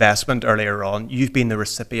mentioned investment earlier on. You've been the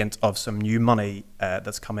recipient of some new money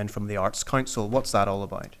that's come in from the Arts Council. What's that all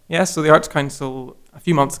about? Yes, so the Arts Council a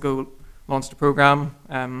few months ago launched a programme,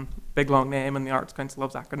 big long name, and the Arts Council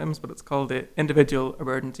loves acronyms, but it's called the Individual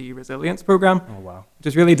Emergency Resilience Programme. Oh, wow. Which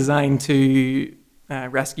is really designed to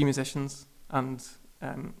rescue musicians and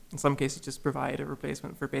in some cases just provide a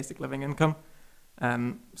replacement for basic living income.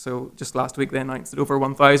 So just last week they announced that over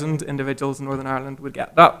 1,000 individuals in Northern Ireland would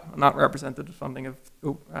get that, and that represented funding of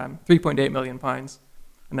 £3.8 million. And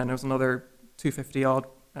then there was another 250 odd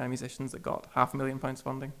musicians that got £500,000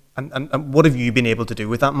 funding. And what have you been able to do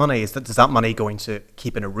with that money? Is that money going to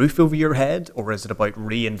keeping a roof over your head, or is it about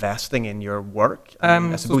reinvesting in your work?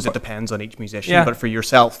 I suppose it depends on each musician, yeah. But for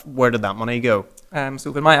yourself, where did that money go?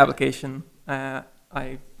 So with my application,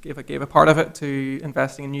 I gave a part of it to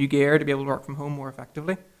investing in new gear to be able to work from home more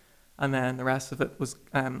effectively. And then the rest of it was,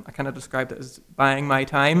 I kind of described it as buying my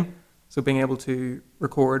time. So being able to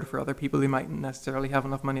record for other people who mightn't necessarily have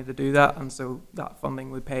enough money to do that. And so that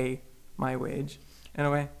funding would pay my wage in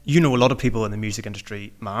a way. You know a lot of people in the music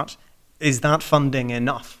industry, Matt. Is that funding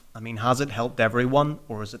enough? I mean, has it helped everyone,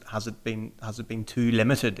 or has it been too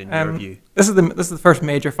limited in your view? This is the first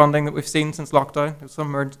major funding that we've seen since lockdown. There's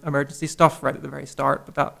some emergency stuff right at the very start,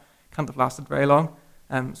 but that can't have lasted very long.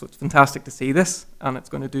 So it's fantastic to see this, and it's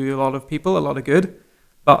going to do a lot of people a lot of good.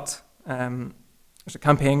 But there's a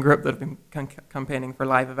campaign group that have been campaigning for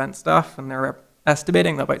live event staff, and they're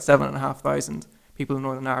estimating that about 7,500 people in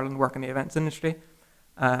Northern Ireland work in the events industry.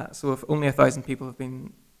 So if only 1,000 people have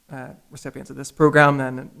been recipients of this program,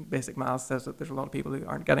 then basic math says that there's a lot of people who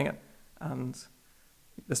aren't getting it, and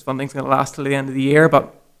this funding's going to last till the end of the year.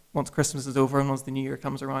 But once Christmas is over and once the new year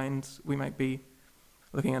comes around, we might be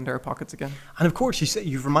looking into our pockets again. And of course,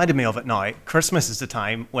 you've reminded me of it now. Christmas is the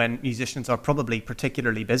time when musicians are probably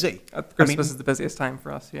particularly busy. Christmas is the busiest time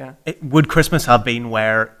for us. Yeah. Would Christmas have been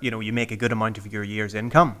where you make a good amount of your year's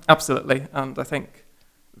income? Absolutely, and I think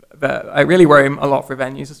that I really worry a lot for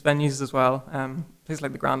venues as well. Places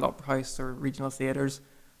like the Grand Opera House or regional theatres,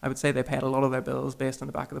 I would say they paid a lot of their bills based on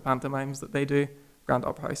the back of the pantomimes that they do, Grand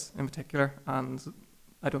Opera House in particular, and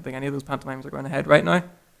I don't think any of those pantomimes are going ahead right now.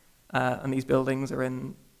 And these buildings are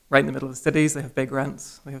right in the middle of the cities. They have big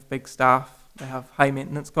rents, they have big staff, they have high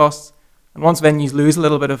maintenance costs. And once venues lose a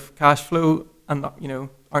little bit of cash flow and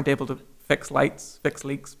aren't able to fix lights, fix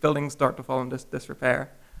leaks, buildings start to fall into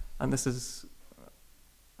disrepair. And this is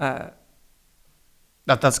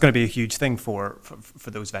that's going to be a huge thing for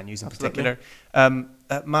those venues in Absolutely. particular.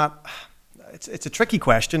 Matt, it's a tricky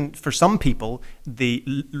question. For some people,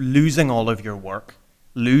 losing all of your work,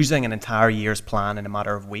 losing an entire year's plan in a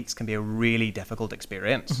matter of weeks can be a really difficult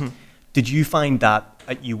experience. Mm-hmm. Did you find that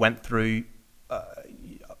you went through,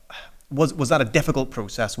 was that a difficult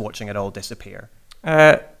process watching it all disappear?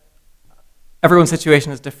 Everyone's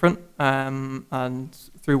situation is different, and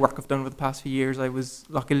through work I've done over the past few years, I was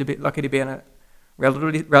lucky to be in a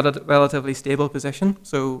relatively stable position.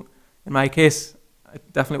 So in my case,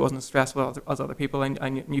 it definitely wasn't as stressful as other people. I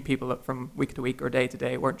knew people that from week to week or day to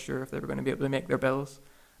day weren't sure if they were going to be able to make their bills.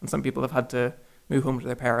 And some people have had to move home to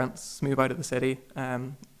their parents, move out of the city,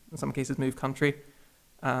 in some cases move country,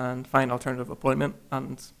 and find alternative employment.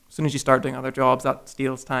 And as soon as you start doing other jobs, that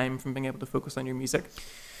steals time from being able to focus on your music.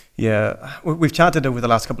 Yeah, we've chatted over the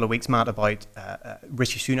last couple of weeks, Matt, about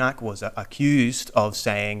Rishi Sunak was accused of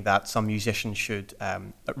saying that some musicians should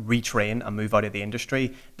retrain and move out of the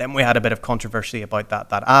industry. Then we had a bit of controversy about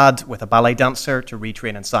that ad with a ballet dancer to retrain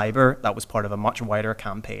in cyber. That was part of a much wider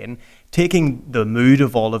campaign. Taking the mood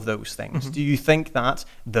of all of those things, do you think that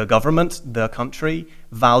the government, the country,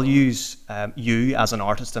 values you as an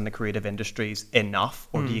artist in the creative industries enough,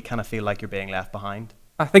 or do you kind of feel like you're being left behind?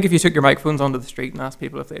 I think if you took your microphones onto the street and asked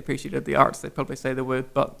people if they appreciated the arts, they'd probably say they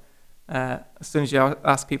would. But as soon as you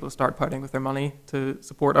ask people to start parting with their money to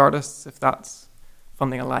support artists, if that's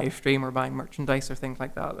funding a live stream or buying merchandise or things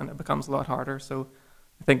like that, then it becomes a lot harder. So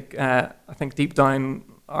I think deep down,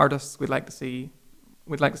 artists we'd like to see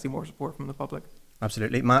more support from the public.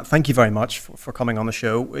 Absolutely. Matt, thank you very much for coming on the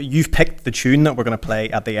show. You've picked the tune that we're going to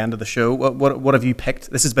play at the end of the show. What have you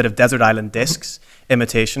picked? This is a bit of Desert Island Discs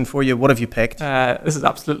imitation for you. What have you picked? This is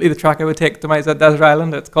absolutely the track I would take to my Desert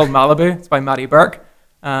Island. It's called Malibu. It's by Maddie Burke.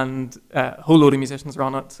 And a whole load of musicians are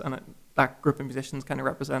on it. And that group of musicians kind of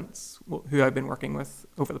represents who I've been working with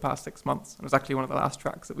over the past 6 months. And it was actually one of the last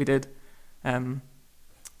tracks that we did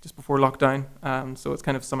just before lockdown. So it's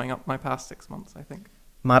kind of summing up my past 6 months, I think.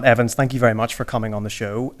 Matt Evans, thank you very much for coming on the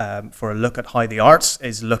show for a look at how the arts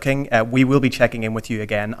is looking. We will be checking in with you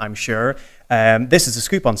again, I'm sure. This is The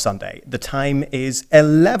Scoop on Sunday. The time is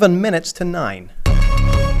 11 minutes to 9.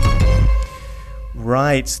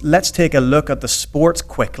 Right, let's take a look at the sports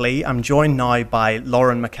quickly. I'm joined now by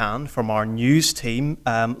Lauren McCann from our news team.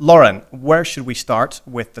 Lauren, where should we start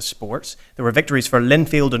with the sports? There were victories for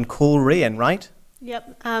Linfield and Coleraine, right?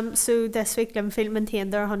 Yep. So this week Linfield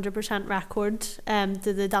maintained their 100% record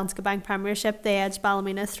to the Danske Bank Premiership. They edged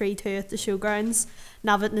Ballymena 3-2 at the showgrounds.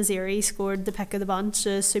 Navid Naziri scored the pick of the bunch,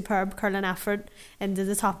 a superb curling effort into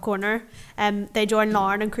the top corner. They joined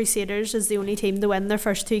Larne and Crusaders as the only team to win their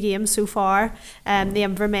first 2 games so far. The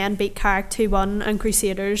Invermen beat Carrick 2-1 and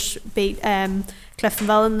Crusaders beat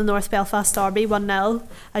Cliftonville in the North Belfast Derby 1-0.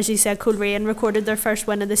 As you said, Coleraine recorded their first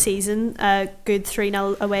win of the season, a good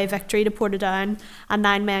 3-0 away victory to Portadown, and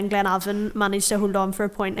 9-man Glenavon managed to hold on for a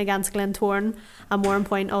point against Glentoran, and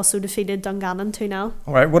Warrenpoint also defeated Dungannon 2-0.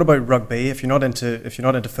 All right, what about rugby? If you're not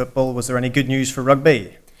into football, was there any good news for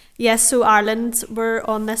rugby? Yes, so Ireland were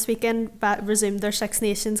on this weekend, but resumed their Six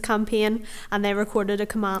Nations campaign, and they recorded a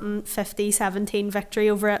commanding 50-17 victory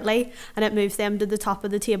over Italy, and it moved them to the top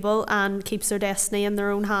of the table and keeps their destiny in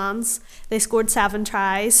their own hands. They scored 7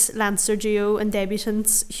 tries. Leinster duo and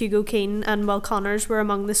debutants Hugo Keane and Will Connors were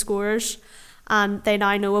among the scorers, and they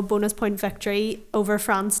now know a bonus point victory over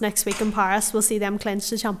France next week in Paris will see them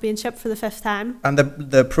clinch the championship for the 5th time. And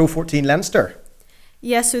the Pro 14 Leinster?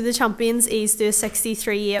 Yes, so the champions eased to a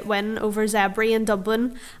 63-8 win over Zebri in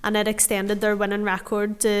Dublin, and it extended their winning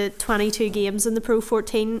record to 22 games in the Pro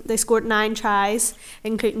 14. They scored 9 tries,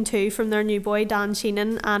 including 2 from their new boy Dan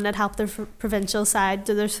Sheenan, and it helped their provincial side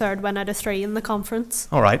to their 3rd win out of 3 in the conference.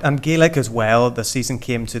 All right, and Gaelic as well. The season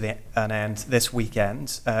came to an end this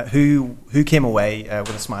weekend. Who came away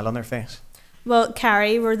with a smile on their face? Well,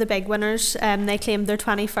 Kerry were the big winners. They claimed their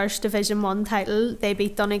 21st Division 1 title. They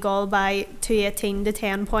beat Donegal by 218 to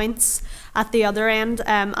 10 points. At the other end,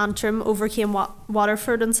 Antrim overcame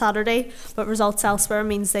Waterford on Saturday, but results elsewhere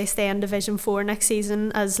means they stay in Division 4 next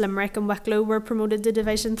season, as Limerick and Wicklow were promoted to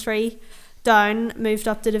Division 3. Down moved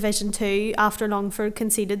up to Division 2 after Longford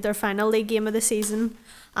conceded their final league game of the season,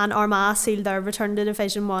 and Armagh sealed their return to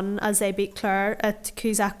Division 1 as they beat Clare at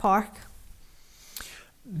Cusack Park.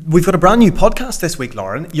 We've got a brand new podcast this week,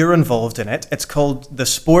 Lauren. You're involved in it. It's called The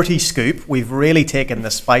Sporty Scoop. We've really taken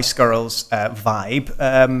the Spice Girls vibe.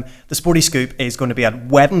 The Sporty Scoop is going to be at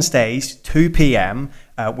Wednesdays, 2 p.m.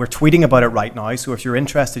 We're tweeting about it right now, so if you're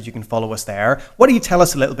interested, you can follow us there. Why don't you tell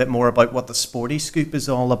us a little bit more about what The Sporty Scoop is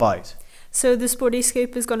all about? So the Sporty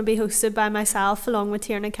Scoop is going to be hosted by myself along with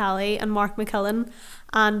Tierna Kelly and Mark McKillen,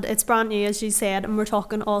 and it's brand new, as you said, and we're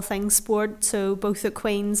talking all things sport, so both at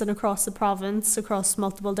Queen's and across the province, across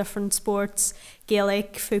multiple different sports,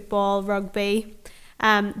 Gaelic, football, rugby.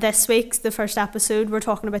 This week, the first episode, we're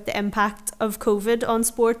talking about the impact of COVID on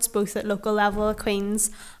sports, both at local level at Queen's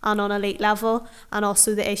and on elite level, and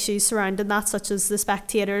also the issues surrounding that, such as the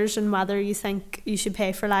spectators and whether you think you should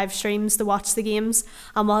pay for live streams to watch the games.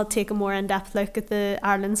 And we'll take a more in-depth look at the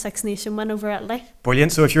Ireland Six Nation win over Italy.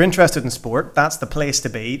 Brilliant. So if you're interested in sport, that's the place to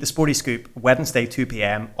be. The Sporty Scoop, Wednesday 2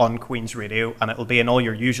 p.m. on Queen's Radio, and it'll be in all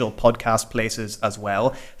your usual podcast places as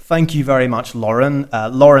well. Thank you very much, Lauren.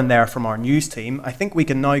 Lauren there from our news team. I think we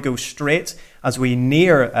can now go straight, as we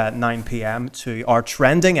near 9 p.m, to our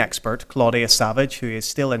trending expert, Claudia Savage, who is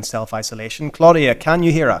still in self-isolation. Claudia, can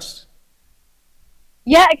you hear us?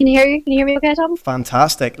 Yeah, I can hear you. Can you hear me okay, Tom?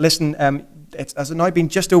 Fantastic. Listen, has it now been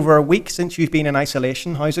just over a week since you've been in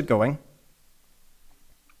isolation? How's it going?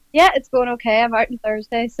 Yeah, it's going okay. I'm out on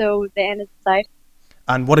Thursday, so the end is in sight.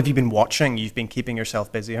 And what have you been watching? You've been keeping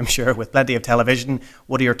yourself busy, I'm sure, with plenty of television.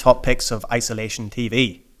 What are your top picks of isolation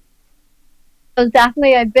TV? Well,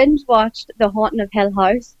 definitely, I binge watched The Haunting of Hill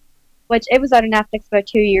House, which it was out on Netflix about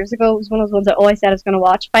 2 years ago. It was one of those ones I always said I was going to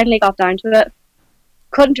watch. Finally got down to it.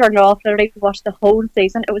 Couldn't turn it off. Literally watched the whole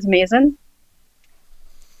season. It was amazing.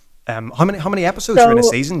 How many episodes were in a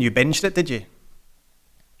season? You binged it, did you?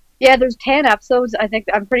 Yeah, there's 10 episodes.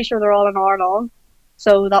 I'm pretty sure they're all an hour long.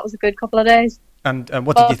 So that was a good couple of days. And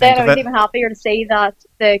what did you think then of I was it? even happier to see that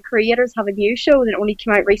the creators have a new show that only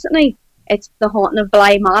came out recently. It's The Haunting of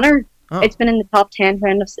Bly Manor. Oh. It's been in the top 10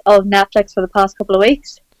 trend of Netflix for the past couple of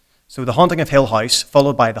weeks. So The Haunting of Hill House,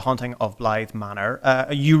 followed by The Haunting of Blythe Manor.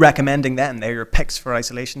 Are you recommending them? They're your picks for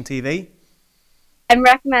isolation TV? I'm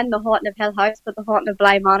recommending The Haunting of Hill House, but The Haunting of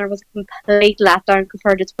Bly Manor was a complete letdown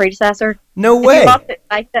compared to its predecessor. No If way! you watched it,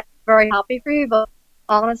 I'm very happy for you, but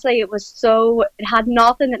honestly, it had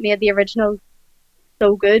nothing that made the original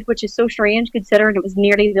so good, which is so strange considering it was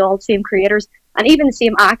nearly all the same creators and even the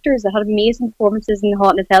same actors that had amazing performances in The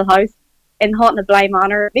Haunting of Hill House. In The Haunting of Bly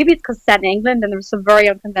Manor, maybe it's because it's set in England and there was some very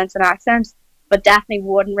unconvincing accents, but definitely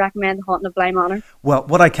wouldn't recommend The Haunting of Bly Manor. Well,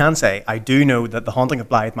 what I can say, I do know that The Haunting of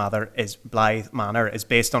Blythe Manor is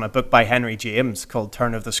based on a book by Henry James called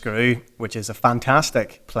Turn of the Screw, which is a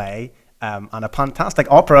fantastic play and a fantastic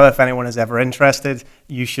opera. If anyone is ever interested,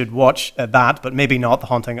 you should watch that, but maybe not The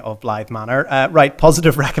Haunting of Blythe Manor. Right,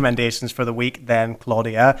 positive recommendations for the week then,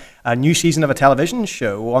 Claudia. A new season of a television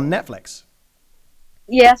show on Netflix.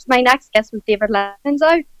 Yes, my next guest was David Letterman's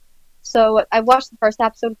out. So I watched the first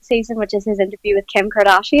episode of the season, which is his interview with Kim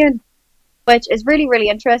Kardashian, which is really, really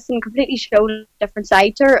interesting, completely showed a different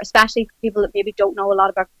side to her, especially for people that maybe don't know a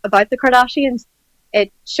lot about the Kardashians.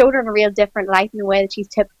 It showed her in a real different light in the way that she's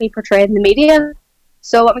typically portrayed in the media.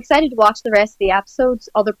 So I'm excited to watch the rest of the episodes,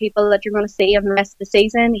 other people that you're going to see on the rest of the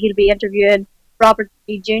season. He'll be interviewing Robert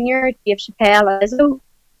D. Jr., Dave Chappelle, and Lizzo.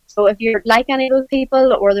 So if you're like any of those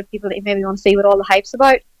people or the people that you maybe want to see what all the hype's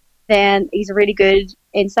about, then he's a really good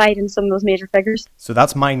insight in some of those major figures. So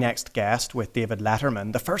that's my next guest with David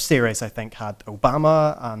Letterman. The first series, I think, had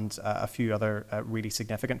Obama and a few other really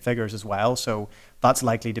significant figures as well. So that's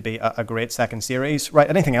likely to be a great second series. Right,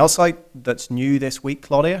 anything else out that's new this week,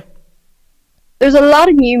 Claudia? There's a lot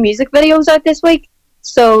of new music videos out this week.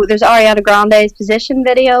 So there's Ariana Grande's Position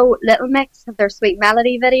video, Little Mix have their Sweet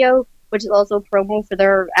Melody video, which is also a promo for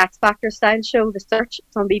their X Factor style show, The Search.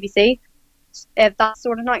 It's on BBC. If that's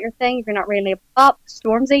sort of not your thing, if you're not really a pop,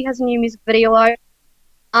 Stormzy has a new music video out.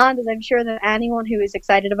 And as I'm sure that anyone who is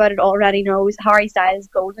excited about it already knows, Harry Styles'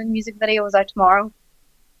 Golden music video is out tomorrow.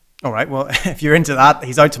 All right, well, if you're into that,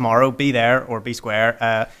 he's out tomorrow. Be there or be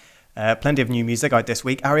square. Plenty of new music out this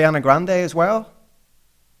week. Ariana Grande as well?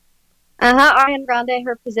 Ariana Grande,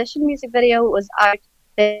 her Position music video was out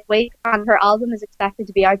this week, and her album is expected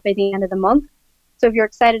to be out by the end of the month. So if you're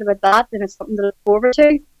excited about that, then it's something to look forward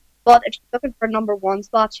to. But if you're looking for a #1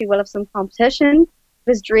 spot, she will have some competition,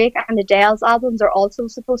 because Drake and Adele's albums are also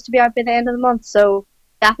supposed to be out by the end of the month. So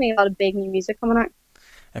definitely a lot of big new music coming out.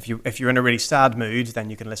 If you're in a really sad mood,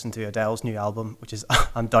 then you can listen to Adele's new album, which is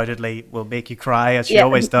undoubtedly will make you cry, as she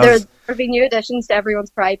always does. There'll be new additions to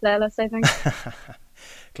everyone's cry playlist, I think.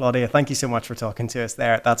 Claudia, thank you so much for talking to us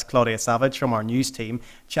there. That's Claudia Savage from our news team,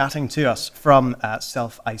 chatting to us from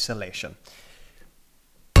self-isolation.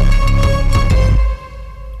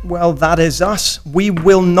 Well, that is us. We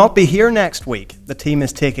will not be here next week. The team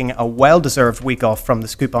is taking a well-deserved week off from the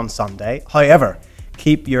Scoop on Sunday. However,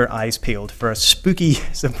 keep your eyes peeled for a spooky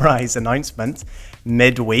surprise announcement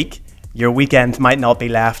midweek. Your weekend might not be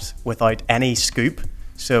left without any scoop.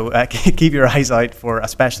 So keep your eyes out for a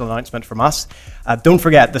special announcement from us. Don't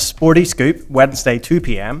forget the Sporty Scoop, Wednesday 2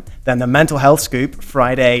 p.m, then the Mental Health Scoop,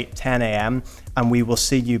 Friday 10 a.m, and we will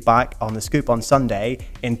see you back on the Scoop on Sunday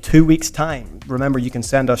in 2 weeks' time. Remember, you can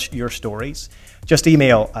send us your stories. Just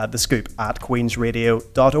email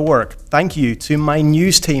thescoop@queensradio.org. Thank you to my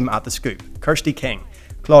news team at The Scoop, Kirsty King,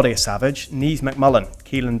 Claudia Savage, Niamh McMullen,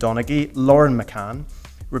 Keelan Donaghy, Lauren McCann,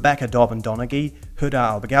 Rebecca Dobbin-Donaghy, Huda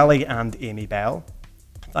Al-Bagali and Amy Bell.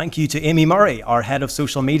 Thank you to Amy Murray, our head of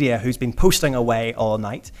social media, who's been posting away all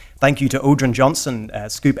night. Thank you to Odrin Johnson,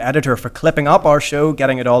 Scoop editor, for clipping up our show,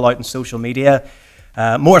 getting it all out on social media.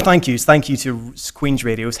 More thank yous. Thank you to Queen's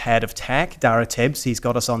Radio's head of tech, Dara Tibbs. He's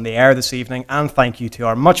got us on the air this evening. And thank you to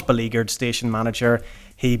our much beleaguered station manager,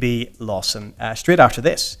 Hebe Lawson. Straight after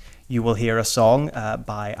this, you will hear a song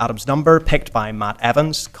by Adam's Number, picked by Matt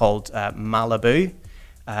Evans, called Malibu.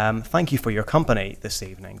 Thank you for your company this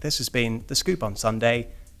evening. This has been The Scoop on Sunday.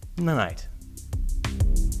 Night.